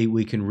only way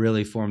we can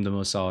really form the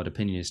most solid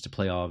opinion is to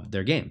play all of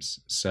their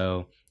games.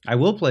 So I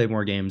will play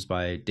more games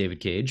by David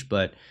Cage,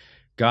 but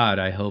God,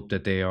 I hope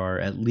that they are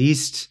at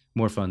least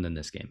more fun than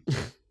this game.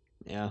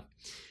 Yeah.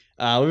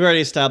 We've already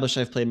established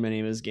I've played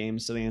many of his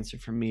games, so the answer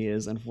from me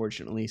is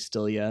unfortunately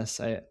still yes.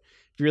 If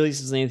he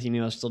releases anything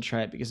new, I'll still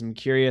try it because I'm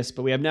curious,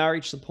 but we have now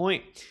reached the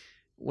point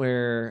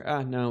where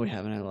no, we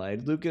haven't. I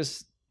lied.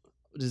 Lucas,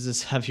 does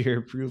this have your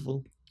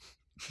approval?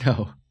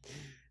 No.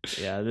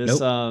 Yeah, this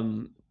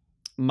Nope.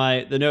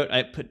 The note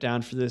I put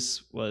down for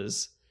this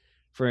was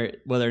for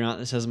whether or not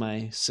this has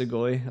my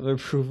Segoy of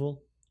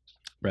approval.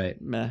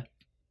 Right. Meh.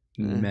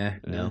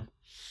 No.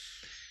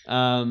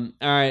 All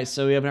right,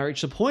 so we have now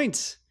reached the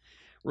point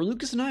where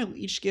Lucas and I will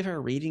each give our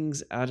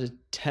ratings out of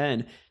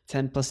 10.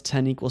 10 plus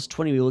 10 equals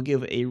 20. We will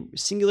give a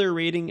singular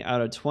rating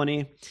out of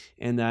 20,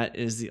 and that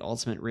is the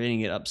ultimate rating.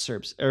 It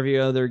usurps every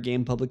other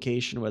game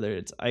publication, whether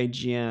it's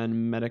IGN,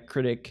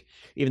 Metacritic,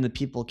 even the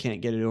people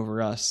can't get it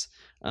over us.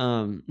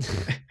 We'll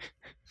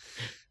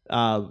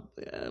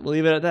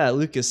leave it at that.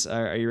 Lucas,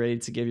 are you ready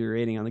to give your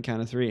rating on the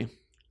count of 3?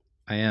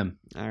 I am.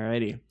 All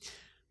righty.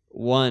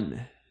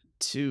 1,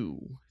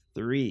 2,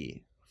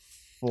 3,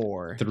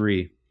 4.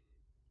 3.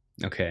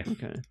 Okay.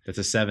 That's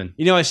a 7.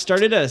 I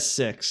started at a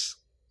 6.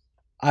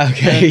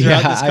 Okay. And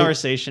throughout this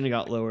conversation, it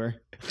got lower.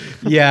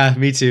 Yeah,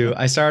 me too.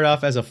 I started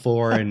off as a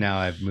 4 and now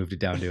I've moved it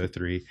down to a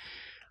 3.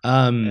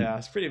 Yeah,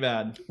 it's pretty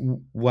bad.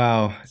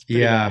 Wow.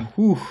 Yeah.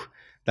 Whew.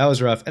 That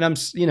was rough. And I'm,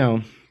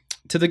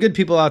 to the good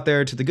people out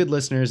there, to the good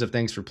listeners of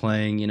Thanks for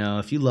Playing,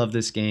 if you love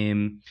this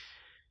game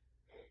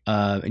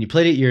and you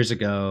played it years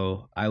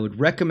ago, I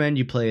would recommend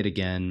you play it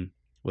again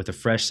with a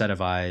fresh set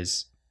of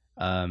eyes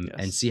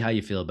and see how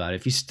you feel about it.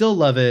 If you still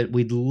love it,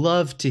 we'd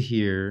love to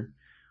hear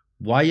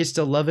why you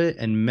still love it.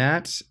 And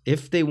Matt,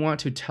 if they want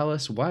to tell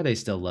us why they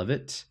still love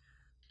it,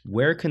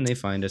 where can they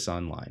find us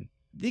online?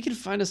 They can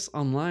find us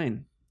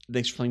online.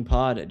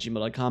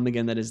 thanksforplayingpod@gmail.com.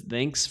 Again, that is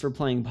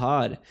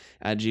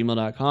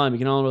thanksforplayingpod@gmail.com. You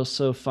can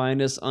also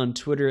find us on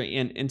Twitter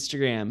and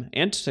Instagram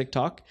and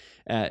TikTok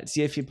at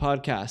TFE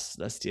Podcast.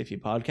 That's TFE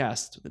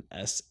Podcast with an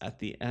S at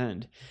the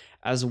end.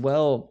 As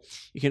well,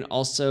 you can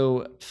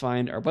also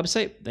find our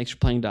website,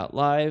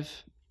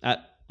 thanksforplaying.live,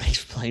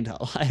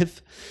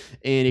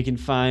 and you can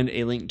find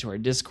a link to our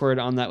Discord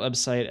on that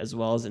website, as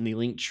well as in the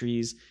link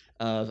trees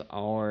of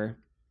our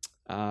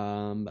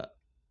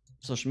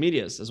social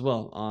medias as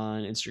well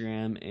on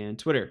Instagram and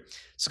Twitter.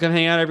 So come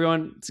hang out,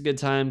 everyone. It's a good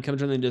time. Come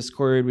join the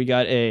Discord. We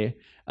got a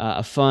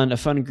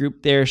fun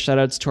group there. Shout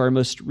outs to our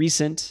most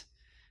recent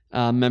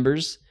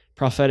members,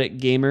 Prophetic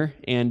Gamer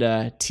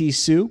and T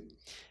Sue.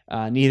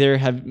 Neither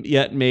have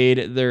yet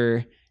made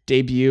their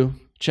debut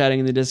chatting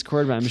in the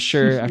Discord, but I'm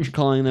sure after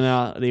calling them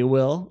out, they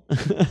will.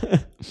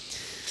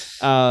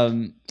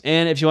 And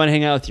if you want to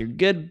hang out with your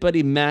good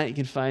buddy Matt, you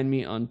can find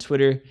me on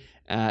Twitter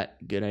at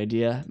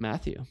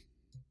GoodIdeaMatthew.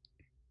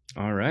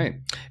 All right.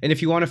 And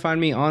if you want to find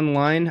me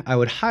online, I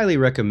would highly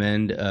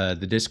recommend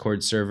the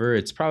Discord server.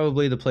 It's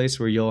probably the place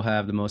where you'll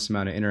have the most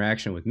amount of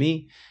interaction with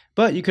me.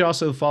 But you could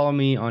also follow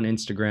me on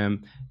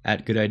Instagram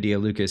at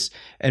GoodIdeaLucas.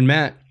 And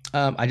Matt,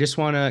 I just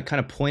want to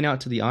kind of point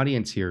out to the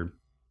audience here,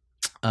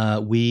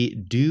 we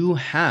do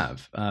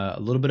have a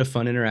little bit of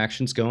fun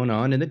interactions going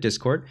on in the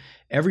Discord.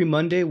 Every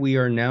Monday, we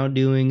are now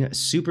doing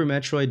Super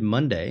Metroid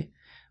Monday,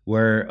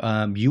 where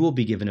you will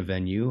be given a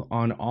venue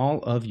on all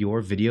of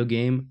your video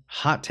game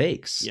hot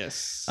takes.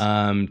 Yes.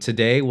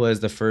 Today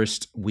was the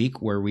first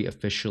week where we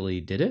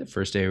officially did it.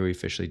 First day we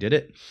officially did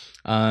it.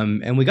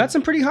 And we got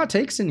some pretty hot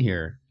takes in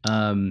here.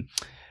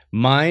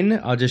 Mine,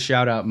 I'll just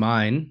shout out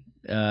mine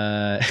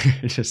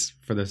just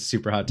for the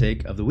super hot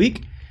take of the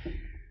week.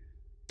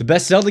 The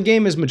best Zelda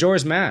game is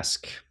Majora's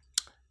Mask.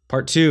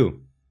 Part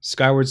 2,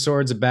 Skyward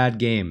Sword's a bad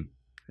game.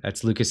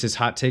 That's Lucas's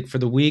hot take for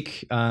the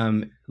week.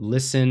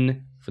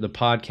 Listen for the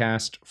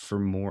podcast for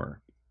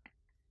more.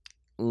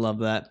 Love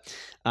that.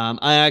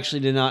 I actually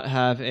did not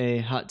have a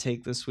hot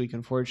take this week,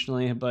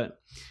 unfortunately, but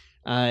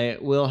I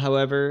will,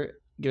 however,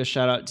 give a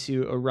shout out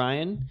to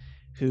Orion,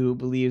 who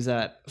believes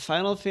that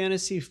Final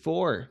Fantasy IV,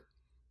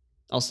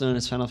 also known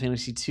as Final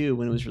Fantasy II,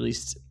 when it was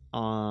released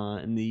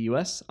in the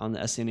US on the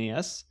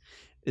SNES,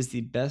 is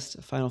the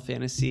best Final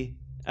Fantasy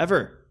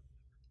ever.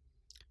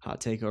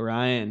 Hot take,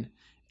 Orion.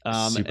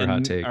 Super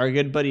hot take. Our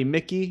good buddy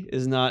Mickey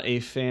is not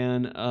a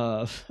fan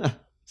of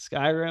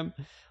Skyrim,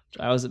 which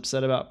I was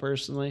upset about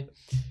personally.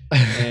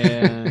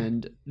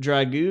 And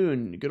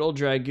Dragoon, good old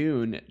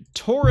Dragoon,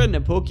 Tauren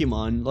and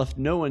Pokemon left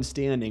no one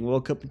standing,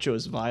 woke up and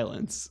chose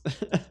violence.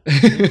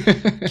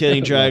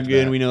 Kidding,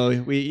 Dragoon. We know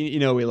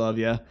we love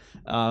you.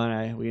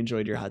 And we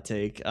enjoyed your hot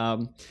take.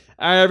 All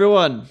right,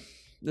 everyone.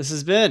 This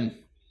has been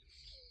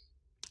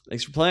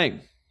Thanks for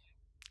playing.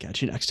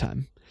 Catch you next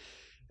time.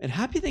 And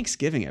happy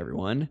Thanksgiving,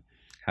 everyone.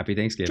 Happy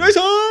Thanksgiving.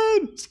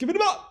 Jason! Let's give it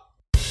up.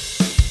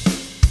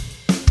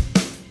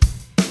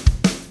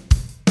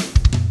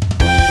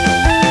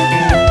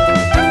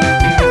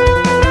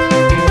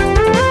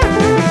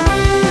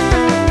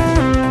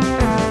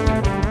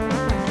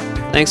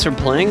 Thanks for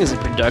Playing is a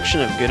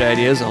production of Good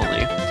Ideas Only.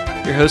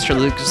 Your hosts are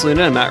Lucas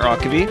Luna and Matt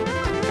Rockaby.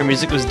 Our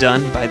music was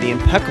done by the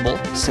impeccable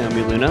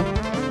Sammy Luna,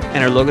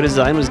 and our logo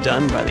design was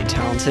done by the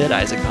talented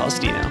Isaac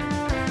Palestino.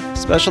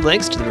 Special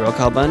thanks to the Roll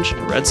Call Bunch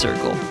and Red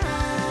Circle.